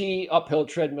Ultra G, uphill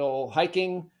treadmill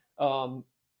hiking. I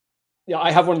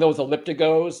have one of those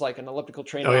elliptigos, like an elliptical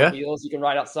trainer on wheels you can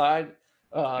ride outside.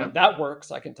 That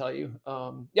works, I can tell you.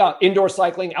 Indoor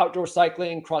cycling, outdoor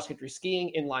cycling, cross-country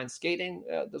skiing, inline skating.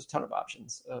 There's a ton of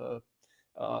options.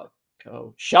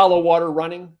 Shallow water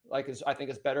running, I think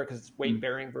is better because it's weight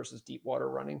bearing versus deep water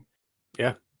running.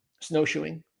 Yeah.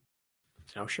 Snowshoeing.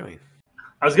 I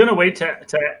was going to wait to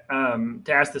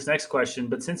ask this next question,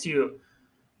 but since you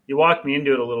walked me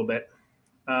into it a little bit,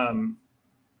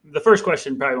 the first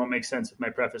question probably won't make sense with my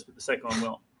preface, but the second one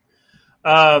will.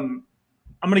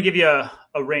 I'm going to give you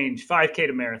a range, 5K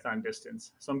to marathon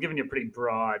distance. So I'm giving you a pretty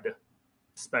broad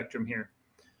spectrum here.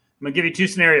 I'm going to give you two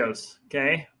scenarios,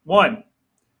 okay? One,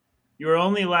 you are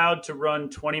only allowed to run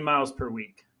 20 miles per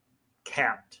week,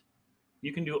 capped.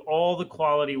 You can do all the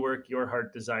quality work your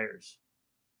heart desires.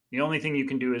 The only thing you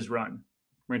can do is run.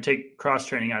 We're going to take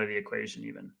cross-training out of the equation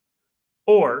even.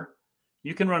 Or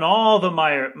you can run all the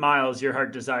miles your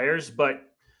heart desires, but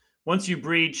once you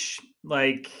breach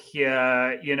your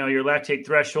lactate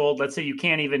threshold, let's say you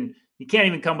can't even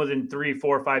come within 3,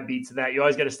 4, 5 beats of that. You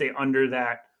always got to stay under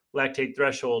that lactate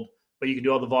threshold, but you can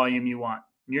do all the volume you want.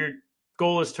 Your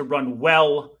goal is to run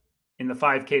well in the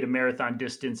 5K to marathon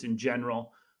distance in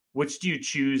general. Which do you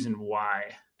choose and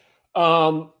why?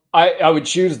 I would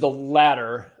choose the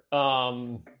latter,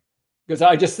 because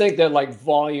I just think that like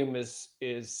volume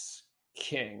is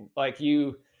king. Like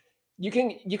you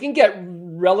can get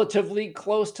relatively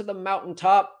close to the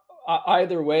mountaintop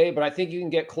either way, but I think you can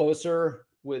get closer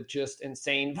with just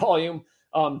insane volume.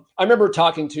 I remember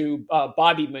talking to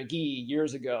Bobby McGee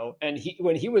years ago, and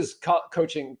when he was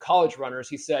coaching college runners,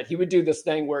 he said he would do this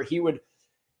thing where he would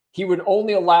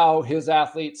only allow his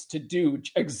athletes to do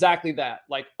exactly that,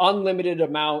 like unlimited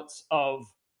amounts of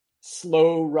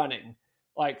slow running,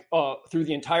 like through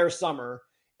the entire summer.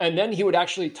 And then he would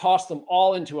actually toss them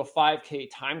all into a 5K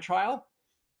time trial.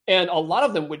 And a lot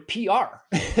of them would PR.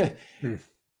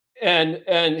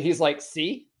 And he's like,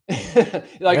 see?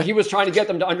 He was trying to get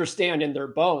them to understand in their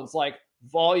bones, like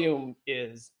volume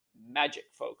is magic,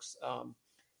 folks.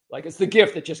 It's the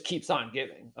gift that just keeps on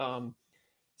giving.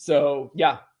 So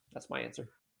yeah, that's my answer.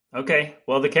 Okay.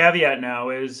 Well, the caveat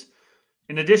now is,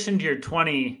 in addition to your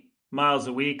 20 miles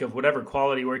a week of whatever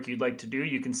quality work you'd like to do,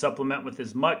 you can supplement with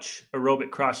as much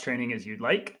aerobic cross training as you'd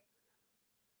like,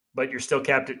 but you're still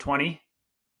capped at 20.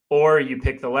 Or you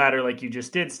pick the latter like you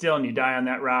just did still, and you die on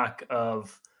that rock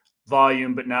of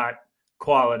volume but not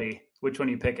quality. Which one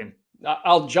are you picking?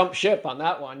 I'll jump ship on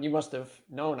that one. You must have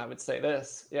known I would say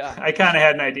this. Yeah. I kind of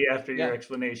had an idea after your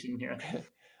explanation here.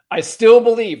 I still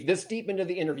believe, this deep into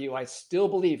the interview, I still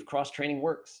believe cross training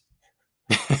works.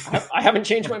 I haven't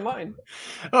changed my mind.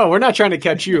 Oh, we're not trying to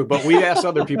catch you, but we ask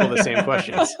other people the same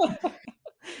questions.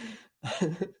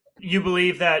 You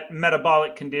believe that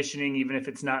metabolic conditioning, even if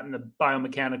it's not in the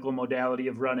biomechanical modality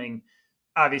of running,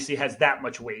 obviously has that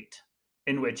much weight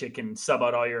in which it can sub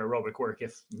out all your aerobic work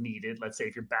if needed. Let's say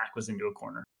if your back was into a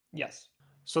corner. Yes.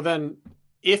 So then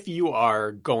if you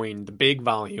are going the big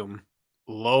volume,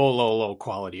 low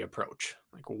quality approach,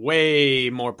 like way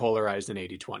more polarized than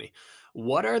 80-20,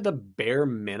 what are the bare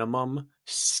minimum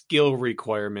skill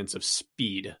requirements of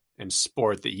speed and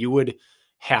sport that you would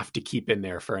have to keep in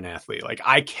there for an athlete? Like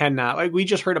I cannot, like we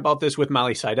just heard about this with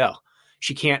Molly Seidel.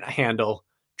 She can't handle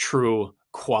true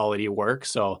quality work.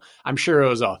 So I'm sure it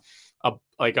was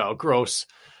a gross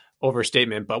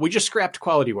overstatement, but we just scrapped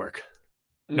quality work.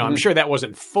 No, I'm sure that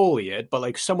wasn't fully it, but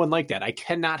like someone like that, I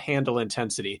cannot handle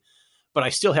intensity, but I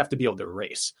still have to be able to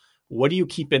race. What do you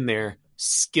keep in there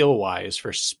skill wise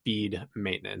for speed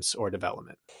maintenance or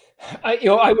development?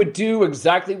 I would do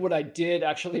exactly what I did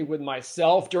actually with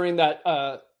myself during that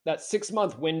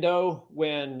 6-month window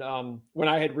when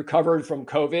I had recovered from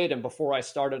COVID and before I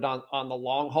started on the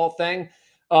long haul thing.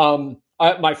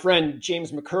 My friend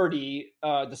James McCurdy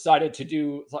decided to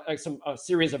do like a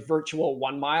series of virtual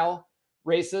 1 mile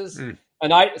races.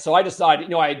 And I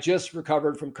decided, I had just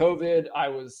recovered from COVID. I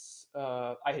was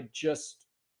on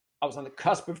the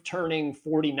cusp of turning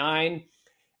 49.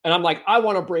 And I'm like, I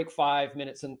want to break 5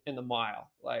 minutes in the mile.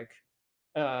 Like,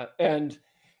 but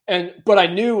I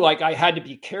knew like I had to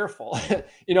be careful, I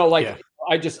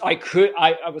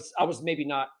was maybe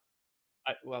not,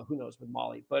 well, who knows with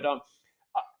Molly, but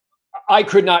I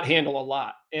could not handle a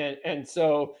lot. And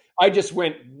so I just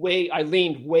I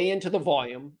leaned way into the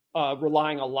volume,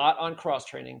 relying a lot on cross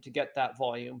training to get that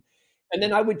volume. And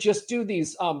then I would just do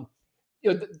these,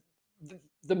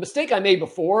 the mistake I made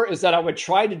before is that I would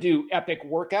try to do epic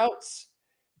workouts,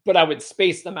 but I would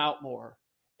space them out more.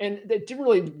 And it didn't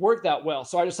really work that well.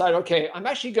 So I decided, okay, I'm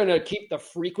actually going to keep the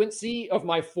frequency of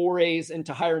my forays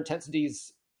into higher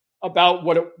intensities about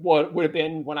what would have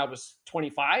been when I was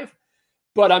 25.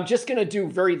 But I'm just going to do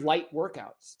very light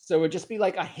workouts. So it would just be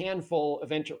like a handful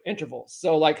of intervals.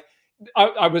 So like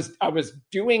I was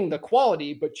doing the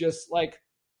quality, but just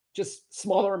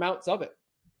smaller amounts of it.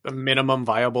 The minimum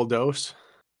viable dose.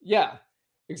 Yeah,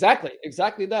 exactly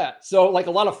that. So like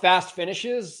a lot of fast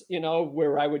finishes,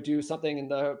 where I would do something in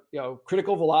the,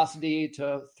 critical velocity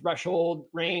to threshold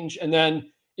range, and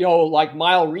then, like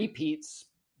mile repeats,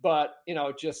 but,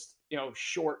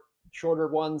 shorter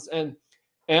ones. And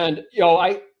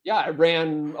I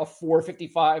ran a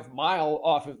 4:55 mile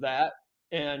off of that.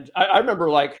 And I remember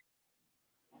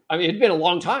it'd been a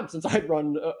long time since I'd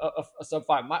run a sub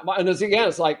 5 mile. And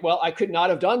it's like, well, I could not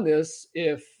have done this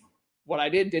if what I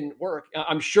didn't work.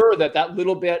 I'm sure that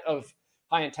little bit of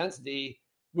high intensity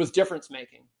was difference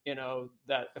making,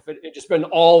 that if it just been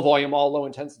all volume, all low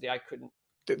intensity, I couldn't.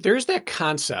 There's that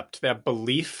concept, that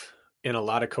belief in a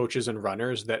lot of coaches and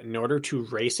runners that in order to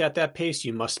race at that pace,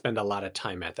 you must spend a lot of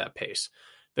time at that pace,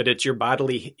 that it's your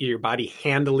body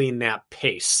handling that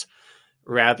pace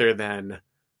rather than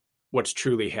what's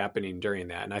truly happening during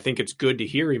that. And I think it's good to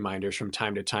hear reminders from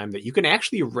time to time that you can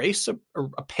actually race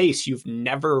a pace you've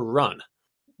never run.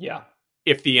 Yeah.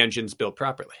 If the engine's built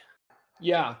properly.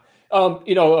 Yeah.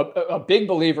 A big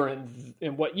believer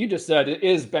in what you just said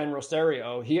is Ben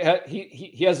Rosario. He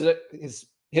has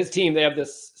his team. They have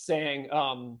this saying,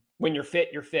 when you're fit,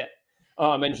 you're fit.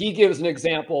 And he gives an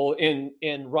example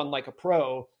in Run Like a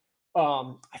Pro.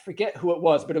 I forget who it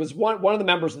was, but it was one of the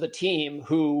members of the team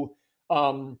who,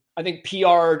 I think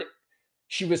PR'd.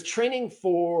 She was training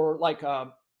for like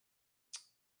a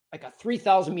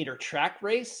 3,000 meter track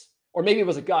race, or maybe it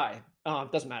was a guy.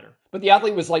 Doesn't matter. But the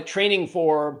athlete was like training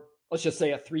for, let's just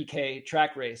say, a 3K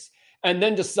track race, and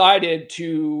then decided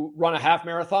to run a half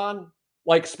marathon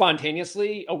like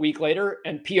spontaneously a week later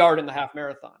and PR'd in the half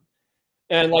marathon,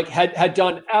 and like had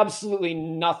done absolutely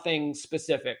nothing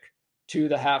specific to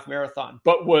the half marathon,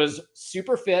 but was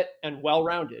super fit and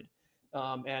well-rounded.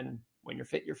 And when you're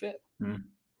fit, you're fit.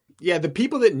 Yeah, the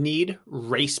people that need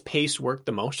race pace work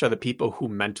the most are the people who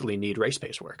mentally need race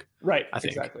pace work. Right. I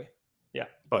think. Exactly. Yeah.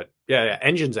 But yeah,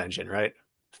 engine's engine, right?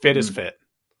 Fit is fit.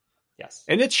 Yes.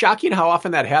 And it's shocking how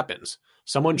often that happens.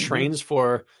 Someone trains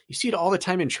for, you see it all the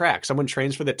time in track. Someone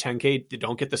trains for the 10K, they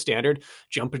don't get the standard,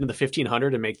 jump into the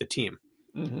 1500 and make the team.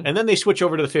 And then they switch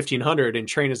over to the 1500 and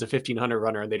train as a 1500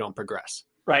 runner and they don't progress.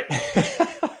 Right.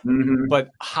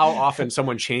 But how often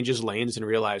someone changes lanes and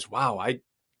realize, wow,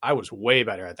 I was way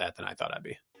better at that than I thought I'd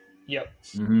be. Yep.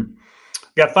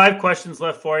 Got 5 questions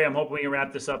left for you. I'm hoping we can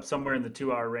wrap this up somewhere in the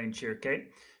 2-hour range here. Okay.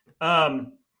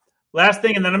 Last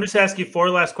thing, and then I'm just asking you 4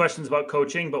 last questions about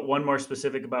coaching, but one more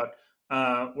specific about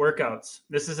workouts.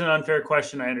 This is an unfair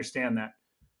question. I understand that.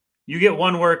 You get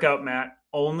one workout, Matt,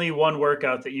 only one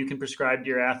workout that you can prescribe to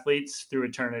your athletes through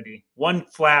eternity. One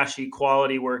flashy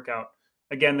quality workout.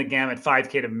 Again, the gamut,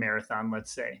 5K to marathon,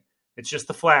 let's say. It's just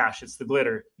the flash. It's the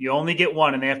glitter. You only get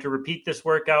one, and they have to repeat this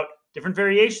workout. Different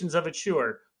variations of it,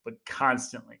 sure, but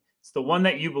constantly. It's the one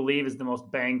that you believe is the most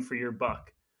bang for your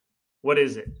buck. What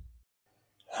is it?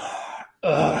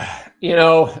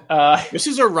 This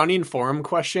is a running forum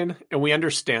question, and we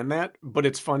understand that, but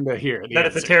it's fun to hear. That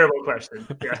it's a terrible question.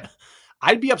 Yeah.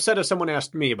 I'd be upset if someone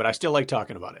asked me, but I still like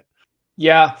talking about it.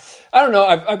 Yeah, I don't know.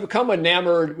 I've become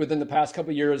enamored within the past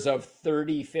couple of years of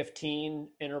 30-15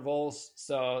 intervals.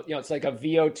 So, it's like a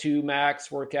VO2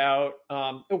 max workout.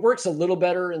 It works a little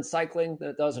better in cycling than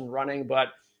it does in running, but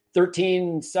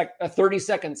 30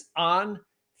 seconds on,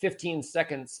 15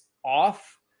 seconds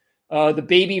off. The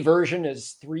baby version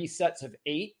is 3 sets of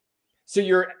 8. So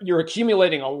you're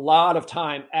accumulating a lot of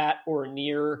time at or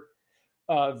near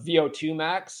VO2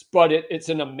 max, but it's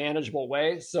in a manageable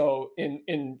way. So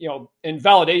in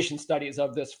validation studies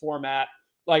of this format,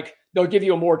 like they'll give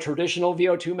you a more traditional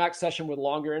VO2 max session with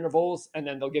longer intervals, and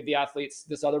then they'll give the athletes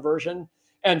this other version.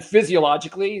 And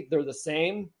physiologically, they're the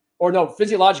same. Or no,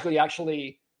 physiologically,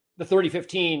 actually, the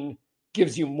 30-15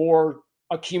 gives you more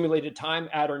accumulated time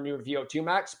at or near VO2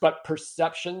 max, but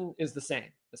perception is the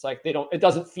same. It's like it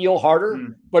doesn't feel harder,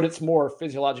 but it's more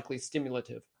physiologically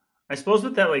stimulative. I suppose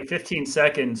with that, like 15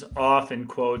 seconds off in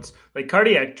quotes, like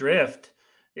cardiac drift,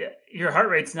 your heart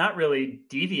rate's not really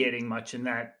deviating much in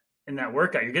that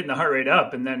workout. You're getting the heart rate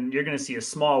up, and then you're going to see a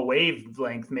small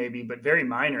wavelength maybe, but very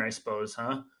minor, I suppose,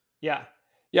 huh? Yeah.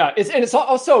 Yeah. It's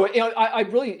also, I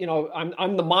really,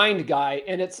 I'm the mind guy,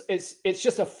 and it's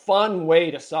just a fun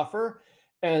way to suffer.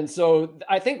 And so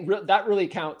I think that really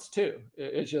counts too.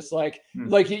 It's just like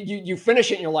you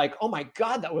finish it and you're like, oh my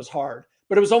God, that was hard.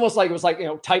 But it was almost like,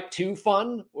 type 2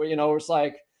 fun, where, it's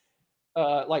like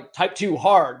type 2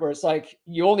 hard, where it's like,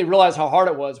 you only realize how hard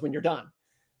it was when you're done.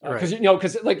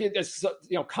 Cause like it's,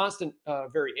 constant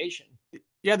variation.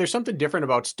 Yeah. There's something different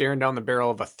about staring down the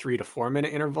barrel of a 3 to 4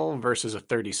 minute interval versus a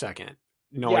 30-second.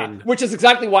 Which is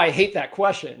exactly why I hate that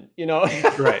question,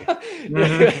 Right.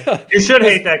 Mm-hmm. You should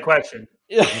hate that question.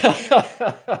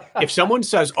 If someone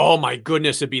says, oh my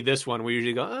goodness, it'd be this one, we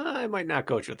usually go, I might not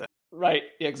coach with that. Right.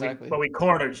 Exactly. But we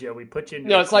cornered you. We put you in.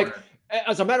 No, it's like,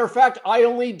 as a matter of fact, I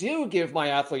only do give my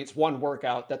athletes one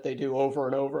workout that they do over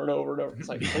and over and over and over. It's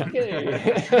like,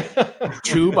 okay.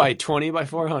 2 by 20 by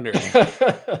 400.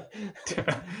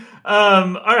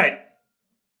 All right.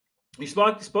 You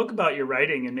spoke about your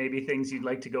writing and maybe things you'd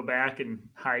like to go back and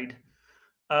hide.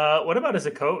 What about as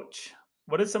a coach?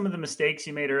 What are some of the mistakes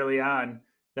you made early on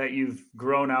that you've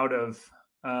grown out of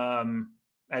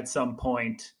at some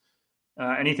point?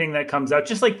 Anything that comes out,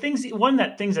 just like things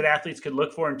that athletes could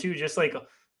look for, and two, just like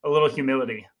a little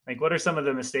humility. Like, what are some of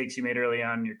the mistakes you made early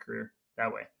on in your career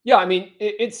that way? Yeah, I mean,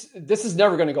 this is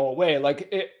never going to go away.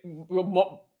 Like,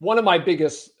 one of my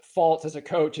biggest faults as a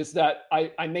coach is that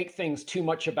I make things too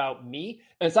much about me.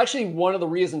 And it's actually one of the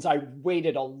reasons I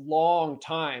waited a long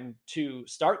time to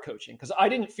start coaching, because I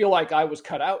didn't feel like I was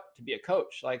cut out to be a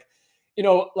coach. Like,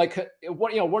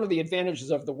 one of the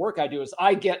advantages of the work I do is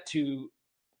I get to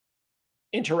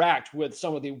interact with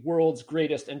some of the world's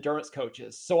greatest endurance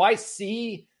coaches. So I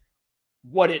see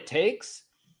what it takes.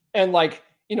 And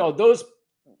those,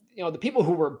 the people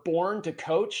who were born to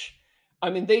coach, I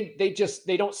mean, they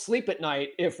don't sleep at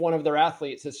night if one of their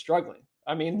athletes is struggling.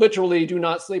 I mean, literally do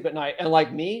not sleep at night. And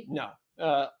like me, no,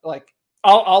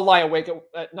 I'll lie awake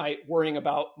at night worrying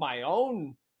about my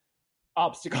own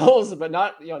obstacles, but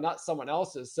not someone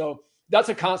else's. So that's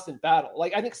a constant battle.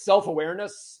 Like, I think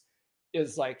self-awareness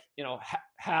is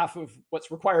half of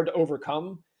what's required to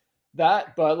overcome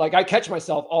that. But I catch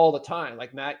myself all the time,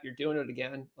 like, Matt, you're doing it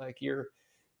again. Like, you're,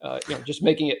 just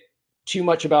making it too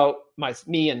much about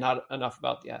me and not enough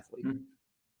about the athlete.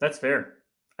 That's fair.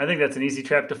 I think that's an easy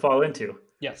trap to fall into.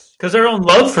 Yes. Because our own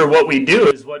love for what we do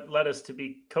is what led us to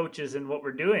be coaches in what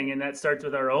we're doing. And that starts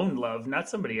with our own love, not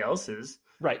somebody else's.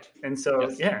 Right. And so,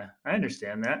 Yes. Yeah, I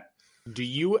understand that. Do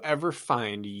you ever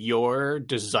find your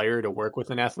desire to work with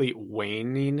an athlete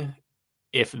waning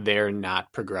if they're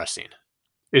not progressing?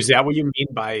 Is that what you mean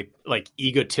by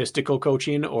egotistical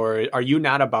coaching, or are you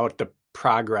not about the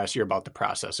progress, you're about the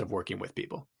process of working with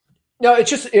people? No, it's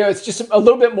just a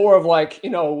little bit more of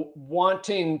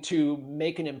wanting to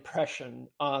make an impression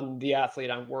on the athlete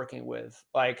I'm working with,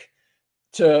 I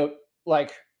don't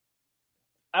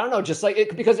know, just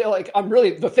because I'm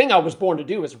really, the thing I was born to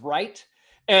do is write.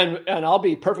 And I'll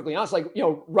be perfectly honest,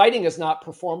 writing is not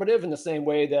performative in the same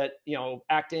way that,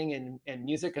 acting and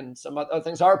music and some other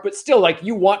things are, but still,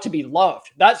 you want to be loved.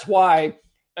 That's why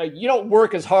you don't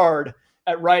work as hard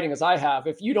at writing as I have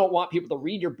if you don't want people to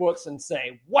read your books and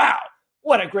say, wow,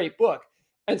 what a great book.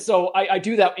 And so I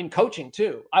do that in coaching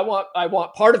too. I want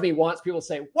part of me wants people to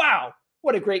say, wow,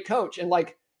 what a great coach. And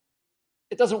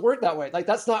it doesn't work that way.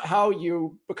 That's not how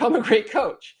you become a great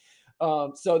coach.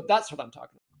 So that's what I'm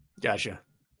talking about. Gotcha.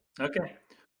 Okay.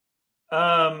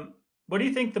 What do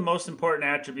you think the most important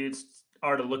attributes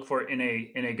are to look for in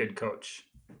a good coach?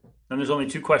 And there's only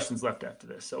 2 questions left after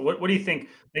this. So what do you think?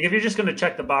 Like, if you're just going to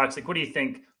check the box, like, what do you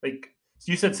think? Like,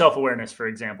 you said self-awareness, for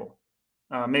example.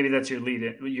 Maybe that's your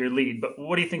lead, but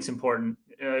what do you think is important?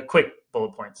 Quick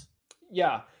bullet points.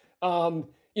 Yeah.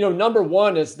 Number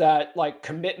one is that like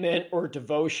commitment or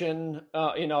devotion,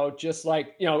 just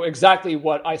like, exactly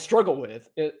what I struggle with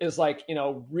is like,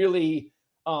 really,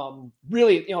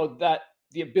 that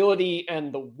the ability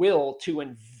and the will to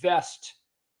invest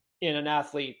in an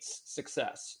athlete's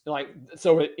success. Like,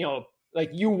 so, like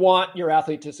you want your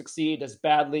athlete to succeed as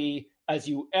badly as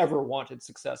you ever wanted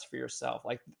success for yourself.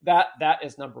 Like that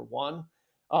is number one.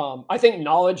 I think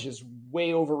knowledge is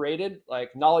way overrated.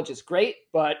 Like knowledge is great,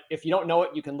 but if you don't know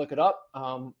it, you can look it up.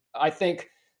 I think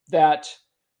that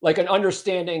like an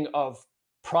understanding of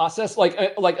process, like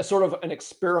a sort of an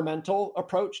experimental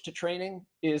approach to training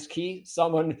is key.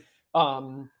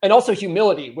 And also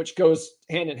humility, which goes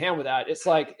hand in hand with that. It's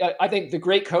like, I think the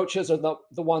great coaches are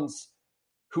the ones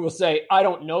who will say, I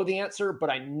don't know the answer, but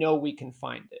I know we can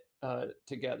find it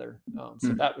together. So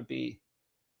that would be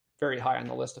very high on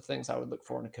the list of things I would look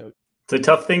for in a coach. It's a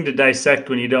tough thing to dissect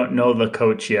when you don't know the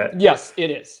coach yet. Yes,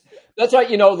 it is. That's why,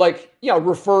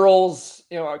 referrals,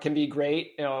 can be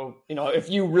great. If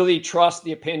you really trust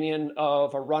the opinion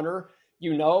of a runner,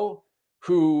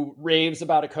 who raves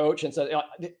about a coach and says,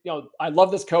 I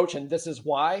love this coach and this is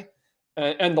why.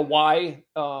 And the why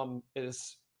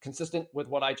is consistent with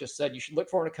what I just said. You should look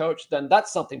for in a coach. Then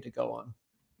that's something to go on.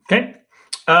 Okay.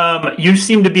 You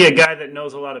seem to be a guy that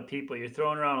knows a lot of people. You're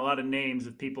throwing around a lot of names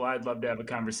of people I'd love to have a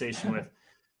conversation with.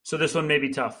 So this one may be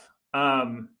tough.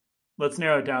 Let's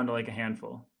narrow it down to like a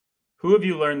handful. Who have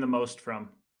you learned the most from?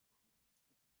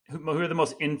 Who are the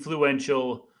most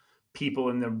influential people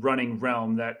in the running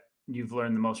realm that you've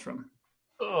learned the most from?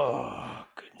 Oh,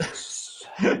 goodness.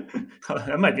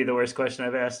 That might be the worst question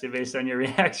I've asked you based on your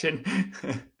reaction.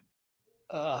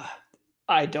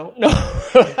 I don't know.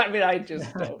 I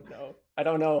just don't know. I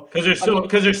don't know.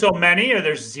 Because there's so many, or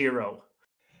there's zero?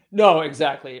 No,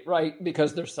 exactly. Right.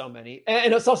 Because there's so many.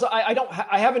 And it's also,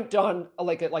 I haven't done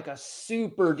like a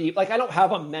super deep, like I don't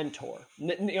have a mentor,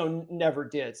 never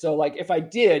did. So like if I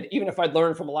did, even if I'd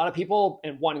learned from a lot of people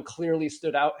and one clearly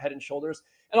stood out head and shoulders.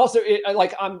 And also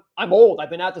I'm old, I've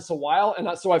been at this a while.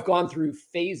 And so I've gone through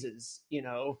phases, if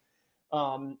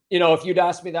you'd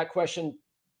asked me that question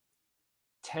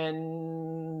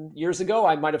 10 years ago,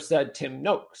 I might've said Tim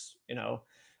Noakes,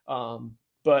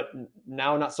 but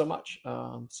now not so much.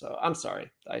 So I'm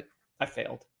sorry. I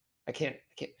failed. I can't.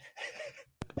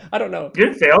 I don't know.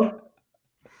 You failed.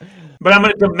 But I'm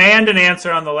going to demand an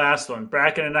answer on the last one.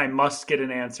 Bracken and I must get an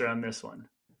answer on this one.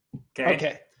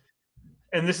 Okay.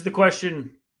 And this is the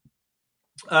question.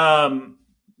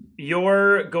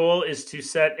 Your goal is to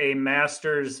set a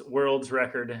Masters World's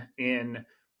record in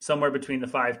somewhere between the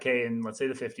 5K and let's say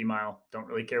the 50 mile. Don't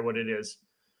really care what it is.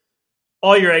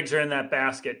 All your eggs are in that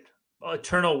basket.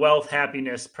 Eternal wealth,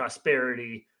 happiness,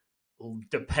 prosperity will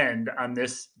depend on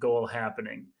this goal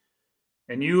happening.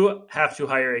 And you have to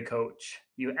hire a coach.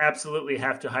 You absolutely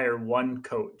have to hire one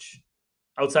coach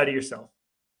outside of yourself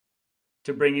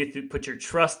to bring you through, put your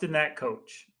trust in that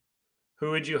coach.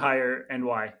 Who would you hire and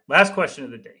why? Last question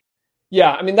of the day.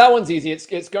 Yeah, that one's easy.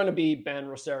 It's going to be Ben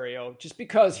Rosario, just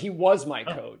because he was my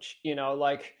coach.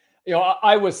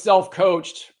 I was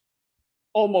self-coached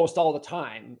almost all the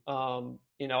time.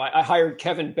 I hired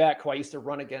Kevin Beck, who I used to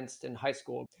run against in high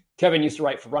school. Kevin used to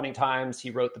write for Running Times. He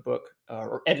wrote the book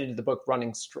or edited the book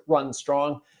Run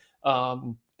Strong.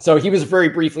 So he was very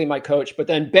briefly my coach. But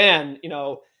then Ben,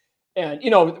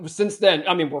 since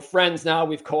then, we're friends now.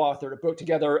 We've co-authored a book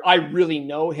together. I really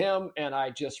know him, and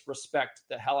I just respect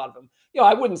the hell out of him.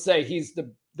 I wouldn't say he's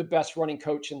the best running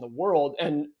coach in the world,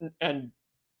 and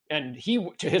he,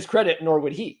 to his credit, nor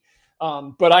would he.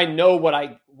 But I know what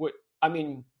I would.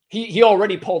 He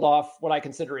already pulled off what I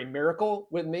consider a miracle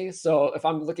with me. So if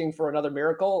I'm looking for another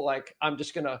miracle, like I'm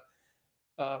just gonna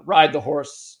ride the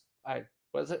horse. Ride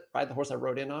the horse I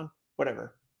rode in on.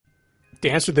 Whatever.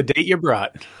 Dance with the date you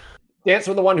brought. Dance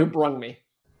with the one who brung me.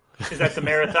 Is that the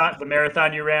marathon? The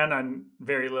marathon you ran on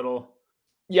very little?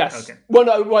 Yes. Okay. Well,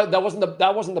 no, that wasn't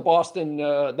the Boston.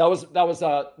 That was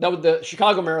the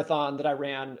Chicago Marathon that I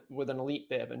ran with an elite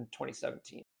bib in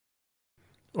 2017.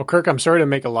 Well, Kirk, I'm sorry to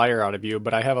make a liar out of you,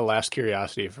 but I have a last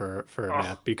curiosity for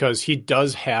Matt, because he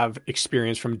does have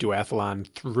experience from duathlon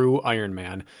through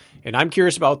Ironman. And I'm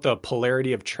curious about the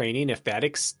polarity of training, if that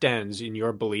extends in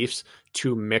your beliefs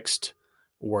to mixed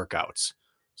workouts.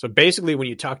 So basically, when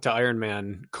you talk to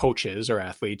Ironman coaches or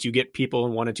athletes, you get people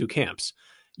in one of two camps.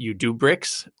 You do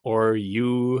bricks or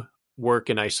you work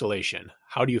in isolation.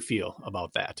 How do you feel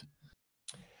about that?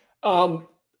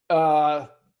 I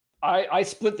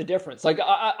split the difference. Like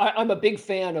I'm a big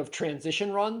fan of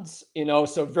transition runs,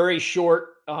 so very short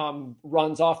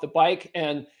runs off the bike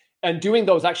and doing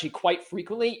those actually quite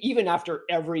frequently, even after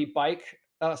every bike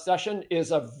session,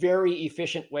 is a very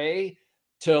efficient way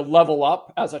to level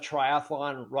up as a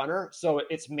triathlon runner. So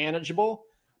it's manageable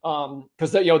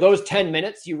because those 10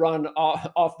 minutes you run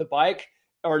off the bike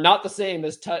are not the same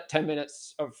as 10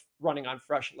 minutes of running on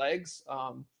fresh legs.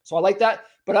 So I like that,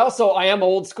 but also I am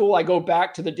old school. I go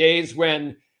back to the days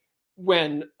when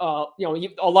a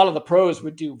lot of the pros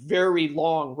would do very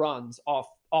long runs off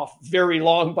very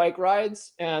long bike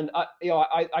rides. And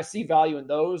I see value in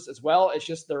those as well. It's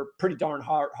just, they're pretty darn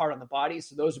hard on the body.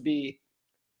 So those would be,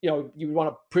 you would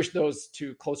want to push those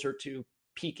to closer to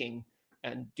peaking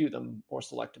and do them more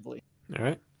selectively. All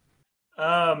right.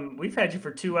 We've had you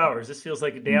for 2 hours. This feels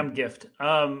like a damn gift.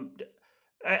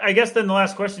 I guess then the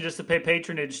last question, just to pay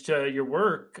patronage to your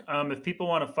work. If people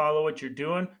want to follow what you're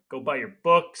doing, go buy your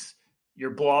books, your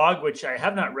blog, which I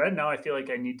have not read. Now I feel like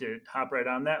I need to hop right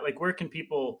on that. Like, where can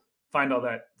people find all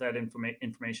that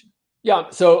information?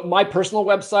 Yeah. So my personal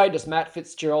website is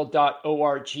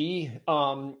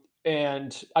mattfitzgerald.org.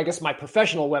 And I guess my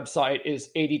professional website is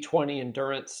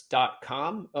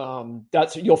 8020endurance.com.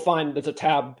 You'll find there's a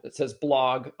tab that says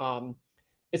blog.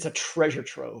 It's a treasure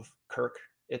trove, Kirk.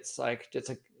 It's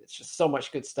just so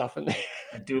much good stuff in there.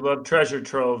 I do love treasure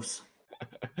troves.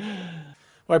 Well,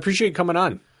 I appreciate you coming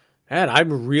on. And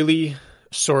I'm really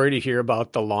sorry to hear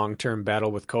about the long-term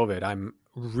battle with COVID. I'm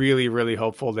really, really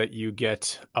hopeful that you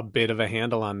get a bit of a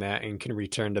handle on that and can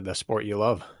return to the sport you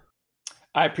love.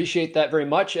 I appreciate that very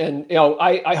much. And,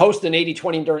 I host an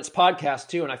 80-20 endurance podcast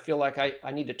too. And I feel like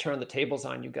I need to turn the tables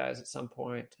on you guys at some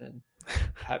point and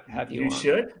have you on.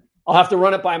 Should. I'll have to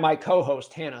run it by my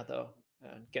co-host, Hannah, though,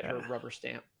 and get her rubber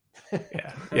stamp.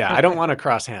 Yeah. I don't want to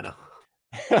cross Hannah.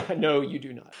 No, you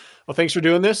do not. Well, thanks for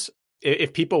doing this.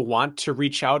 If people want to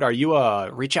reach out, are you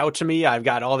reach out to me? I've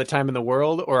got all the time in the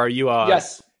world, or are you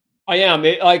Yes, I am.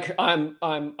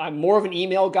 I'm more of an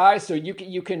email guy, so you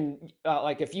can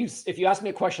if you ask me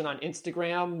a question on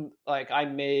Instagram, like I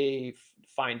may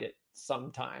find it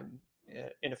sometime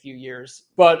in a few years.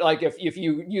 But like if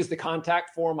you use the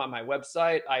contact form on my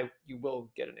website, you will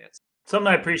get an answer.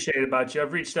 Something I appreciate about you,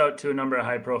 I've reached out to a number of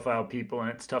high profile people, and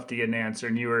it's tough to get an answer.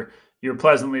 And you were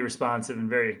pleasantly responsive and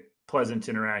very pleasant to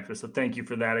interact with. So thank you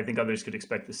for that. I think others could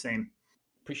expect the same.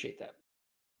 Appreciate that.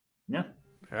 Yeah.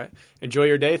 All right. Enjoy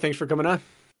your day. Thanks for coming on.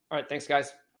 All right. Thanks,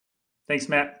 guys. Thanks,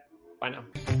 Matt. Bye now.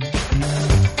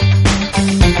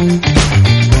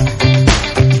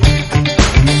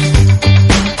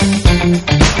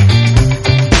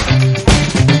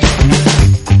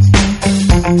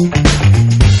 Thank you.